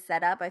actually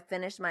set up, I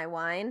finished my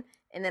wine,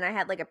 and then I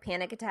had like a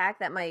panic attack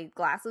that my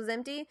glass was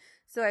empty.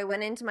 So I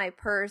went into my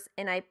purse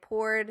and I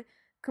poured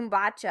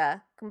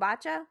kombucha.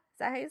 Kombucha? Is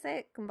that how you say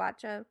it?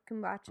 Kombucha.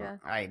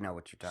 I know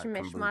what you're talking.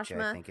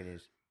 Kombucha, I think it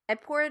is. I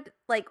poured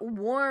like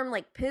warm,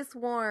 like piss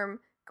warm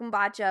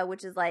kombucha,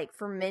 which is like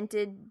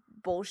fermented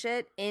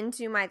bullshit,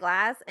 into my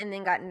glass, and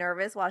then got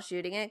nervous while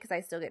shooting it because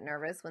I still get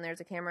nervous when there's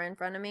a camera in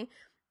front of me,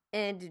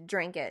 and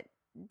drank it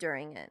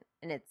during it,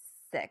 and it's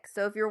sick.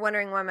 So if you're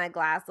wondering why my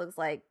glass looks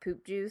like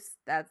poop juice,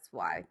 that's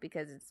why,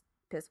 because it's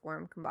piss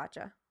warm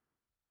kombucha.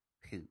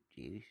 Poop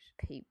juice.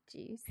 Poop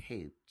juice.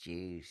 Poop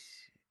juice.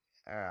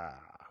 Oh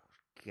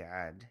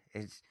God!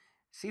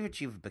 See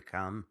what you've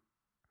become.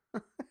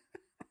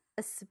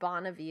 A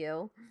spawn of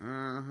you.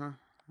 Mm-hmm.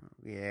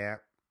 Yeah.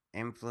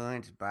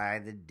 Influenced by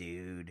the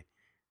dude.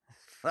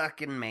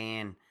 Fucking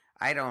man.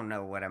 I don't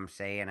know what I'm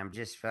saying. I'm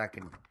just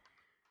fucking.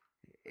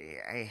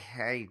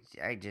 I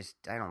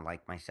don't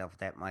like myself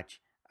that much.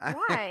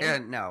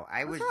 Why? No,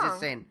 I What's was wrong? just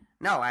saying.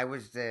 No, I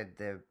was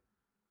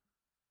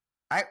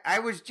I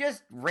was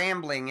just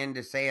rambling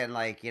into saying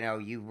like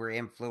you were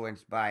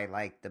influenced by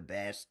like the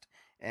best,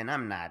 and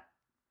I'm not.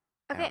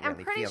 Okay, I'm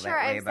pretty sure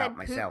I've said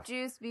poop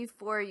juice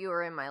before you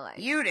were in my life.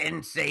 You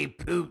didn't say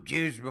poop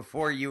juice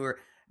before you were.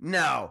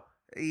 No,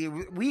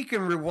 we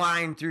can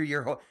rewind through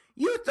your whole.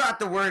 You thought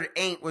the word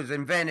ain't was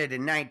invented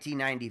in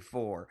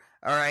 1994.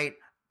 All right,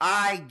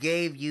 I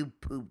gave you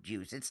poop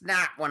juice. It's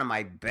not one of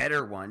my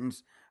better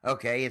ones.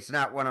 Okay, it's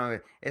not one of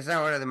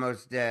the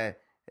most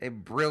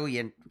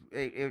brilliant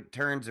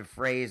turns of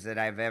phrase that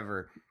I've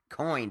ever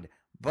coined.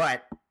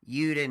 But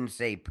you didn't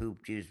say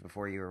poop juice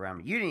before you were around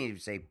me. You didn't even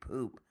say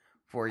poop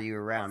before you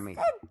were around me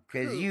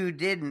because you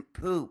didn't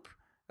poop.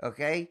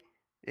 Okay,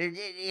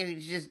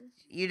 it's just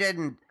you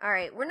didn't. All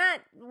right, we're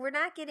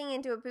not getting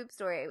into a poop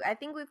story. I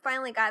think we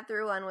finally got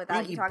through one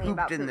without you talking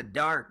about poop. In the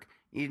dark.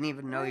 You didn't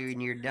even know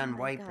you're done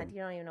wiping. God,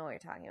 you don't even know what you're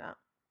talking about.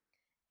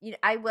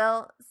 I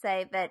will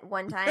say that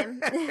one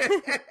time,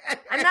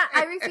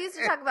 I refuse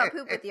to talk about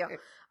poop with you.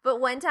 But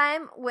one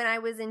time when I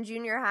was in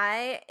junior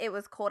high, it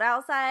was cold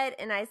outside,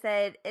 and I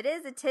said, it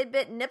is a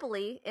tidbit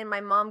nipply, and my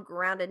mom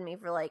grounded me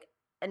for like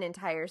an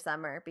entire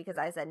summer because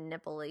I said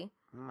nipply.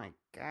 Oh my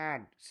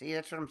God. See,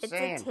 that's what I'm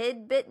saying. It's a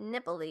tidbit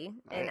nipply.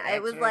 And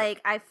it was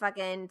like I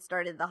fucking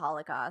started the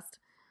Holocaust.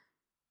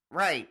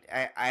 Right.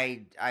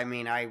 I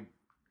mean I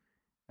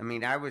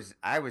was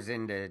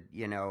into,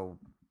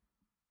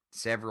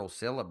 several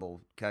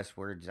syllable cuss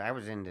words. I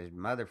was into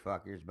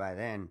motherfuckers by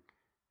then.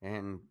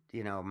 And,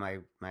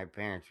 my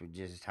parents would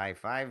just high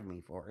five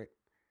me for it.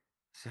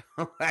 So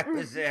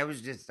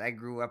I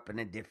grew up in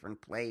a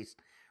different place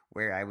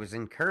where I was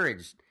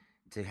encouraged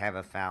to have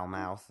a foul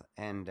mouth,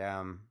 and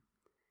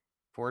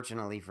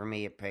fortunately for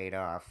me, it paid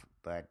off.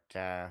 But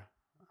I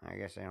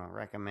guess I don't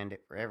recommend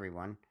it for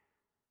everyone.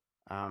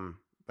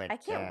 But I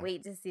can't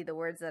wait to see the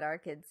words that our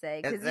kids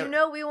say, because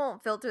we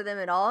won't filter them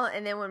at all.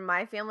 And then when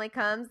my family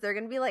comes, they're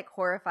gonna be like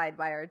horrified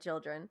by our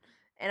children,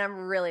 and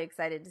I'm really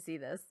excited to see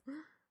this.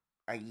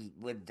 I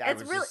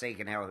was just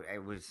thinking how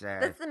it was.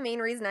 That's the main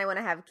reason I want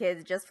to have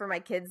kids, just for my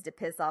kids to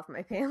piss off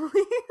my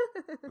family.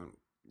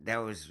 It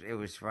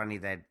was funny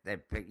that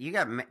you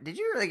got. Did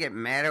you really get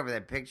mad over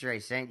that picture I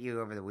sent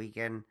you over the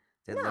weekend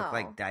that looked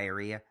like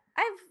diarrhea?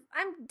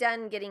 I'm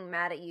done getting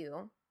mad at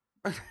you.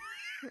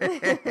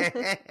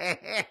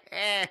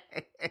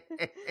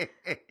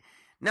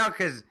 No,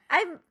 because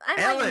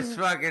Ellis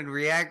fucking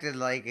reacted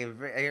like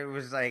it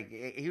was like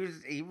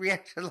he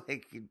reacted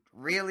like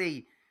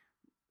really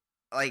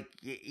like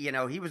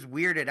he was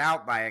weirded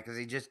out by it because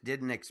he just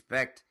didn't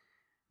expect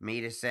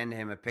me to send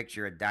him a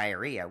picture of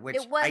diarrhea, which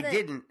I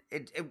didn't.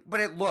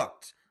 But it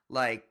looked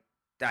like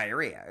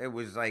diarrhea. It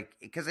was like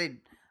because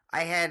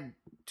I had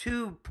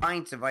 2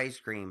 pints of ice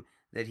cream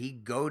that he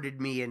goaded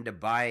me into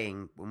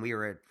buying when we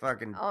were at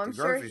fucking I'm the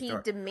grocery sure he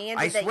store.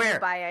 demanded that you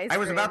buy ice cream. I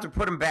was about to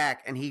put him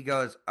back, and he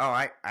goes, "Oh,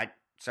 I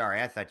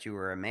sorry, I thought you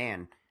were a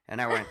man."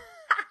 And I went,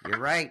 "You're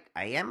right,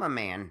 I am a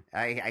man.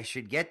 I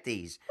should get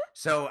these."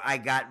 So I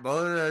got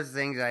both of those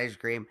things of ice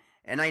cream,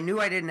 and I knew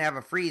I didn't have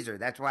a freezer.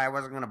 That's why I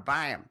wasn't going to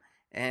buy them.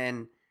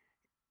 And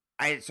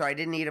I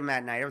didn't eat them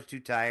that night. I was too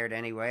tired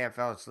anyway. I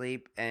fell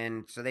asleep,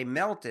 and so they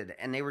melted,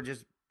 and there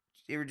was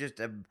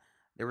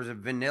a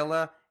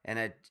vanilla and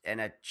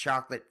a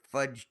chocolate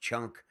fudge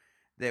chunk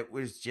that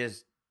was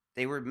just,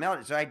 they were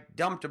melted. So I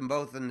dumped them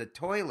both in the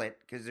toilet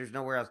because there's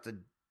nowhere else to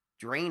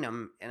drain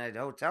them in a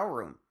hotel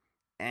room,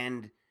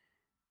 and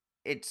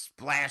it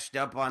splashed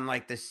up on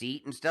like the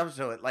seat and stuff.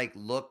 So it like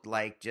looked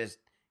like just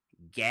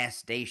gas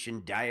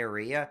station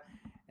diarrhea.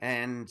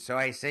 And so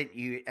I sent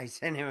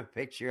him a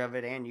picture of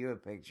it and you a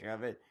picture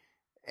of it.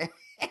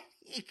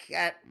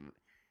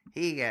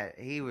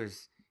 He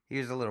was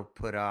a little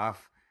put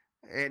off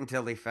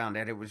until he found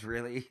out it was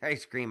really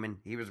ice cream and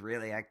he was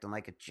really acting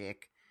like a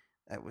chick.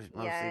 That was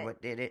mostly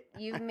what did it.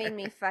 You've made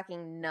me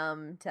fucking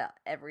numb to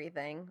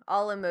everything.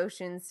 All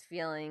emotions,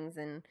 feelings,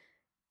 and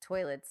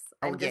toilets.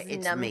 I'm just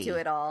numb to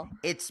it all.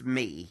 It's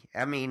me.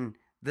 I mean,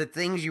 the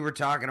things you were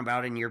talking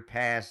about in your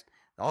past,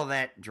 all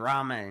that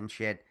drama and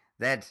shit,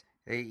 that's,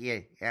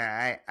 you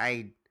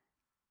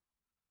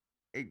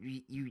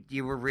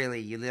were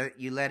really,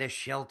 you led a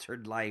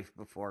sheltered life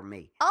before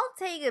me. I'll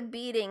take a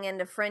beating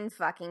and a friend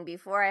fucking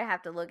before I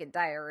have to look at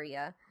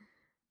diarrhea.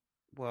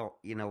 Well,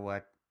 you know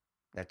what?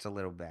 That's a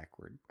little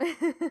backward.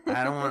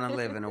 I don't want to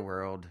live in a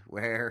world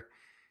where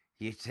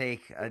you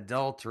take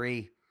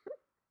adultery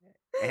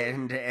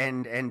and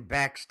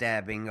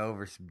backstabbing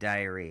over some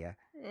diarrhea.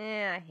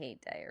 Yeah, I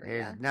hate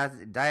diarrhea.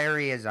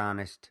 Diarrhea is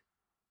honest.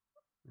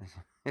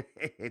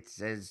 It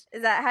says.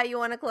 Is that how you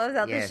want to close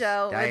out the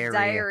show?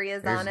 Diarrhea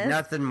is honest. There's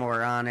nothing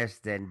more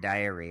honest than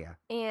diarrhea.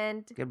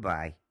 And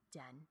goodbye.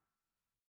 Done.